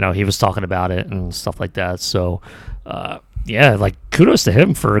when he was talking about it and stuff like that. So like kudos to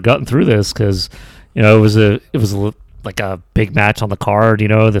him for getting through this, because it was a big match on the card.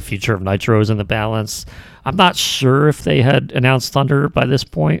 The future of Nitro's in the balance. I'm not sure if they had announced Thunder by this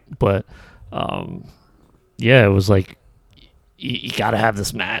point, but it was like you got to have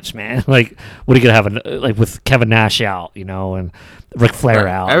this match, man. Like, what are you gonna have with Kevin Nash out, and Ric Flair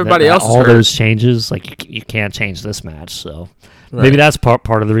out? Everybody else all those changes, like you can't change this match. So maybe that's part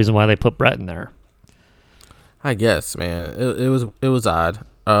of the reason why they put Bret in there. I guess, man, it was odd.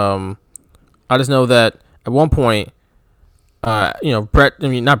 I just know that at one point,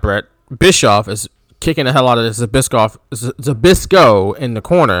 Bischoff is kicking the hell out of this Zbyszko in the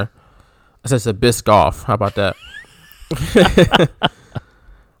corner. I said Zbyszko. How about that?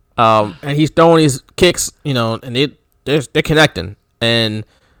 And he's throwing these kicks, and they're connecting, and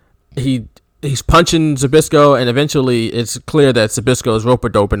he's punching Zbyszko, and eventually it's clear that Zbyszko is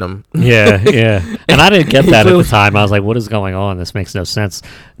rope-a-doping him. Yeah. And I didn't get that at the time. I was like, what is going on? This makes no sense.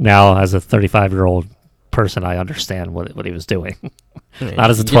 Now, as a 35-year-old person, I understand what he was doing. Not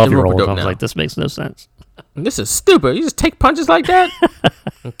as a 12-year-old. I was like, this makes no sense. This is stupid. You just take punches like that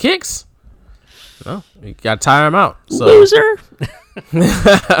and kicks. No, you gotta tire him out. So. Loser.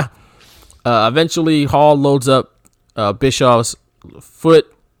 Eventually, Hall loads up Bischoff's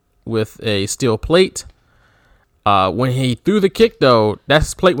foot with a steel plate. When he threw the kick, though,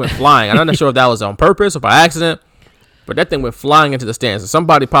 that plate went flying. I'm not sure if that was on purpose or by accident, but that thing went flying into the stands. And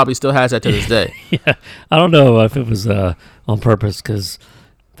somebody probably still has that to this day. Yeah, I don't know if it was on purpose, because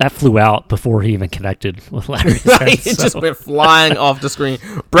that flew out before he even connected with Larry. Right? It just went flying off the screen.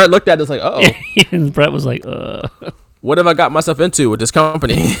 Bret looked at it, like, uh-oh. And Bret was like, what have I got myself into with this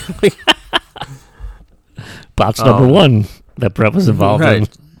company? Botch number one that Bret was involved in.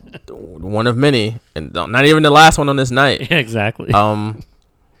 One of many, and not even the last one on this night. Yeah, exactly. Like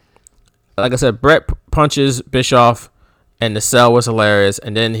I said, Bret punches Bischoff, and the sell was hilarious.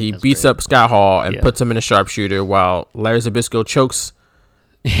 And then he beats up Scott Hall and puts him in a sharpshooter while Larry Zbyszko chokes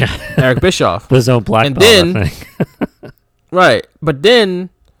Eric Bischoff with his own black and belt, then, I think. Right, but then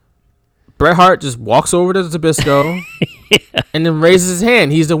Bret Hart just walks over to Zbyszko and then raises his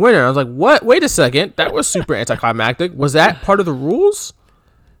hand. He's the winner. I was like, what? Wait a second. That was super anticlimactic. Was that part of the rules?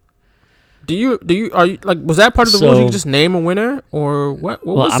 Was that part of the rules? You can just name a winner, or what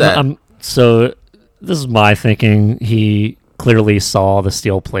was that? So this is my thinking. He clearly saw the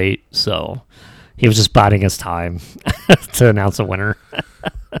steel plate, so he was just biding his time to announce a winner.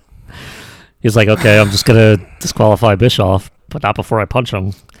 He's like, okay, I'm just gonna disqualify Bischoff, but not before I punch him,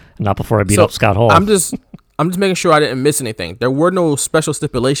 and not before I beat up Scott Hall. I'm just making sure I didn't miss anything. There were no special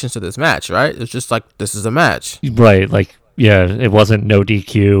stipulations to this match, right? It's just like, this is a match, right? Like, yeah, it wasn't no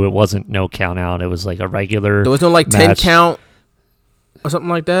DQ, it wasn't no count out. It was like a regular. There was no match. 10 count or something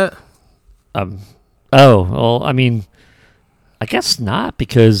like that. Oh, well, I mean, I guess not,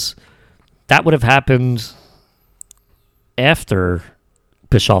 because that would have happened after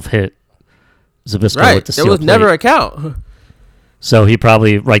Bischoff hit Zbyszko with the steel There was plate. never a count. So he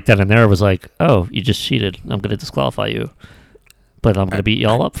probably right then and there was like, "Oh, you just cheated. I'm going to disqualify you, but I'm going to beat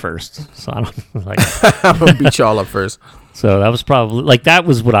y'all up first." So I don't like. I'm gonna beat y'all up first. So that was probably like that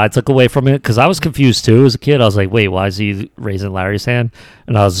was what I took away from it, because I was confused too as a kid. I was like, "Wait, why is he raising Larry's hand?"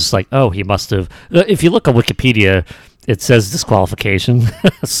 And I was just like, "Oh, he must have." If you look on Wikipedia, it says disqualification.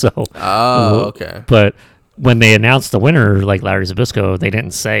 So Okay. But when they announced the winner, like Larry Zbyszko, they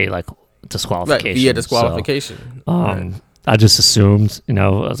didn't say like disqualification. Right, via disqualification. So, I just assumed, I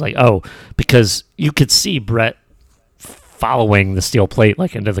was like, oh, because you could see Brett following the steel plate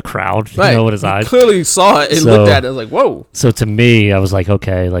like into the crowd, with his eyes. Clearly saw it and looked at it. I was like, whoa. So to me, I was like,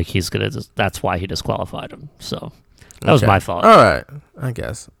 okay, like that's why he disqualified him. So that was my thought. All right, I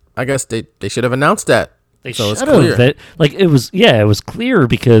guess they should have announced that. They so it's should clear. have. It was clear,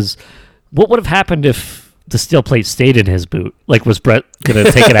 because what would have happened if the steel plate stayed in his boot? Like, was Brett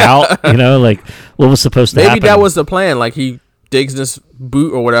gonna take it out? Like what was supposed to happen? Maybe that was the plan. Like, he digs this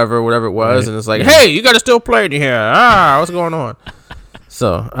boot or whatever it was, and it's like, hey, you got a steel plate in here. What's going on?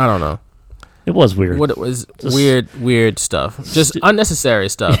 So I don't know. It was weird. What it was, just weird stuff. Just unnecessary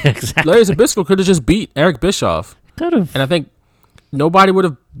stuff. Yeah, exactly. Larry Zbyszko could have just beat Eric Bischoff. Could have. And I think nobody would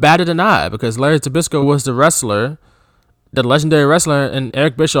have batted an eye, because Larry Zbyszko was the wrestler, the legendary wrestler, and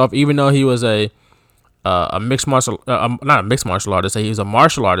Eric Bischoff, even though he was a mixed martial, not a mixed martial artist, he was a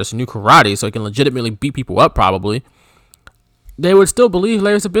martial artist, he knew karate, so he can legitimately beat people up probably. They would still believe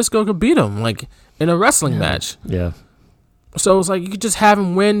Larry Zbyszko could beat him, like, in a wrestling match. Yeah. So it's like, you could just have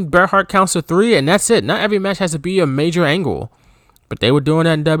him win, Bret Hart counts to 3, and that's it. Not every match has to be a major angle. But they were doing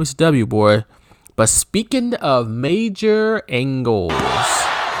that in WCW, boy. But speaking of major angles,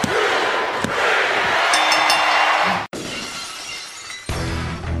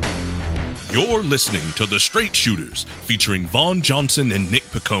 you're listening to The Straight Shooters, featuring Vaughn Johnson and Nick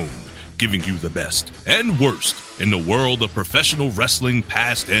Picone, giving you the best and worst in the world of professional wrestling,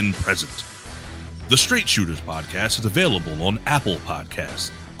 past and present. The Straight Shooters podcast is available on Apple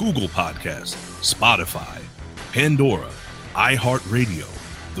Podcasts, Google Podcasts, Spotify, Pandora, iHeartRadio,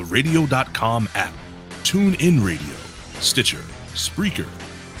 the Radio.com app, TuneIn Radio, Stitcher, Spreaker,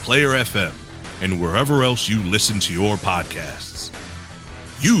 Player FM, and wherever else you listen to your podcasts.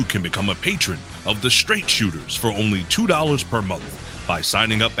 You can become a patron of The Straight Shooters for only $2 per month by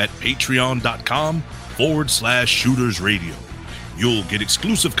signing up at patreon.com/shootersradio. You'll get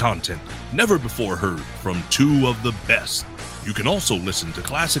exclusive content never before heard from two of the best. You can also listen to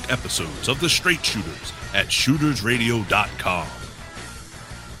classic episodes of The Straight Shooters at shootersradio.com.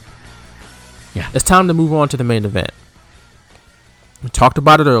 yeah, it's time to move on to the main event. We talked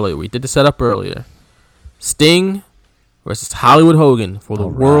about it earlier. We did the setup earlier. Sting versus Hollywood Hogan for the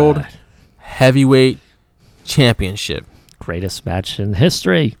World Heavyweight Championship. Greatest match in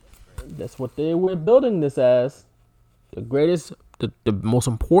history. That's what they were building this as. The greatest, the most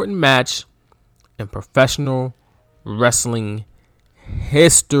important match in professional wrestling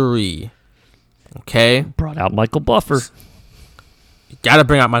history. Okay? Brought out Michael Buffer. You gotta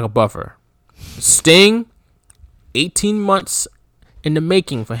bring out Michael Buffer. Sting, 18 months in the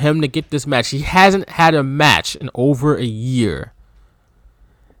making for him to get this match. He hasn't had a match in over a year.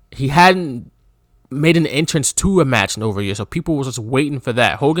 He hadn't made an entrance to a match in over a year, so people were just waiting for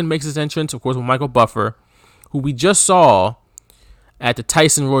that. Hogan makes his entrance, of course, with Michael Buffer, who we just saw at the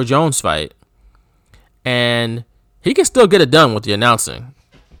Tyson-Roy Jones fight, and he can still get it done with the announcing.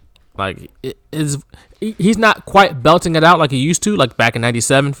 Like, he's not quite belting it out like he used to, like back in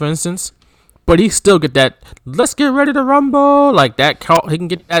 97, for instance, but he still get that, let's get ready to rumble, like that. He can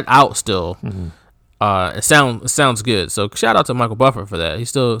get that out still. Mm-hmm. It sounds good. So shout out to Michael Buffer for that. He's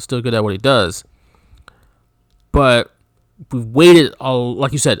still good at what he does. But we waited,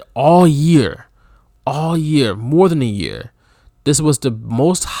 like you said, all year, more than a year. This was the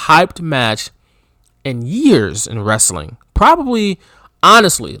most hyped match in years in wrestling. Probably,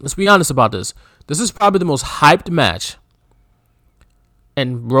 honestly, let's be honest about this. This is probably the most hyped match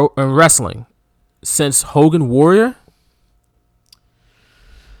in wrestling since Hogan Warrior.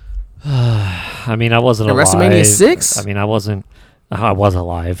 I mean, I wasn't alive. WrestleMania 6? I mean, I was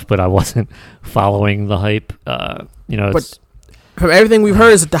alive, but I wasn't following the hype. But from everything we've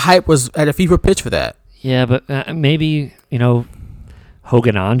heard is that the hype was at a fever pitch for that. Yeah, but maybe,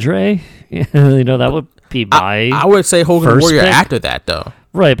 Hogan Andre, that would be my I would say Hogan Warrior pick. after that, though.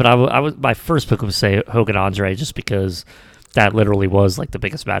 Right, but I would my first pick would say Hogan Andre, just because that literally was like the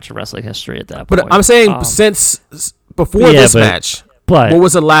biggest match in wrestling history at that point. But I'm saying since before this match. But what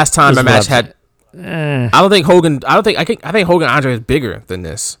was the last time this a is match what had? I think Hogan Andre is bigger than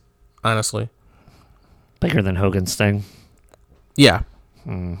this. Honestly, bigger than Hogan Sting. Yeah.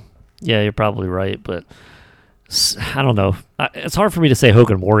 Yeah, you're probably right, but I don't know. It's hard for me to say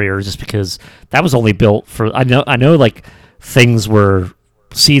Hogan Warrior just because that was only built for. I know, like seeds were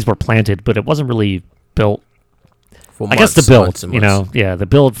planted, but it wasn't really built. I guess the build, the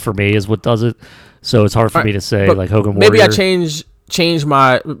build for me is what does it. So it's hard for me to say like Hogan Warrior. Maybe I change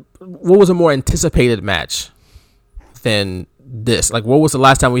my. What was a more anticipated match than this? Like, what was the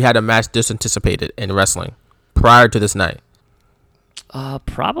last time we had a match this anticipated in wrestling prior to this night?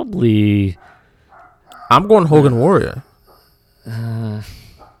 Probably. I'm going Hogan Warrior.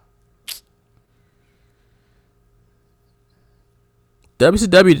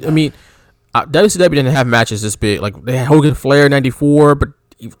 WCW. I mean, WCW didn't have matches this big. Like they had Hogan Flair '94, but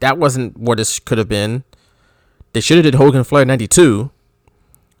that wasn't what this could have been. They should have did Hogan Flair '92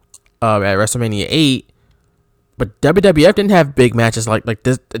 at WrestleMania 8, but WWF didn't have big matches like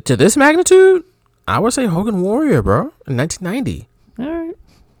this to this magnitude. I would say Hogan Warrior, bro, in 1990. All right.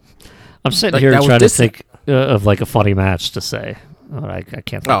 I'm sitting here trying to think of like a funny match to say. Oh, I can't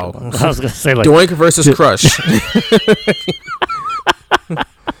think of one. I was going to say like Doink versus Crush.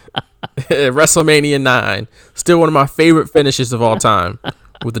 WrestleMania 9. Still one of my favorite finishes of all time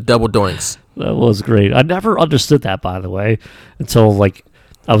with the double doinks. That was great. I never understood that, by the way, until like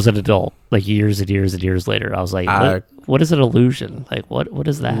I was an adult, like years and years and years later. I was like, what is an illusion? Like, what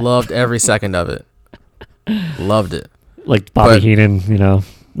is that? Loved every second of it. Loved it. Like Bobby Heenan,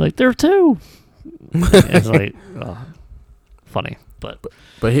 like there are two. It's like funny, but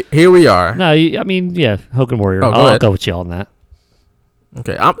here we are. No, I mean, yeah, Hogan Warrior. I'll go with you on that.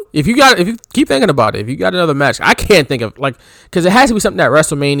 Okay, if you keep thinking about it, if you got another match, I can't think of because it has to be something at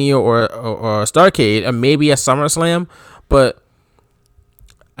WrestleMania or Starrcade and maybe a SummerSlam, but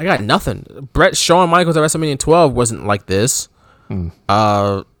I got nothing. Shawn Michaels at WrestleMania 12 wasn't like this.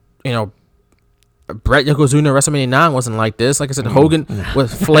 Brett Yokozuna at WrestleMania 9 wasn't like this. Like I said, Hogan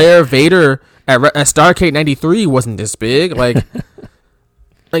with Flair Vader at Starrcade 93 wasn't this big. Like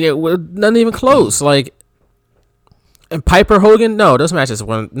it was not even close. Like. And Piper Hogan, no, those matches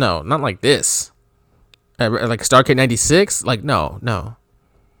weren't, not like this. Like Starrcade 96, like, no.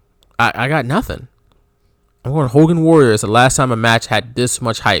 I got nothing. I'm going Hogan Warrior is the last time a match had this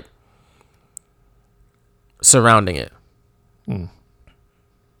much hype surrounding it.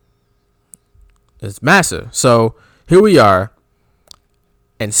 It's massive. So here we are,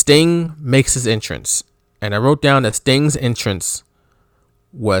 and Sting makes his entrance. And I wrote down that Sting's entrance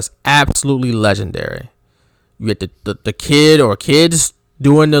was absolutely legendary. You had the kid or kids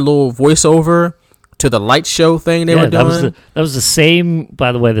doing the little voiceover to the light show thing they were doing. That was the same,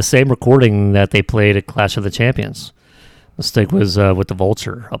 by the way, the same recording that they played at Clash of the Champions. The stick was with the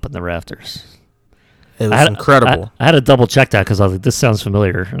Vulture up in the rafters. It was incredible. I had to double check that because I was like, this sounds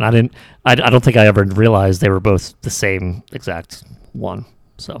familiar, and I don't think I ever realized they were both the same exact one.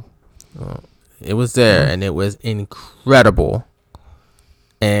 So it was there, and it was incredible,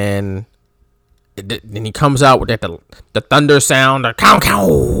 and. Then he comes out with the thunder sound, the cow cow,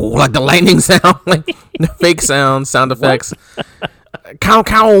 like the lightning sound, like the fake sound effects. Cow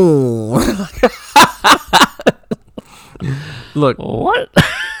cow. Look, what?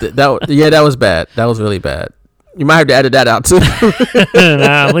 That was bad. That was really bad. You might have to edit that out too.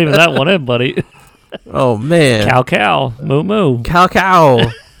 Nah, I'm leaving that one in, buddy. Oh man. Cow cow, moo moo. Cow cow.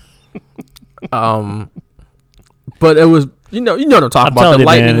 But it was. You know what I'm talking about. The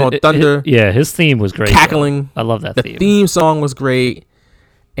lightning on thunder. His theme was great. Cackling. I love that theme. The theme song was great.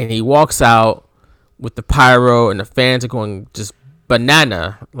 And he walks out with the pyro and the fans are going just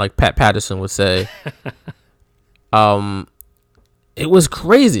banana, like Pat Patterson would say. It was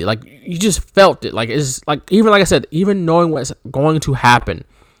crazy. Like you just felt it. Like it's like even like I said, even knowing what's going to happen,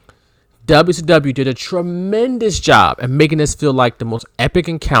 WCW did a tremendous job at making this feel like the most epic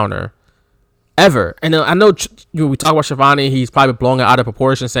encounter ever. And I know we talk about Shivani, he's probably blowing it out of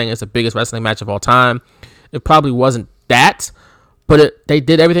proportion saying it's the biggest wrestling match of all time. It probably wasn't that, but they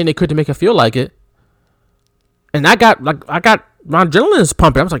did everything they could to make it feel like it. And I got my adrenaline's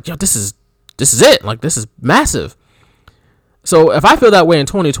pumping. I was like, yo, this is it. Like this is massive. So if I feel that way in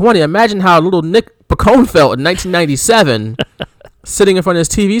 2020, imagine how little Nick Pacone felt in 1997 sitting in front of his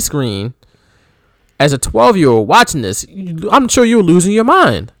TV screen as a 12-year-old watching this. I'm sure you were losing your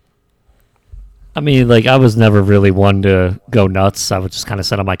mind. I mean, like, I was never really one to go nuts. I would just kind of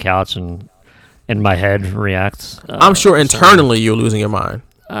sit on my couch and in my head react. I'm sure internally you're losing your mind.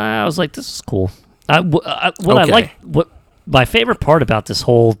 I was like, this is cool. What my favorite part about this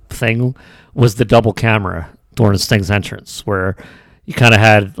whole thing was the double camera during Sting's entrance, where you kind of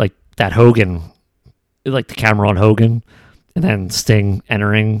had like that Hogan, like the camera on Hogan, and then Sting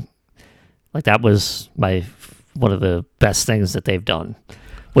entering. Like that was one of the best things that they've done.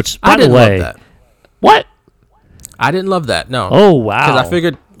 Which, by the way, love that. What? I didn't love that. No. Oh wow! Because I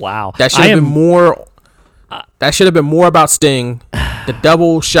figured, wow, that should have been more. That should have been more about Sting. The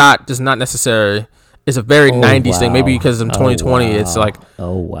double shot is not necessary. It's a very 90s thing. Maybe because in 2020, it's like,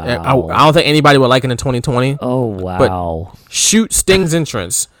 oh wow. I don't think anybody would like it in 2020. Oh wow. But shoot Sting's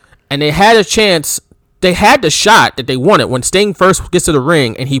entrance, and they had a chance. They had the shot that they wanted when Sting first gets to the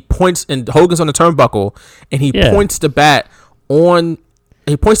ring and he points, and Hogan's on the turnbuckle, and he points the bat on.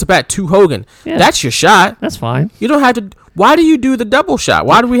 He points the bat to Hogan. Yeah. That's your shot. That's fine. You don't have to. Why do you do the double shot?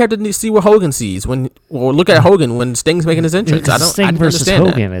 Why do we have to see what Hogan sees or look at Hogan when Sting's making his entrance? Sting versus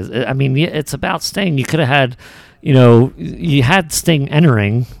Hogan is. I mean, it's about Sting. You could have had, you had Sting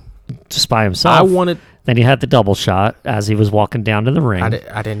entering just by himself. Then you had the double shot as he was walking down to the ring. I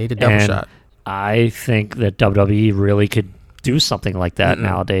didn't need a double shot. I think that WWE really could do something like that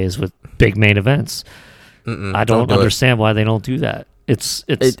nowadays with big main events. I don't understand why they don't do that. It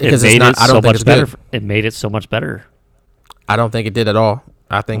made it so much better. It made it so much better. I don't think it did at all.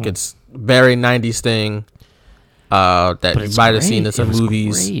 I think it's very 90s thing that you might have seen in some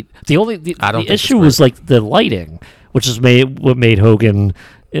movies. Great. The issue was like the lighting, which is what made Hogan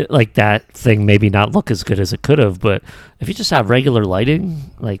like that thing maybe not look as good as it could have. But if you just have regular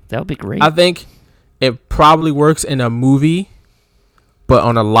lighting, like that would be great. I think it probably works in a movie, but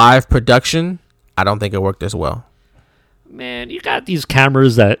on a live production, I don't think it worked as well. Man, you got these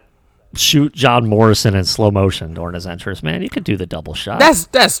cameras that shoot John Morrison in slow motion during his entrance. Man, you could do the double shot. That's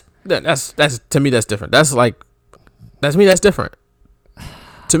to me that's different. That's different.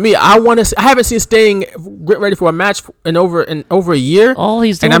 To me, I haven't seen Sting get ready for a match in over a year. All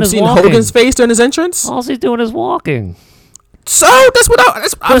he's doing and I'm is seeing walking. Hogan's face during his entrance. All he's doing is walking. So that's what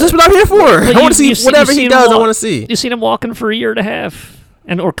I'm here for. I want to see whatever he does. I want to see. You've seen him walking for a year and a half,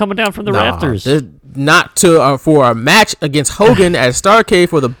 or coming down from the rafters. Not for a match against Hogan at Starrcade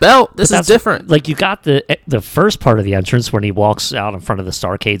for the belt. This is different. Like you got the first part of the entrance when he walks out in front of the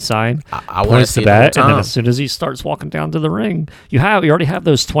Starrcade sign. I want to see that, and then as soon as he starts walking down to the ring, you already have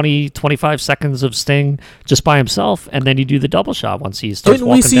those 20-25 seconds of Sting just by himself, and then you do the double shot once he starts.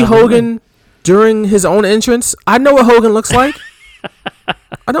 Didn't we see Hogan during his own entrance? I know what Hogan looks like.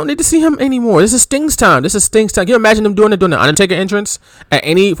 I don't need to see him anymore. This is Sting's time. Can you imagine him doing the Undertaker entrance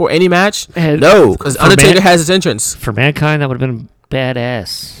for any match? No, because Undertaker has his entrance. For Mankind, that would have been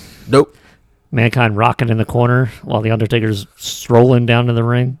badass. Nope. Mankind rocking in the corner while the Undertaker's strolling down to the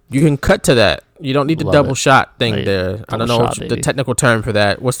ring. You can cut to that. You don't need the double shot thing there. I don't know the technical term for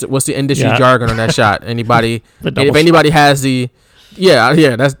that. What's the industry jargon on that shot? Anybody? If anybody has the,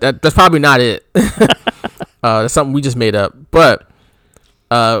 that's probably not it. That's something we just made up. But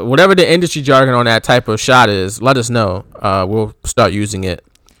whatever the industry jargon on that type of shot is, let us know. We'll start using it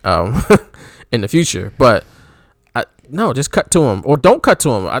in the future. But no, just cut to him, or don't cut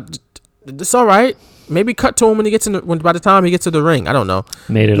to him. It's all right. Maybe cut to him when by the time he gets to the ring. I don't know.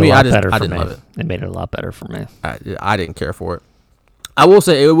 Made it a lot better for me. I didn't love it. It made it a lot better for me. I didn't care for it. I will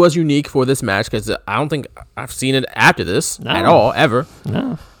say it was unique for this match because I don't think I've seen it after this at all ever.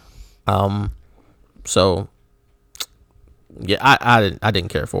 No. So yeah, I didn't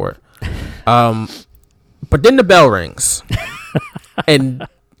care for it. But then the bell rings, and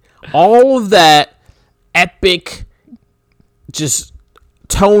all of that epic, just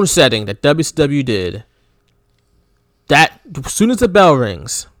tone setting that WCW did. That as soon as the bell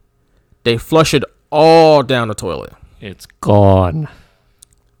rings, they flush it all down the toilet. It's gone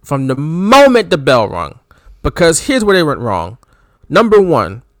from the moment the bell rung. Because here's where they went wrong. Number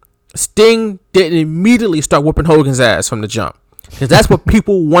one, Sting didn't immediately start whooping Hogan's ass from the jump, because that's what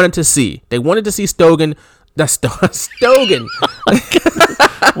people wanted to see. They wanted to see Stogan. That's Stogan.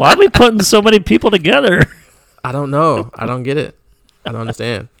 Why are we putting so many people together? I don't know. I don't get it. I don't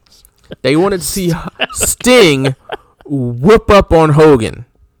understand. They wanted to see Sting whoop up on Hogan.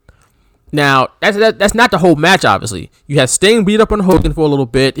 Now, that's not the whole match, obviously. You have Sting beat up on Hogan for a little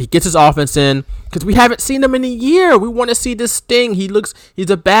bit. He gets his offense in, because we haven't seen him in a year. We want to see this Sting. He's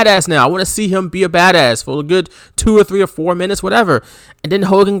a badass now. I want to see him be a badass for a good 2 or 3 or 4 minutes, whatever. And then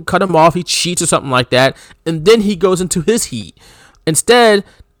Hogan cut him off. He cheats or something like that. And then he goes into his heat. Instead,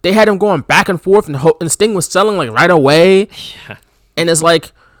 they had him going back and forth, and Sting was selling like right away. Yeah. And it's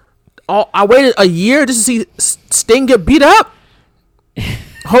like, I waited a year just to see Sting get beat up.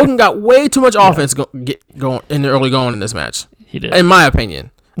 Hogan got way too much offense going in the early going in this match. He did, in my opinion.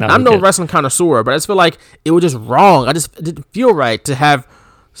 No, I'm no wrestling connoisseur, but I just feel like it was just wrong. It didn't feel right to have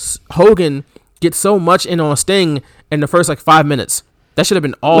Hogan get so much in on Sting in the first 5 minutes. That should have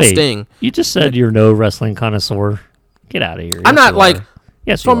been all Sting. You just said you're no wrestling connoisseur. Get out of here. I'm not like.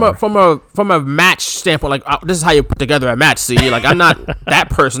 Yes, from a match standpoint, like this is how you put together a match. See, like I'm not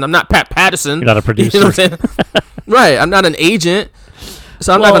that person. I'm not Pat Patterson. You're not a producer. You know what I'm saying? Right. I'm not an agent,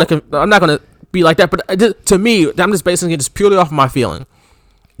 so I'm not gonna be like that. But to me, I'm just basing it just purely off of my feeling,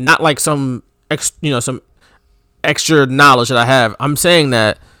 not like some extra knowledge that I have. I'm saying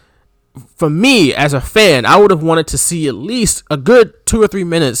that for me as a fan, I would have wanted to see at least a good 2 or 3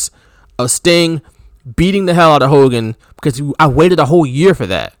 minutes of Sting beating the hell out of Hogan, because I waited a whole year for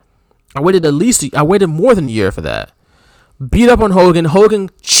that. I waited more than a year for that. Beat up on Hogan. Hogan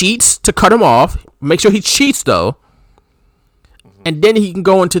cheats to cut him off. Make sure he cheats though, and then he can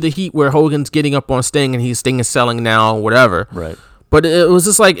go into the heat where Hogan's getting up on Sting and Sting is selling now, whatever. Right. But it was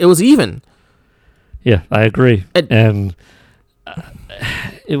just like it was even. Yeah, I agree. And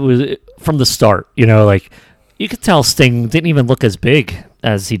it was from the start. You know, like you could tell Sting didn't even look as big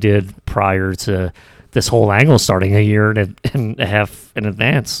as he did prior to this whole angle starting a year and a half in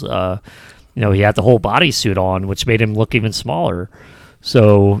advance. He had the whole bodysuit on, which made him look even smaller.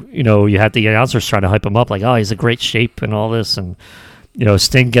 So, you had the announcers trying to hype him up like, oh, he's in great shape and all this. And,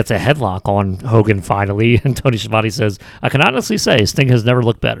 Sting gets a headlock on Hogan finally. And Tony Schiavone says, I can honestly say Sting has never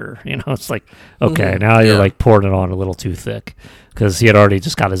looked better. It's like, okay, now you're like pouring it on a little too thick, because he had already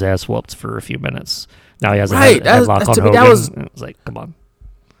just got his ass whooped for a few minutes. Now he has a headlock on Hogan. It was like, come on.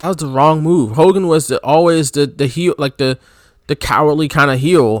 That was the wrong move. Hogan was always the heel, like the cowardly kind of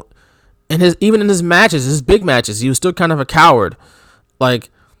heel, and even in his matches, his big matches, he was still kind of a coward. Like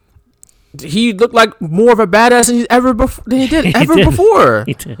he looked like more of a badass than he did before.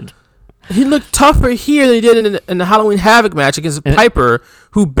 He did. He looked tougher here than he did in the Halloween Havoc match against Piper,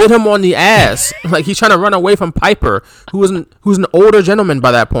 who bit him on the ass. Like he's trying to run away from Piper, who's an older gentleman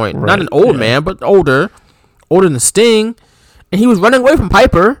by that point, not an old man, but older than Sting. And he was running away from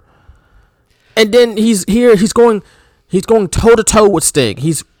Piper, and then he's going toe to toe with Sting.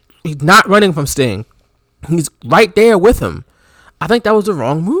 He's not running from Sting. He's right there with him. I think that was the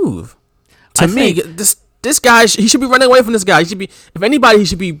wrong move. To me, this guy, he should be running away from this guy. He should be, if anybody, he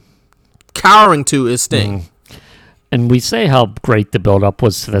should be cowering to is Sting. And we say how great the build-up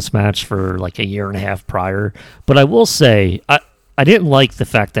was to this match for like a year and a half prior, but I will say I didn't like the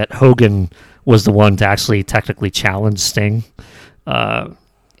fact that Hogan was the one to actually technically challenge Sting.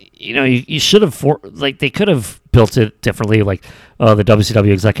 You should have they could have built it differently. Like the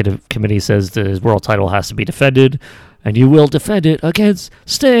WCW Executive Committee says the world title has to be defended, and you will defend it against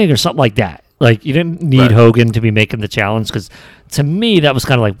Sting or something like that. Like you didn't need Hogan to be making the challenge, because to me that was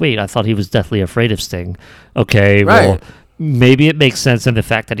kind of like, wait, I thought he was deathly afraid of Sting. Okay, well maybe it makes sense in the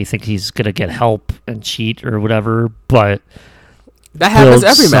fact that he thinks he's gonna get help and cheat or whatever, but. That happens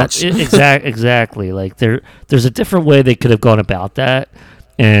every match. Exactly. Like there's a different way they could have gone about that,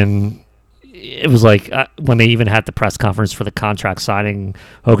 and it was like when they even had the press conference for the contract signing,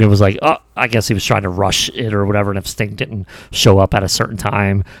 Hogan was like, "Oh, I guess he was trying to rush it or whatever." And if Sting didn't show up at a certain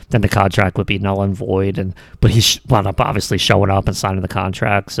time, then the contract would be null and void. But he wound up obviously showing up and signing the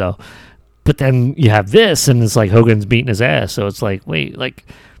contract. So, but then you have this, and it's like Hogan's beating his ass. So it's like, wait, like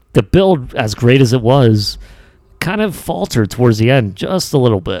the build, as great as it was, kind of faltered towards the end just a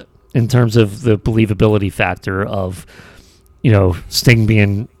little bit in terms of the believability factor of, Sting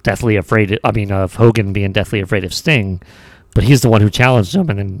being deathly afraid of Hogan being deathly afraid of Sting, but he's the one who challenged him,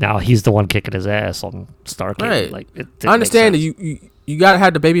 and then now he's the one kicking his ass on Starrcade. Right. Like, I understand that you gotta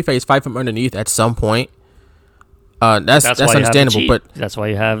have the babyface fight from underneath at some point. That's understandable, but that's why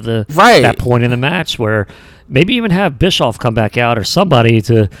you have that point in the match where maybe even have Bischoff come back out or somebody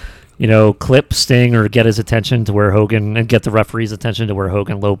to clip Sting or get his attention to where Hogan, and get the referee's attention to where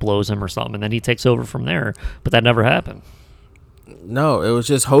Hogan low blows him or something, and then he takes over from there. But that never happened. No, it was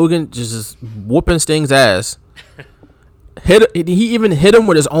just Hogan just whooping Sting's ass. He even hit him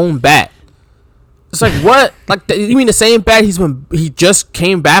with his own bat. It's like, what? Like, you mean the same bat he just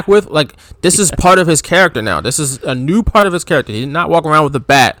came back with? Like, this is part of his character now. This is a new part of his character. He did not walk around with a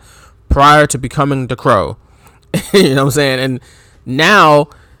bat prior to becoming the Crow. You know what I'm saying? And now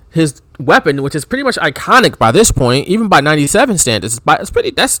his weapon, which is pretty much iconic by this point, even by 97 standards,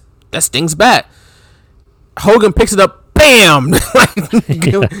 that's Sting's bat. Hogan picks it up, bam!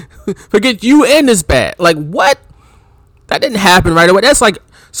 Forget you and this bat. Like, what? That didn't happen right away. That's like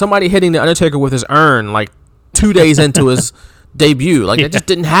somebody hitting the Undertaker with his urn like 2 days into his debut. Like, that just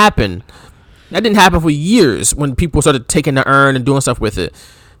didn't happen. That didn't happen for years when people started taking the urn and doing stuff with it.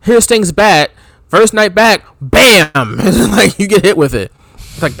 Here's Sting's bat. First night back, bam! Like, you get hit with it.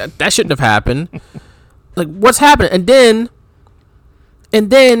 It's like, that shouldn't have happened. Like, what's happened? And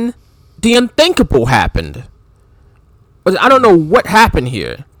then the unthinkable happened. I don't know what happened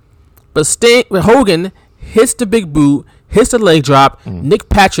here, but Hogan hits the big boot, hits the leg drop. Nick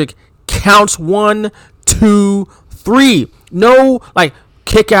Patrick counts 1, 2, 3. No, like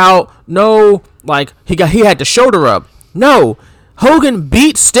kick out. No, like he had the shoulder up. No, Hogan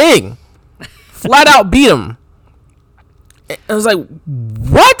beat Sting, flat out beat him. I was like,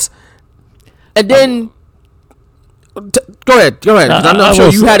 what? And then go ahead. 'Cause I'm sure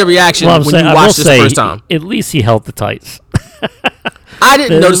you had a reaction when you watched this first time. At least he held the tights. I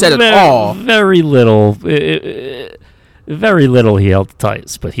didn't notice that at all. Very little. Very little he held the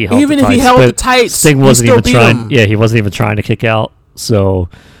tights, but he held even the tights. If he held the tights, Sting wasn't even trying. Him. Yeah, he wasn't even trying to kick out. So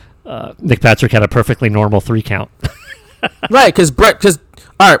Nick Patrick had a perfectly normal 3 count. Right, because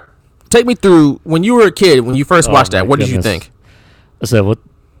all right, take me through when you were a kid, when you first watched that. What did you think? So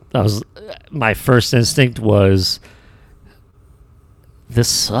my first instinct was, this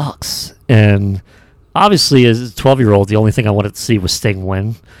sucks. And obviously, as a 12-year-old, the only thing I wanted to see was Sting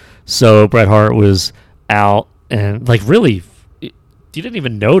win. So Bret Hart was out, and like really, you didn't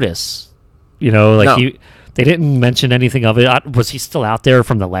even notice. No. They didn't mention anything of it. Was he still out there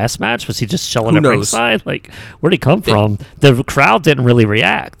from the last match? Was he just chilling at ringside? Like, where'd he come from? The crowd didn't really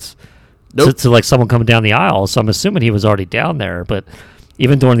react to like someone coming down the aisle, so I'm assuming he was already down there. But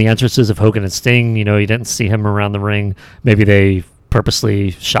even during the entrances of Hogan and Sting, you didn't see him around the ring. Maybe they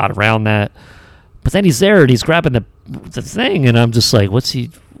purposely shot around that. But then he's there and he's grabbing the thing, and I'm just like,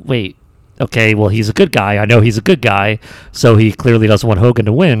 wait, okay, well, he's a good guy. I know he's a good guy, so he clearly doesn't want Hogan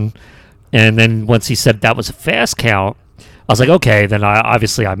to win. And then once he said that was a fast count, I was like, okay, then I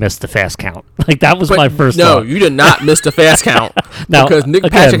missed the fast count. Like, that was my first thought. No, you did not miss the fast count. Now, because Nick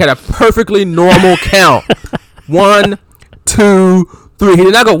Patrick had a perfectly normal count. 1, 2, 3. He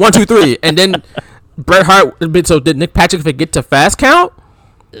did not go 1, 2, 3. And then Bret Hart, so did Nick Patrick forget to fast count?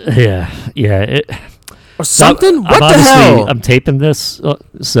 Yeah. Or something? What the hell? I'm taping this,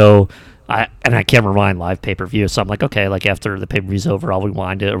 so I can't rewind live pay-per-view, so I'm like, okay, like after the pay-per-view's over, I'll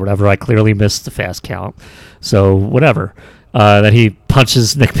rewind it or whatever. I clearly missed the fast count, so whatever. Then he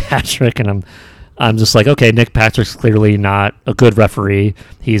punches Nick Patrick, and I'm just like, okay, Nick Patrick's clearly not a good referee.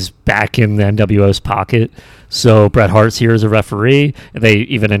 He's back in the NWO's pocket, so Bret Hart's here as a referee. And they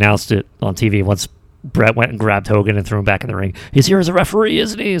even announced it on TV once Bret went and grabbed Hogan and threw him back in the ring. He's here as a referee,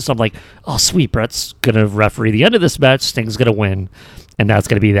 isn't he? So I'm like, oh, sweet, Bret's going to referee the end of this match. Sting's going to win, and that's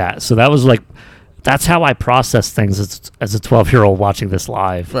going to be that. So that was like, that's how I process things as a 12-year-old watching this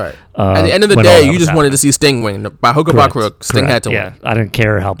live. Right. At the end of the day, you just wanted to see Sting win. By hook or by crook, Sting had to win. I didn't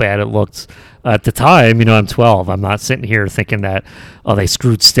care how bad it looked. At the time, I'm 12. I'm not sitting here thinking that, they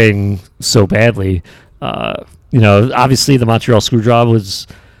screwed Sting so badly. Obviously the Montreal Screwjob was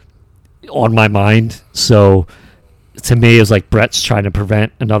on my mind. So to me, it was like Bret's trying to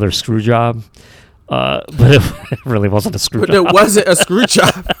prevent another screw job. But it really wasn't a screw job. But it wasn't a screw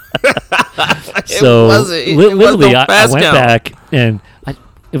job. So literally, I went back and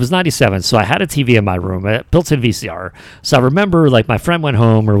it was 97. So I had a TV in my room, a built-in VCR. So I remember, like, my friend went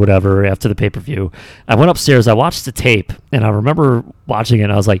home or whatever after the pay-per-view. I went upstairs, I watched the tape, and I remember watching it,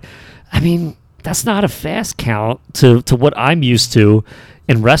 and I was like, that's not a fast count to what I'm used to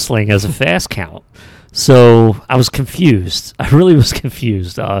in wrestling as a fast count. So I was confused. I really was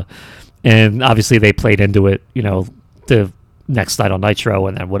confused. And obviously they played into it, the next night on Nitro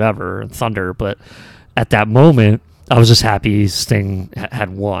and then whatever, and Thunder. But at that moment, I was just happy Sting had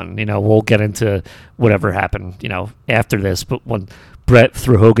won. We'll get into whatever happened, after this. But when Bret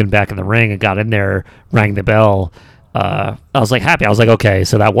threw Hogan back in the ring and got in there, rang the bell, I was like happy. I was like, okay,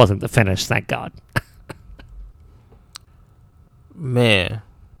 so that wasn't the finish, thank God. Man.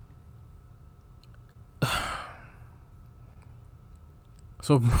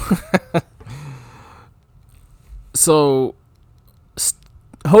 So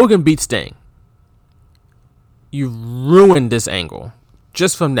Hogan beat Sting. You ruined this angle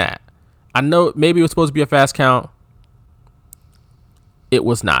just from that. I know maybe it was supposed to be a fast count. It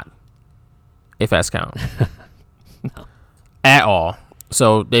was not a fast count. No. At all.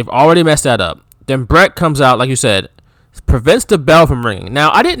 So they've already messed that up. Then Bret comes out, like you said, prevents the bell from ringing.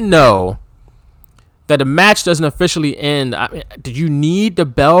 Now, I didn't know that the match doesn't officially end. Did you need the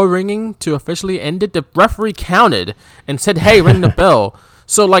bell ringing to officially end it? The referee counted and said, hey, ring the bell.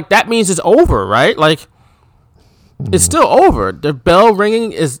 So, like, that means it's over, right? Like, it's still over. The bell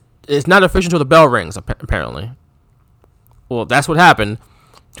ringing is not official until the bell rings, apparently. Well, that's what happened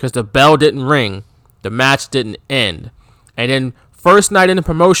because the bell didn't ring. The match didn't end. And then first night in the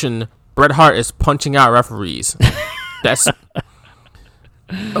promotion, Bret Hart is punching out referees. That's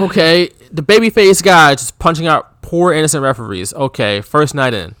okay. The babyface guy just punching out poor innocent referees. Okay, first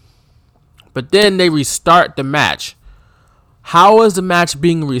night in. But then they restart the match how is the match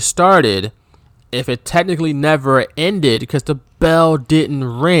being restarted if it technically never ended because the bell didn't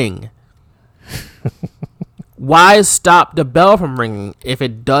ring? Why stop the bell from ringing if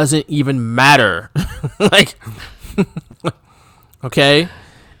it doesn't even matter? Like, okay.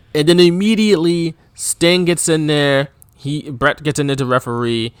 And then immediately Sting gets in there. Bret gets in there to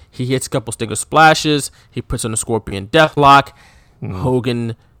referee. He hits a couple Stinger splashes. He puts on a Scorpion Deathlock.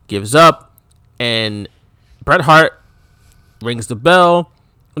 Hogan gives up. And Bret Hart rings the bell.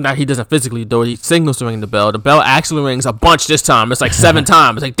 Now, he doesn't physically do it. He signals to ring the bell. The bell actually rings a bunch this time. It's like 7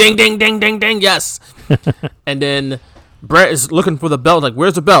 times. It's like ding, ding, ding, ding, ding, yes. And then Bret is looking for the belt. Like,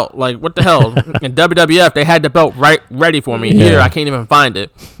 where's the belt? Like, what the hell? In WWF, they had the belt right ready for me. Here, I can't even find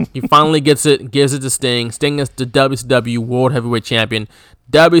it. He finally gets it, gives it to Sting. Sting is the WCW World Heavyweight Champion.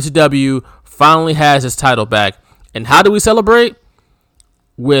 WCW finally has his title back. And how do we celebrate?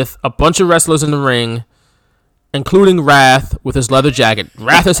 With a bunch of wrestlers in the ring, including Wrath with his leather jacket.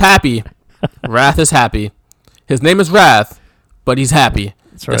 Wrath is happy. Wrath is happy. His name is Wrath, but he's happy.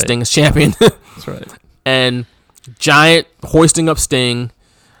 That's right. Sting is champion. That's right. And Giant hoisting up Sting.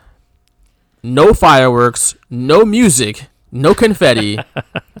 No fireworks, no music, no confetti.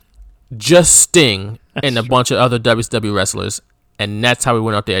 Just Sting and a bunch of other WCW wrestlers. And that's how we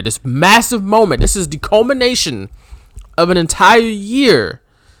went out there. This massive moment. This is the culmination of an entire year.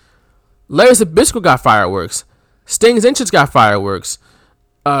 Larry Zbyszko got fireworks. Sting's entrance got fireworks.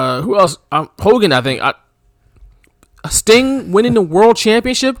 Who else? Hogan, I think. Sting winning the world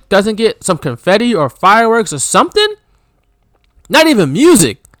championship doesn't get some confetti or fireworks or something? Not even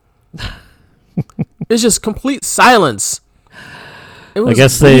music. It's just complete silence. It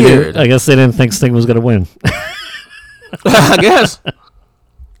was weird. I guess they didn't think Sting was going to win. I guess.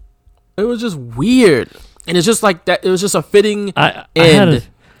 It was just weird. And it's just like that. It was just a fitting end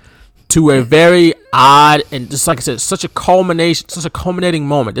to a very odd and, just like I said, such a culminating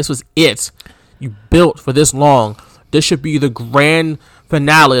moment. This was it. You built for this long. This should be the grand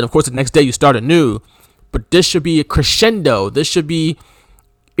finale. And of course, the next day you start anew. But this should be a crescendo. This should be,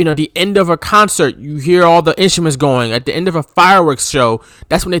 the end of a concert. You hear all the instruments going. At the end of a fireworks show,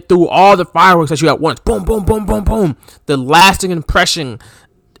 that's when they threw all the fireworks at you at once. Boom, boom, boom, boom, boom. The lasting impression,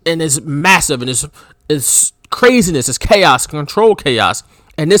 and it's massive, and it's craziness, it's chaos, controlled chaos.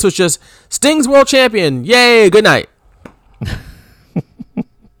 And this was just Sting's world champion. Yay, good night. And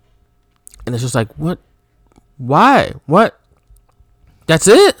it's just like, what? Why? What? That's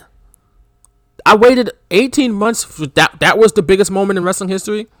it? I waited 18 months for that. That was the biggest moment in wrestling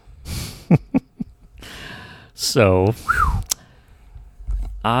history. So,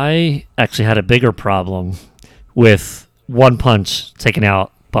 I actually had a bigger problem with One Punch taking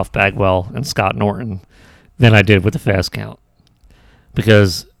out Buff Bagwell and Scott Norton than I did with the Fast Count.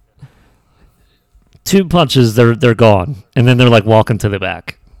 Because 2 punches, they're gone. And then they're like walking to the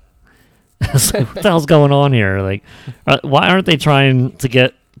back. It's like, what the hell's going on here? Like, why aren't they trying to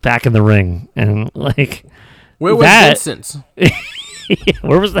get back in the ring? And like, where was Vincent?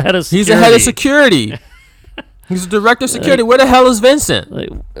 Where was the head of security? He's the head of security. He's the director of security. Where the hell is Vincent? Like,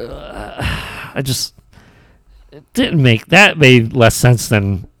 it didn't make that made less sense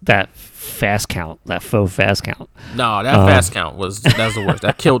than that fast count, that faux fast count. No, that fast count was the worst.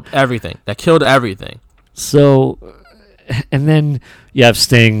 That killed everything. So, and then you have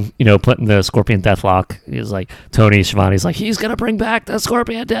Sting, putting the Scorpion Deathlock. He's like, Tony Schiavone's like, he's gonna bring back the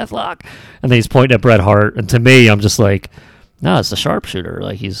Scorpion Deathlock, and then he's pointing at Bret Hart. And to me, I'm just like, no, it's the sharpshooter.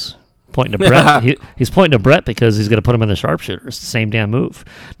 Like, he's pointing to Bret. He's pointing to Bret because he's gonna put him in the sharpshooter. It's the same damn move.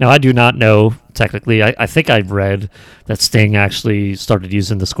 Now, I do not know technically. I think I've read that Sting actually started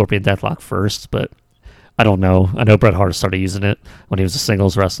using the Scorpion Deathlock first, but I don't know. I know Bret Hart started using it when he was a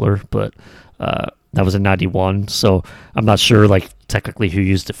singles wrestler, but that was in 91, so I'm not sure, like, technically who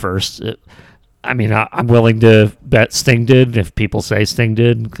used it first. I'm willing to bet Sting did, if people say Sting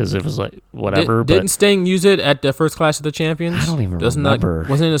did, because it was, like, whatever. Didn't Sting use it at the first Clash of the Champions? I don't even remember.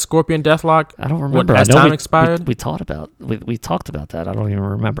 Wasn't it a Scorpion Deathlock? I don't remember. As time expired? We talked about that. I don't even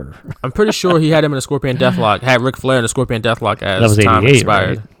remember. I'm pretty sure he had him in a Scorpion Deathlock, had Ric Flair in a Scorpion Deathlock as that was time 88,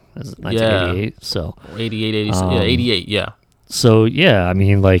 expired. Right? That was 1988, so. 88, yeah. So, yeah, I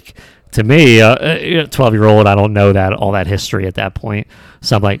mean, like, to me, 12-year-old, I don't know all that history at that point.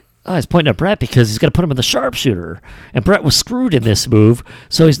 So I'm like, he's pointing at Bret because he's going to put him in the sharpshooter. And Bret was screwed in this move,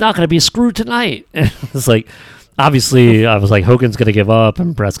 so he's not going to be screwed tonight. And it's like, obviously, I was like, Hogan's going to give up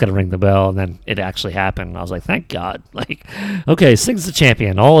and Bret's going to ring the bell. And then it actually happened. I was like, thank God. Like, okay, Sting's the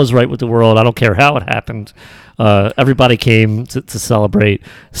champion. All is right with the world. I don't care how it happened. Everybody came to celebrate.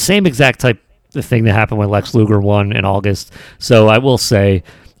 Same exact type of thing that happened when Lex Luger won in August. So I will say,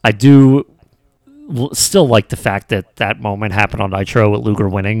 I do still like the fact that that moment happened on Nitro with Luger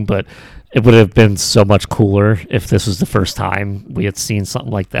winning, but it would have been so much cooler if this was the first time we had seen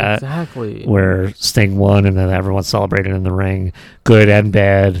something like that. Exactly. Where Sting won and then everyone celebrated in the ring, good and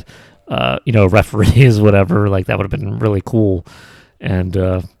bad, referees, whatever. Like, that would have been really cool. And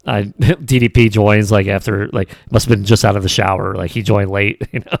DDP joins like after, like, must have been just out of the shower. Like, he joined late.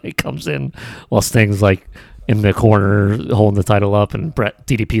 He comes in while Sting's like in the corner holding the title up, and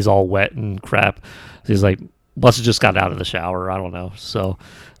DDP's all wet and crap. So he's like, must have just got out of the shower. I don't know. So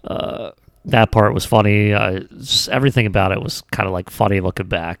that part was funny. Just everything about it was kind of like funny looking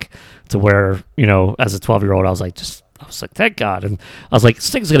back to where, as a 12-year-old, I was like, thank God. And I was like,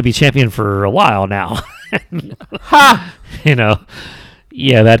 Sting's going to be champion for a while now. Ha!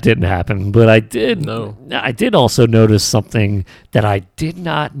 Yeah, that didn't happen. But I did also notice something that I did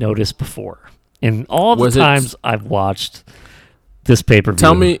not notice before. In all the times I've watched this pay-per-view.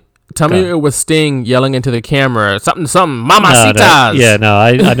 Tell me it was Sting yelling into the camera, something, mamacitas.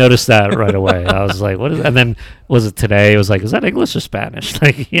 I noticed that right away. I was like, what is that? And then, was it today? It was like, is that English or Spanish?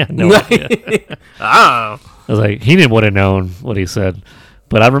 Like, yeah, no idea. I was like, he didn't would have known what he said.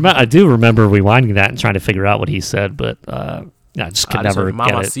 But I do remember rewinding that and trying to figure out what he said, but I just could never get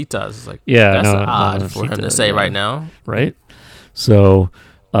it. Mamacitas is like, yeah, that's odd for him to say right now. Right? So,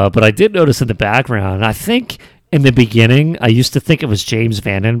 but I did notice in the background, I think in the beginning, I used to think it was James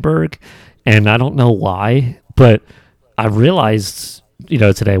Vandenberg, and I don't know why, but I realized,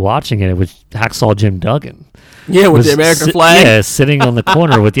 today watching it was Hacksaw Jim Duggan. Yeah, with the American flag. Yeah, sitting on the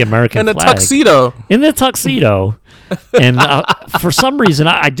corner with the American flag. In the tuxedo. And for some reason,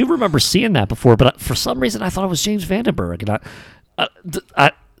 I do remember seeing that before, but for some reason, I thought it was James Vandenberg. And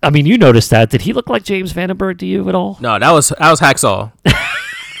I mean, you noticed that. Did he look like James Vandenberg to you at all? No, that was Hacksaw.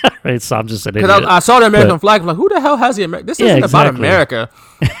 Right, so I'm just an idiot. Because I saw the American flag. I'm like, who the hell has the American? This isn't about America.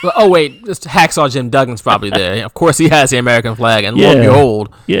 But, oh wait, this Hacksaw Jim Duggan's probably there. Of course, he has the American flag, and lo and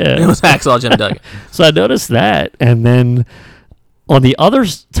behold, it was Hacksaw Jim Duggan. So I noticed that, and then on the other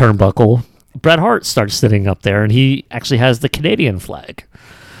turnbuckle, Bret Hart starts sitting up there, and he actually has the Canadian flag.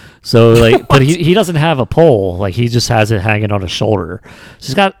 So like, but he doesn't have a pole. Like, he just has it hanging on his shoulder.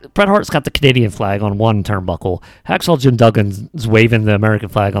 So Bret Hart's got the Canadian flag on one turnbuckle. Hacksaw Jim Duggan's waving the American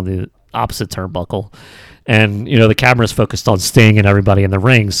flag on the opposite turnbuckle, and the camera's focused on Sting and everybody in the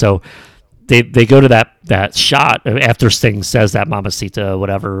ring. So they go to that shot after Sting says that Mamacita,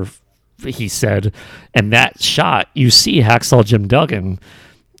 whatever he said, and that shot, you see Hacksaw Jim Duggan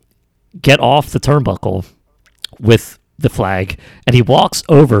get off the turnbuckle with the flag, and he walks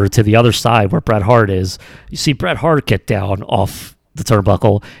over to the other side where Bret Hart is. You see Bret Hart get down off the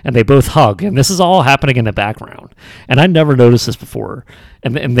turnbuckle, and they both hug, and this is all happening in the background, and I never noticed this before,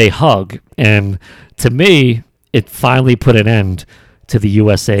 and they hug, and to me, it finally put an end to the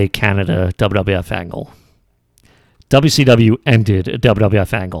USA Canada WWF angle. WCW ended a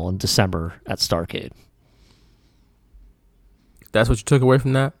WWF angle in December at Starrcade. That's what you took away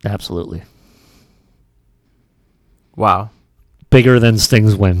from that? Absolutely. Wow. Bigger than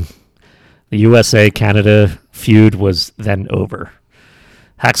Sting's win. The USA-Canada feud was then over.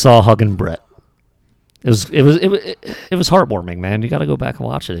 Hacksaw hugging Bret. It was heartwarming, man. You got to go back and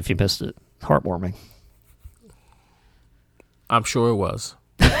watch it if you missed it. Heartwarming. I'm sure it was.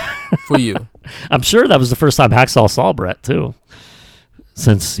 For you. I'm sure that was the first time Hacksaw saw Bret, too,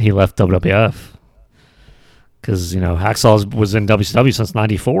 since he left WWF. Because, Hacksaw was in WCW since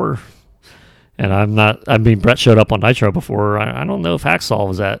 94. And Bret showed up on Nitro before. I don't know if Hacksaw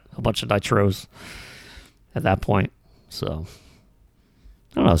was at a bunch of Nitros at that point. So,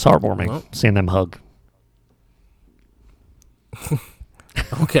 I don't know. It's heartwarming seeing them hug.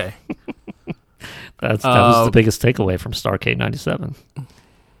 Okay. That was the biggest takeaway from Starrcade 97.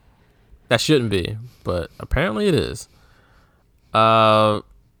 That shouldn't be, but apparently it is. But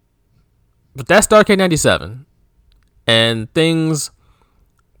that's Starrcade 97. And things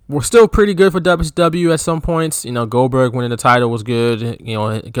were still pretty good for WCW at some points. Goldberg winning the title was good,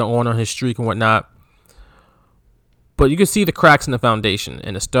 going on his streak and whatnot. But you can see the cracks in the foundation,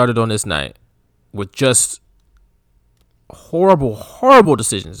 and it started on this night with just horrible, horrible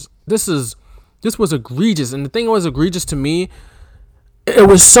decisions. This was egregious, and the thing that was egregious to me, it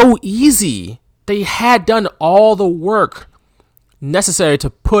was so easy. They had done all the work necessary to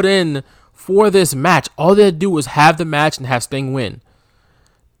put in for this match. All they had to do was have the match and have Sting win.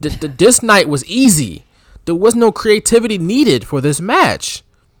 This night was easy. There was no creativity needed for this match.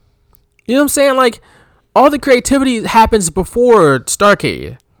 You know what I'm saying? Like, all the creativity happens before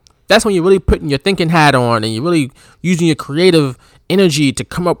Starrcade. That's when you're really putting your thinking hat on and you're really using your creative energy to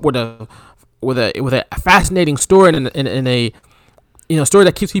come up with a fascinating story in a story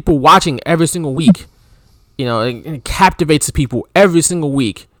that keeps people watching every single week. And it captivates people every single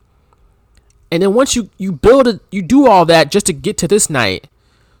week. And then once you build it, you do all that just to get to this night.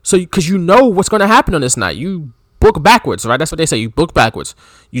 So, because you know what's going to happen on this night. You book backwards, right? That's what they say. You book backwards.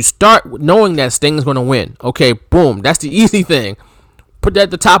 You start knowing that Sting's going to win. Okay, boom. That's the easy thing. Put that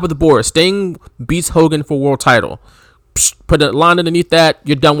at the top of the board. Sting beats Hogan for world title. Put a line underneath that.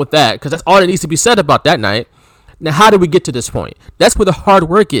 You're done with that. Because that's all that needs to be said about that night. Now, how do we get to this point? That's where the hard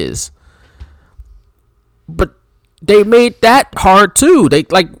work is. But they made that hard too. They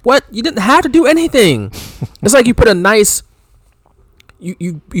what? You didn't have to do anything. It's like you put a nice,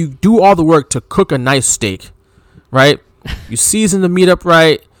 you do all the work to cook a nice steak, right? You season the meat up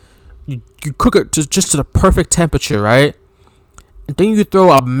right. You cook it just to the perfect temperature, right? And then you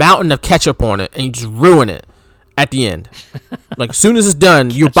throw a mountain of ketchup on it and you just ruin it at the end. Like as soon as it's done,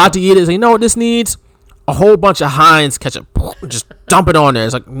 you're about to eat it. So you know what this needs? A whole bunch of Heinz ketchup. Just dump it on there.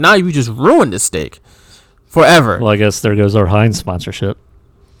 It's like now you just ruined this steak. Forever. Well, I guess there goes our Heinz sponsorship.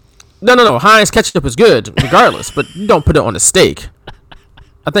 No. Heinz ketchup is good, regardless, but you don't put it on a steak.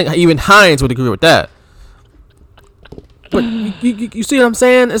 I think even Heinz would agree with that. But you see what I'm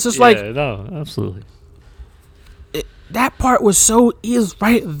saying? It's just no, absolutely. That part is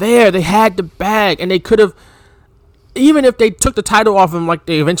right there. They had the bag, and they could have, even if they took the title off him like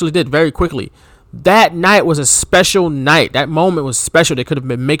they eventually did very quickly, that night was a special night. That moment was special. They could have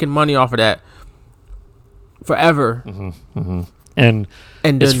been making money off of that forever. And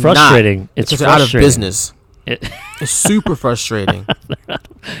it's frustrating. It's frustrating. Out of business. It's super frustrating.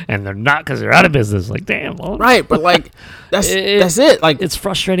 And they're not because they're out of business. Like, damn. Well, right, but that's it. Like it's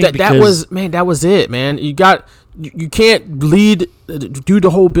frustrating. That was it, man. You can't do the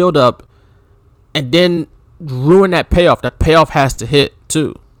whole build up and then ruin that payoff. That payoff has to hit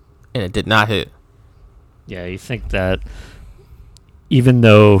too, and it did not hit. Yeah, you think that even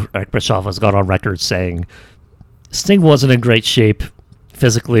though Eric Bischoff has gone on record saying Sting wasn't in great shape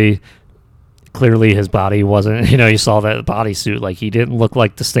physically, clearly his body wasn't, you saw that bodysuit, like he didn't look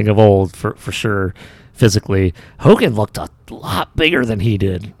like the Sting of old for sure physically. Hogan looked a lot bigger than he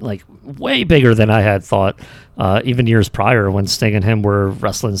did, like way bigger than I had thought, even years prior when Sting and him were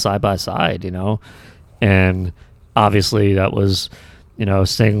wrestling side by side, and obviously that was,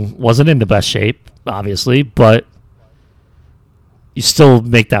 Sting wasn't in the best shape, obviously, but you still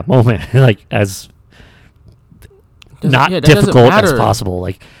make that moment like as not difficult as possible.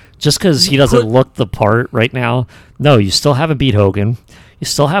 Like just because he doesn't look the part right now, no, you still haven't beat Hogan. You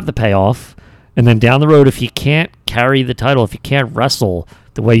still have the payoff. And then down the road, if he can't carry the title, if he can't wrestle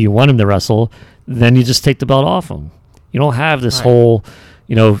the way you want him to wrestle, then you just take the belt off him. You don't have this whole,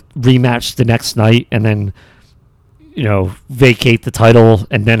 rematch the next night and then, vacate the title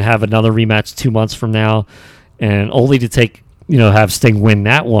and then have another rematch 2 months from now and only to take, have Sting win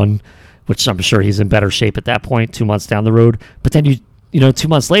that one, which I'm sure he's in better shape at that point 2 months down the road. But then 2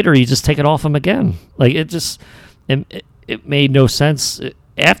 months later, you just take it off him again. Like it made no sense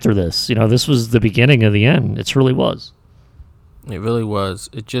after this. This was the beginning of the end. It truly was. It really was.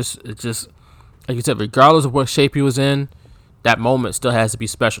 It just like you said, regardless of what shape he was in, that moment still has to be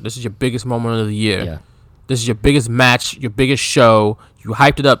special. This is your biggest moment of the year. Yeah. This is your biggest match, your biggest show. You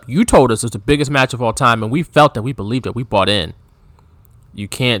hyped it up. You told us it was the biggest match of all time, and we felt it. We believed it. We bought in. You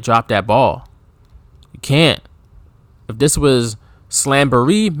can't drop that ball. You can't. If this was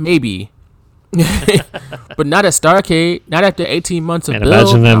Slamboree, maybe. But not at Starrcade. Not after 18 months of and build.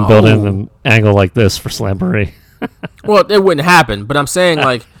 Imagine them building an angle like this for Slamboree. Well, it wouldn't happen. But I'm saying,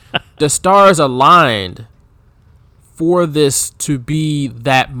 like, the stars aligned for this to be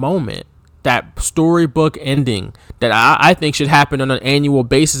that moment. That storybook ending that I think should happen on an annual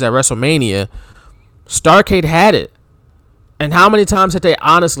basis at WrestleMania. Starrcade had it. And how many times had they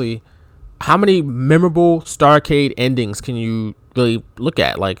honestly, how many memorable Starrcade endings can you really look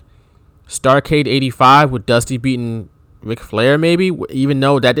at? Like Starrcade 85 with Dusty beating Ric Flair, maybe, even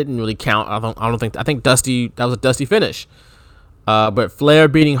though that didn't really count. I think Dusty, that was a Dusty finish. But Flair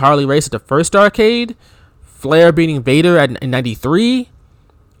beating Harley Race at the first Starrcade, Flair beating Vader in 93.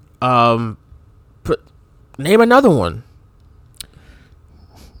 Name another one.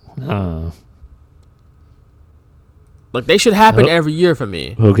 Like they should happen every year for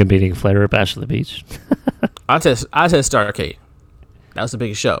me. Hogan beating Flair at Bash of the Beach. I said Starrcade. That was the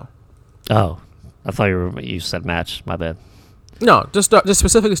biggest show. Oh, I thought you said match. My bad. No, just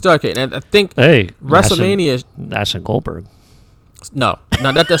specifically Starrcade. And I think WrestleMania. Nash and Goldberg. No,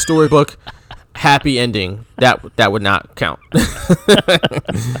 not that storybook happy ending. That would not count.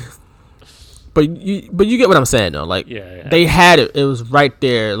 But you get what I'm saying though. Like they had it. It was right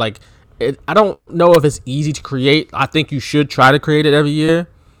there. Like I don't know if it's easy to create. I think you should try to create it every year.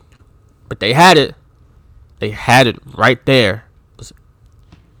 But they had it. They had it right there.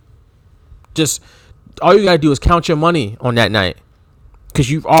 Just all you gotta do is count your money on that night, because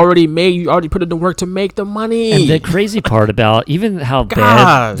you already put in the work to make the money. And the crazy part about even how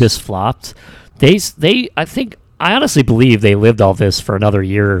bad this flopped, I honestly believe they lived all this for another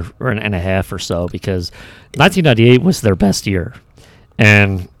year and a half or so, because 1998 was their best year,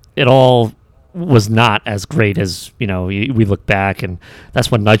 and it all was not as great as, we look back, and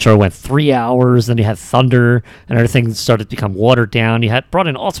that's when Nitro went 3 hours. Then you had Thunder, and everything started to become watered down. You had brought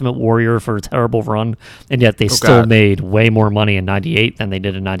in Ultimate Warrior for a terrible run, and yet they still made way more money in 98 than they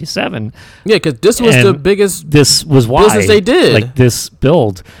did in 97. Yeah, because this was the biggest this was why business they did. Like, this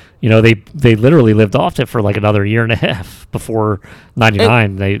build, they literally lived off it for like another year and a half before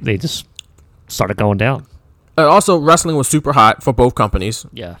 99. They just started going down. And also, wrestling was super hot for both companies.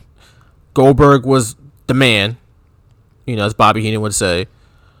 Yeah. Goldberg was the man, as Bobby Heenan would say.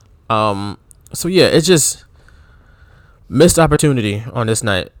 So yeah, it's just missed opportunity on this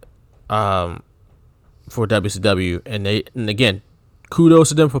night for WCW, and again, kudos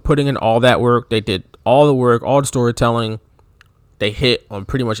to them for putting in all that work. They did all the work, all the storytelling. They hit on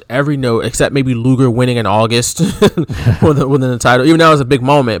pretty much every note except maybe Luger winning in August winning the title. Even though it was a big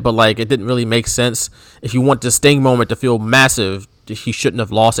moment, but like it didn't really make sense. If you want the Sting moment to feel massive, he shouldn't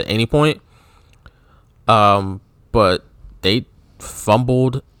have lost at any point. But they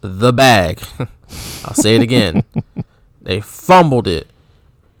fumbled the bag. I'll say it again. They fumbled it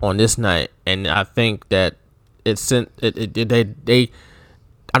on this night, and I think that they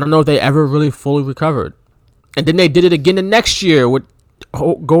I don't know if they ever really fully recovered. And then they did it again the next year with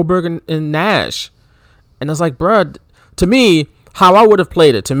Goldberg and Nash. And I was like, bruh, to me, how I would have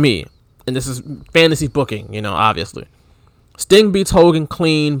played it, to me, and this is fantasy booking, obviously. Sting beats Hogan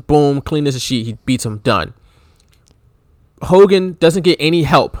clean, boom, clean as a sheet. He beats him, done. Hogan doesn't get any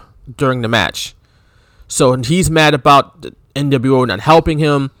help during the match. So he's mad about the NWO not helping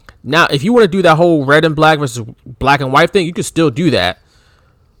him. Now, if you want to do that whole red and black versus black and white thing, you can still do that,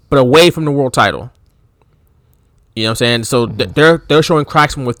 but away from the world title. You know what I'm saying? So they're showing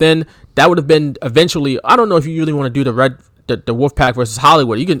cracks from within. That would have been eventually. I don't know if you really want to do the Wolfpack versus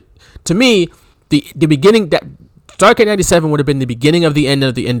Hollywood. You can, to me, the beginning, that Starrcade 97 would have been the beginning of the end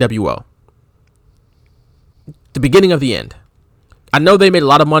of the NWO. The beginning of the end. I know they made a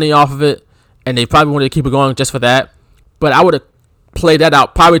lot of money off of it, and they probably wanted to keep it going just for that. But I would have played that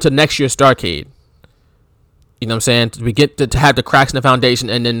out probably to next year's Starrcade. You know what I'm saying? We get to have the cracks in the foundation,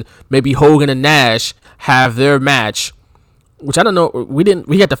 and then maybe Hogan and Nash have their match, which I don't know.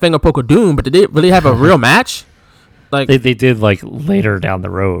 We had the finger poke of doom, but did they really have a real match? Like they did, like later down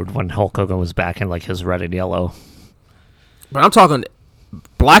the road when Hulk Hogan was back in like his red and yellow. But I'm talking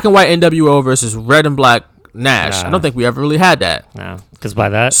black and white NWO versus red and black Nash. I don't think we ever really had that. No, because by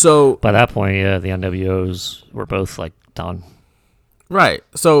that point, yeah, the NWOs were both like done. Right.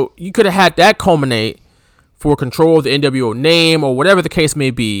 So you could have had that culminate for control of the NWO name or whatever the case may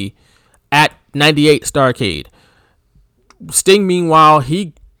be at 98 Starrcade. Sting, meanwhile,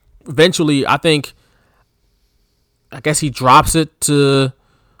 he eventually, I guess he drops it to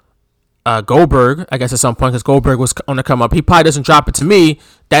Goldberg, I guess at some point, because Goldberg was on the come up. He probably doesn't drop it to me.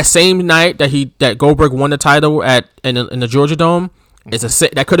 That same night that Goldberg won the title in the Georgia Dome,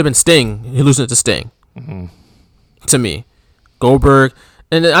 that could have been Sting. He losing it to Sting. Mm-hmm. To me. Goldberg,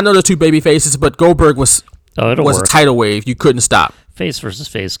 and I know the two baby faces, but Goldberg was a tidal wave you couldn't stop. Face versus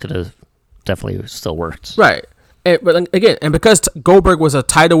face could have definitely still worked. Right. But again, and because Goldberg was a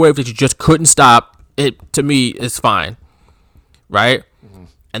tidal wave that you just couldn't stop, it to me is fine. Right? Mm-hmm.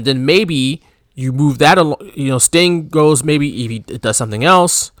 And then maybe you move that along, Sting goes, maybe if he does something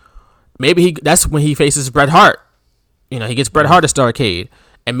else, maybe that's when he faces Bret Hart. He gets Bret Hart at Starrcade.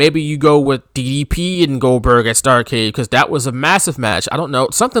 And maybe you go with DDP and Goldberg at Starrcade because that was a massive match. I don't know.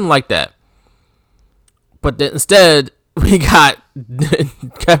 Something like that. But then instead, we got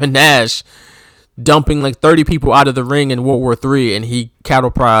Kevin Nash dumping like 30 people out of the ring in World War III, and he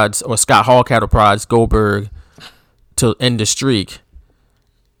Scott Hall cattle prods Goldberg to end the streak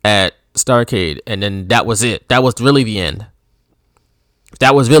at Starrcade. And then that was it. That was really the end.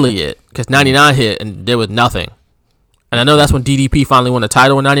 That was really it. Because 99 hit and there was nothing. And I know that's when DDP finally won the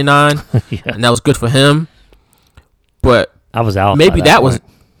title in 99, yeah. And that was good for him. But I was out. Maybe that was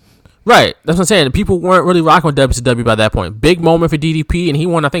right. That's what I'm saying. People weren't really rocking with WCW by that point. Big moment for DDP, and he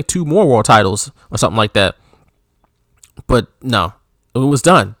won, I think, 2 more world titles or something like that. But no, it was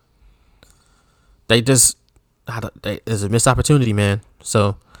done. There's a missed opportunity, man.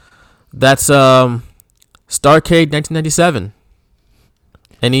 So that's Starrcade 1997.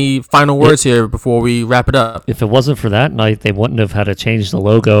 Any final words here before we wrap it up? If it wasn't for that night, they wouldn't have had to change the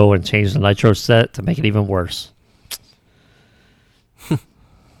logo and change the Nitro set to make it even worse.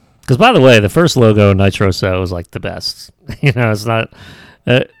 Because, by the way, the first logo Nitro set was like the best. It's not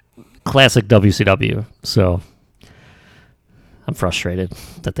classic WCW. So I'm frustrated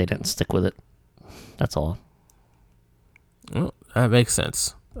that they didn't stick with it. That's all. Well, that makes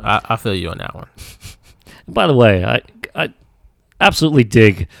sense. I feel you on that one. By the way, I absolutely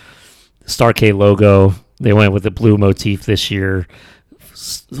dig Starrcade logo. They went with the blue motif this year.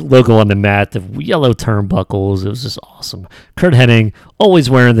 Logo on the mat, the yellow turnbuckles. It was just awesome. Kurt Hennig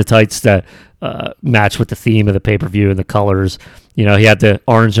always wearing the tights that match with the theme of the pay-per-view and the colors. He had the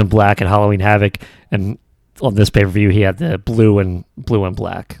orange and black at Halloween Havoc, and on this pay-per-view he had the blue and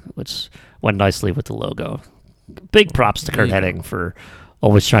black, which went nicely with the logo. Big props to Kurt Hennig for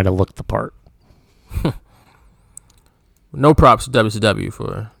always trying to look the part. No props to WCW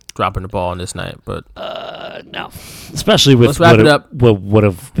for dropping the ball on this night, but no, especially with what would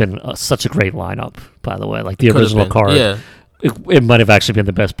have been such a great lineup. By the way, like the original card, yeah, it might have actually been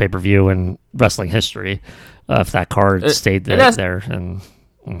the best pay-per-view in wrestling history if that card stayed there. And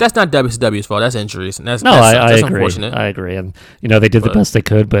that's not WCW's fault. That's injuries. And that's I agree. Unfortunate. I agree, and they did the best they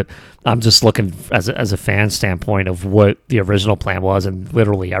could. But I'm just looking as a fan standpoint of what the original plan was, and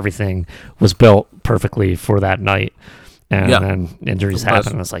literally everything was built perfectly for that night. And then injuries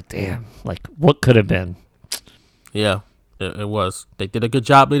happen, and it's like, damn, like what could have been? Yeah, it was. They did a good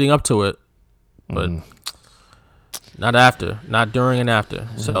job leading up to it, but not after, not during and after.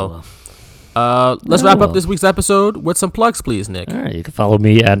 So, let's wrap up this week's episode with some plugs, please, Nick. All right, you can follow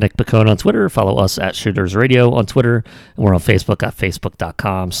me at Nick Picone on Twitter. Follow us at Shooters Radio on Twitter, and we're on Facebook at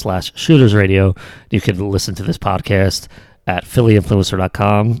facebook.com/Shooters Radio. You can listen to this podcast at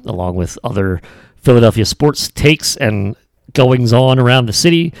PhillyInfluencer.com, along with other Philadelphia sports takes and goings on around the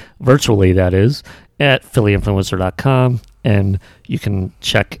city, virtually that is, at PhillyInfluencer.com. And you can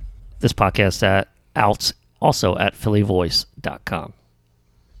check this podcast out also at PhillyVoice.com.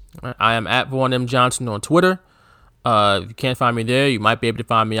 I am at Vaughn M. Johnson on Twitter. If you can't find me there, you might be able to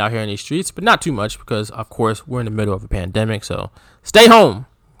find me out here in these streets, but not too much because, of course, we're in the middle of a pandemic, so stay home,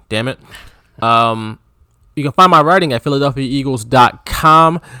 damn it. You can find my writing at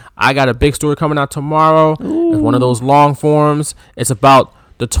PhiladelphiaEagles.com. I got a big story coming out tomorrow. Ooh. It's one of those long forms. It's about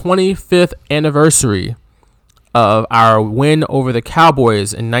the 25th anniversary of our win over the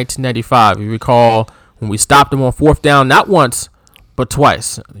Cowboys in 1995. You recall when we stopped them on fourth down, not once, but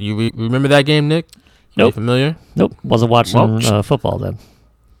twice. You remember that game, Nick? Nope. Are you familiar? Nope. Wasn't watching football then.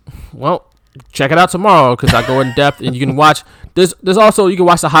 Well, check it out tomorrow because I go in depth, and you can watch. There's also, you can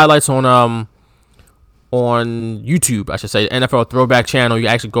watch the highlights on YouTube, I should say, the NFL Throwback Channel. You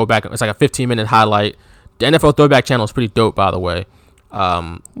actually go back. It's like a 15-minute highlight. The NFL Throwback Channel is pretty dope, by the way.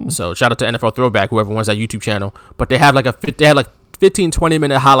 So shout out to NFL Throwback, whoever runs that YouTube channel. But they have like 15,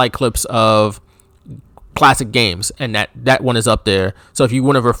 20-minute highlight clips of classic games, and that one is up there. So if you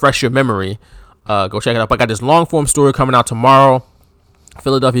want to refresh your memory, go check it out. But I got this long-form story coming out tomorrow.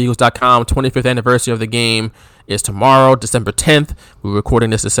 PhiladelphiaEagles.com, 25th anniversary of the game is tomorrow, December 10th. We're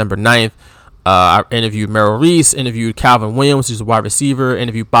recording this December 9th. I interviewed Merrill Reese, interviewed Calvin Williams, who's a wide receiver,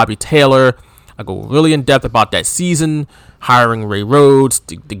 interviewed Bobby Taylor. I go really in depth about that season, hiring Ray Rhodes,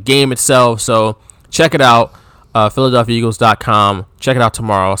 the game itself. So check it out, PhiladelphiaEagles.com. Check it out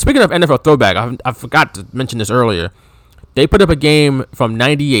tomorrow. Speaking of NFL Throwback, I forgot to mention this earlier. They put up a game from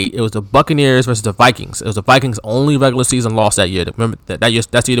 '98. It was the Buccaneers versus the Vikings. It was the Vikings' only regular season loss that year. Remember that's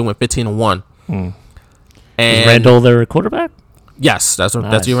the year they went 15-1. And is Randall their quarterback? Yes, that's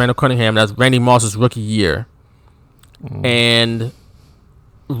Randall Cunningham. That's Randy Moss's rookie year. And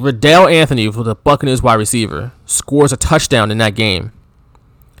Riddell Anthony, for the Buccaneers wide receiver, scores a touchdown in that game.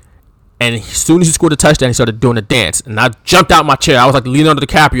 And as soon as he scored the touchdown, he started doing a dance. And I jumped out my chair. I was like the Leonardo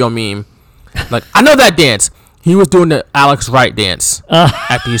DiCaprio meme. Like, I know that dance. He was doing the Alex Wright dance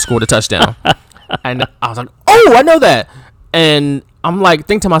after he scored a touchdown. And I was like, oh, I know that. And I'm like,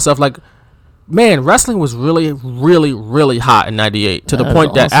 think to myself, like, man, wrestling was really, really, really hot in '98 to the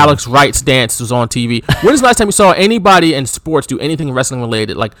point that Alex Wright's dance was on TV. When was the last time you saw anybody in sports do anything wrestling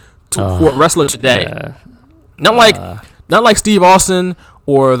related, like for a wrestler today? Yeah. Not like Steve Austin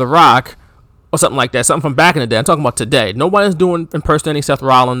or The Rock or something like that. Something from back in the day. I'm talking about today. Nobody's doing impersonating Seth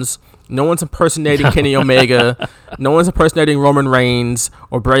Rollins. No one's impersonating Kenny Omega. No one's impersonating Roman Reigns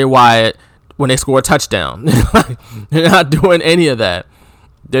or Bray Wyatt when they score a touchdown. They're not doing any of that.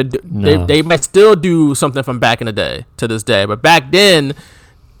 They might still do something from back in the day to this day, but back then,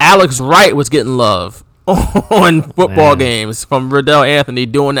 Alex Wright was getting love on football games from Riddell Anthony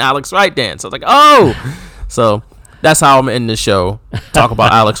doing the Alex Wright dance. I was like, oh, so that's how I'm in the show. Talk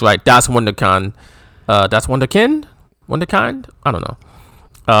about Alex Wright. That's Wonderkind. That's Wonderkind? Wonderkind? I don't know.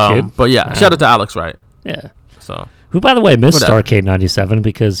 But yeah, shout out to Alex Wright. Yeah. So, who, by the way, missed Starrcade 97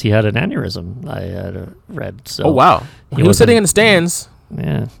 because he had an aneurysm, I had read. So oh, wow. He was sitting in the stands.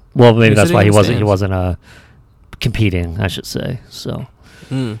 Yeah. Well, maybe that's why he wasn't competing, I should say. So.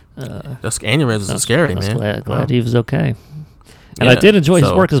 Those aneurysms are scary, man. Glad he was okay. And I did enjoy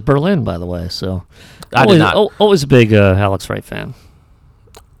his work as Berlin, by the way. So I did not. Always a big Alex Wright fan.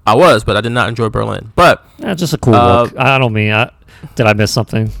 I was, but I did not enjoy Berlin. But just a cool look. I don't mean. Did I miss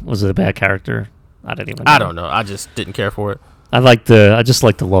something? Was it a bad character? I didn't even know. I don't know. I just didn't care for it. I just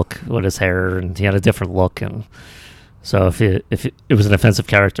liked the look with his hair, and he had a different look. And so if it was an offensive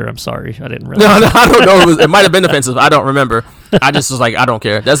character, I'm sorry. I didn't really. No, I don't know. It might have been offensive. I don't remember. I just was like, I don't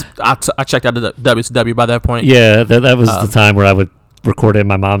care. I checked out the WCW by that point. Yeah, that was the time where I would record it in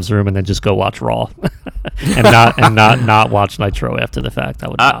my mom's room and then just go watch Raw, and not watch Nitro after the fact. I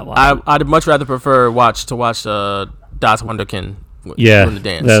would not watch it. I'd much rather prefer watch Das Wunderkind. Yeah, doing the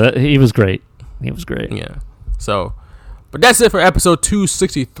dance. He was great. He was great. Yeah. So, but that's it for episode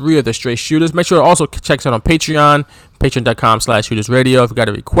 263 of The Straight Shooters. Make sure to also check us out on Patreon, patreon.com/shootersradio. If you got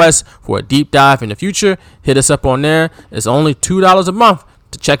a request for a deep dive in the future, hit us up on there. It's only $2 a month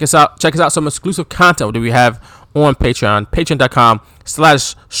to check us out. Check us out some exclusive content that we have on Patreon,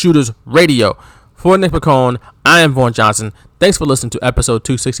 patreon.com/shootersradio. For Nick McCone, I am Vaughn Johnson. Thanks for listening to episode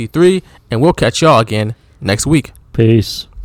 263, and we'll catch y'all again next week. Peace.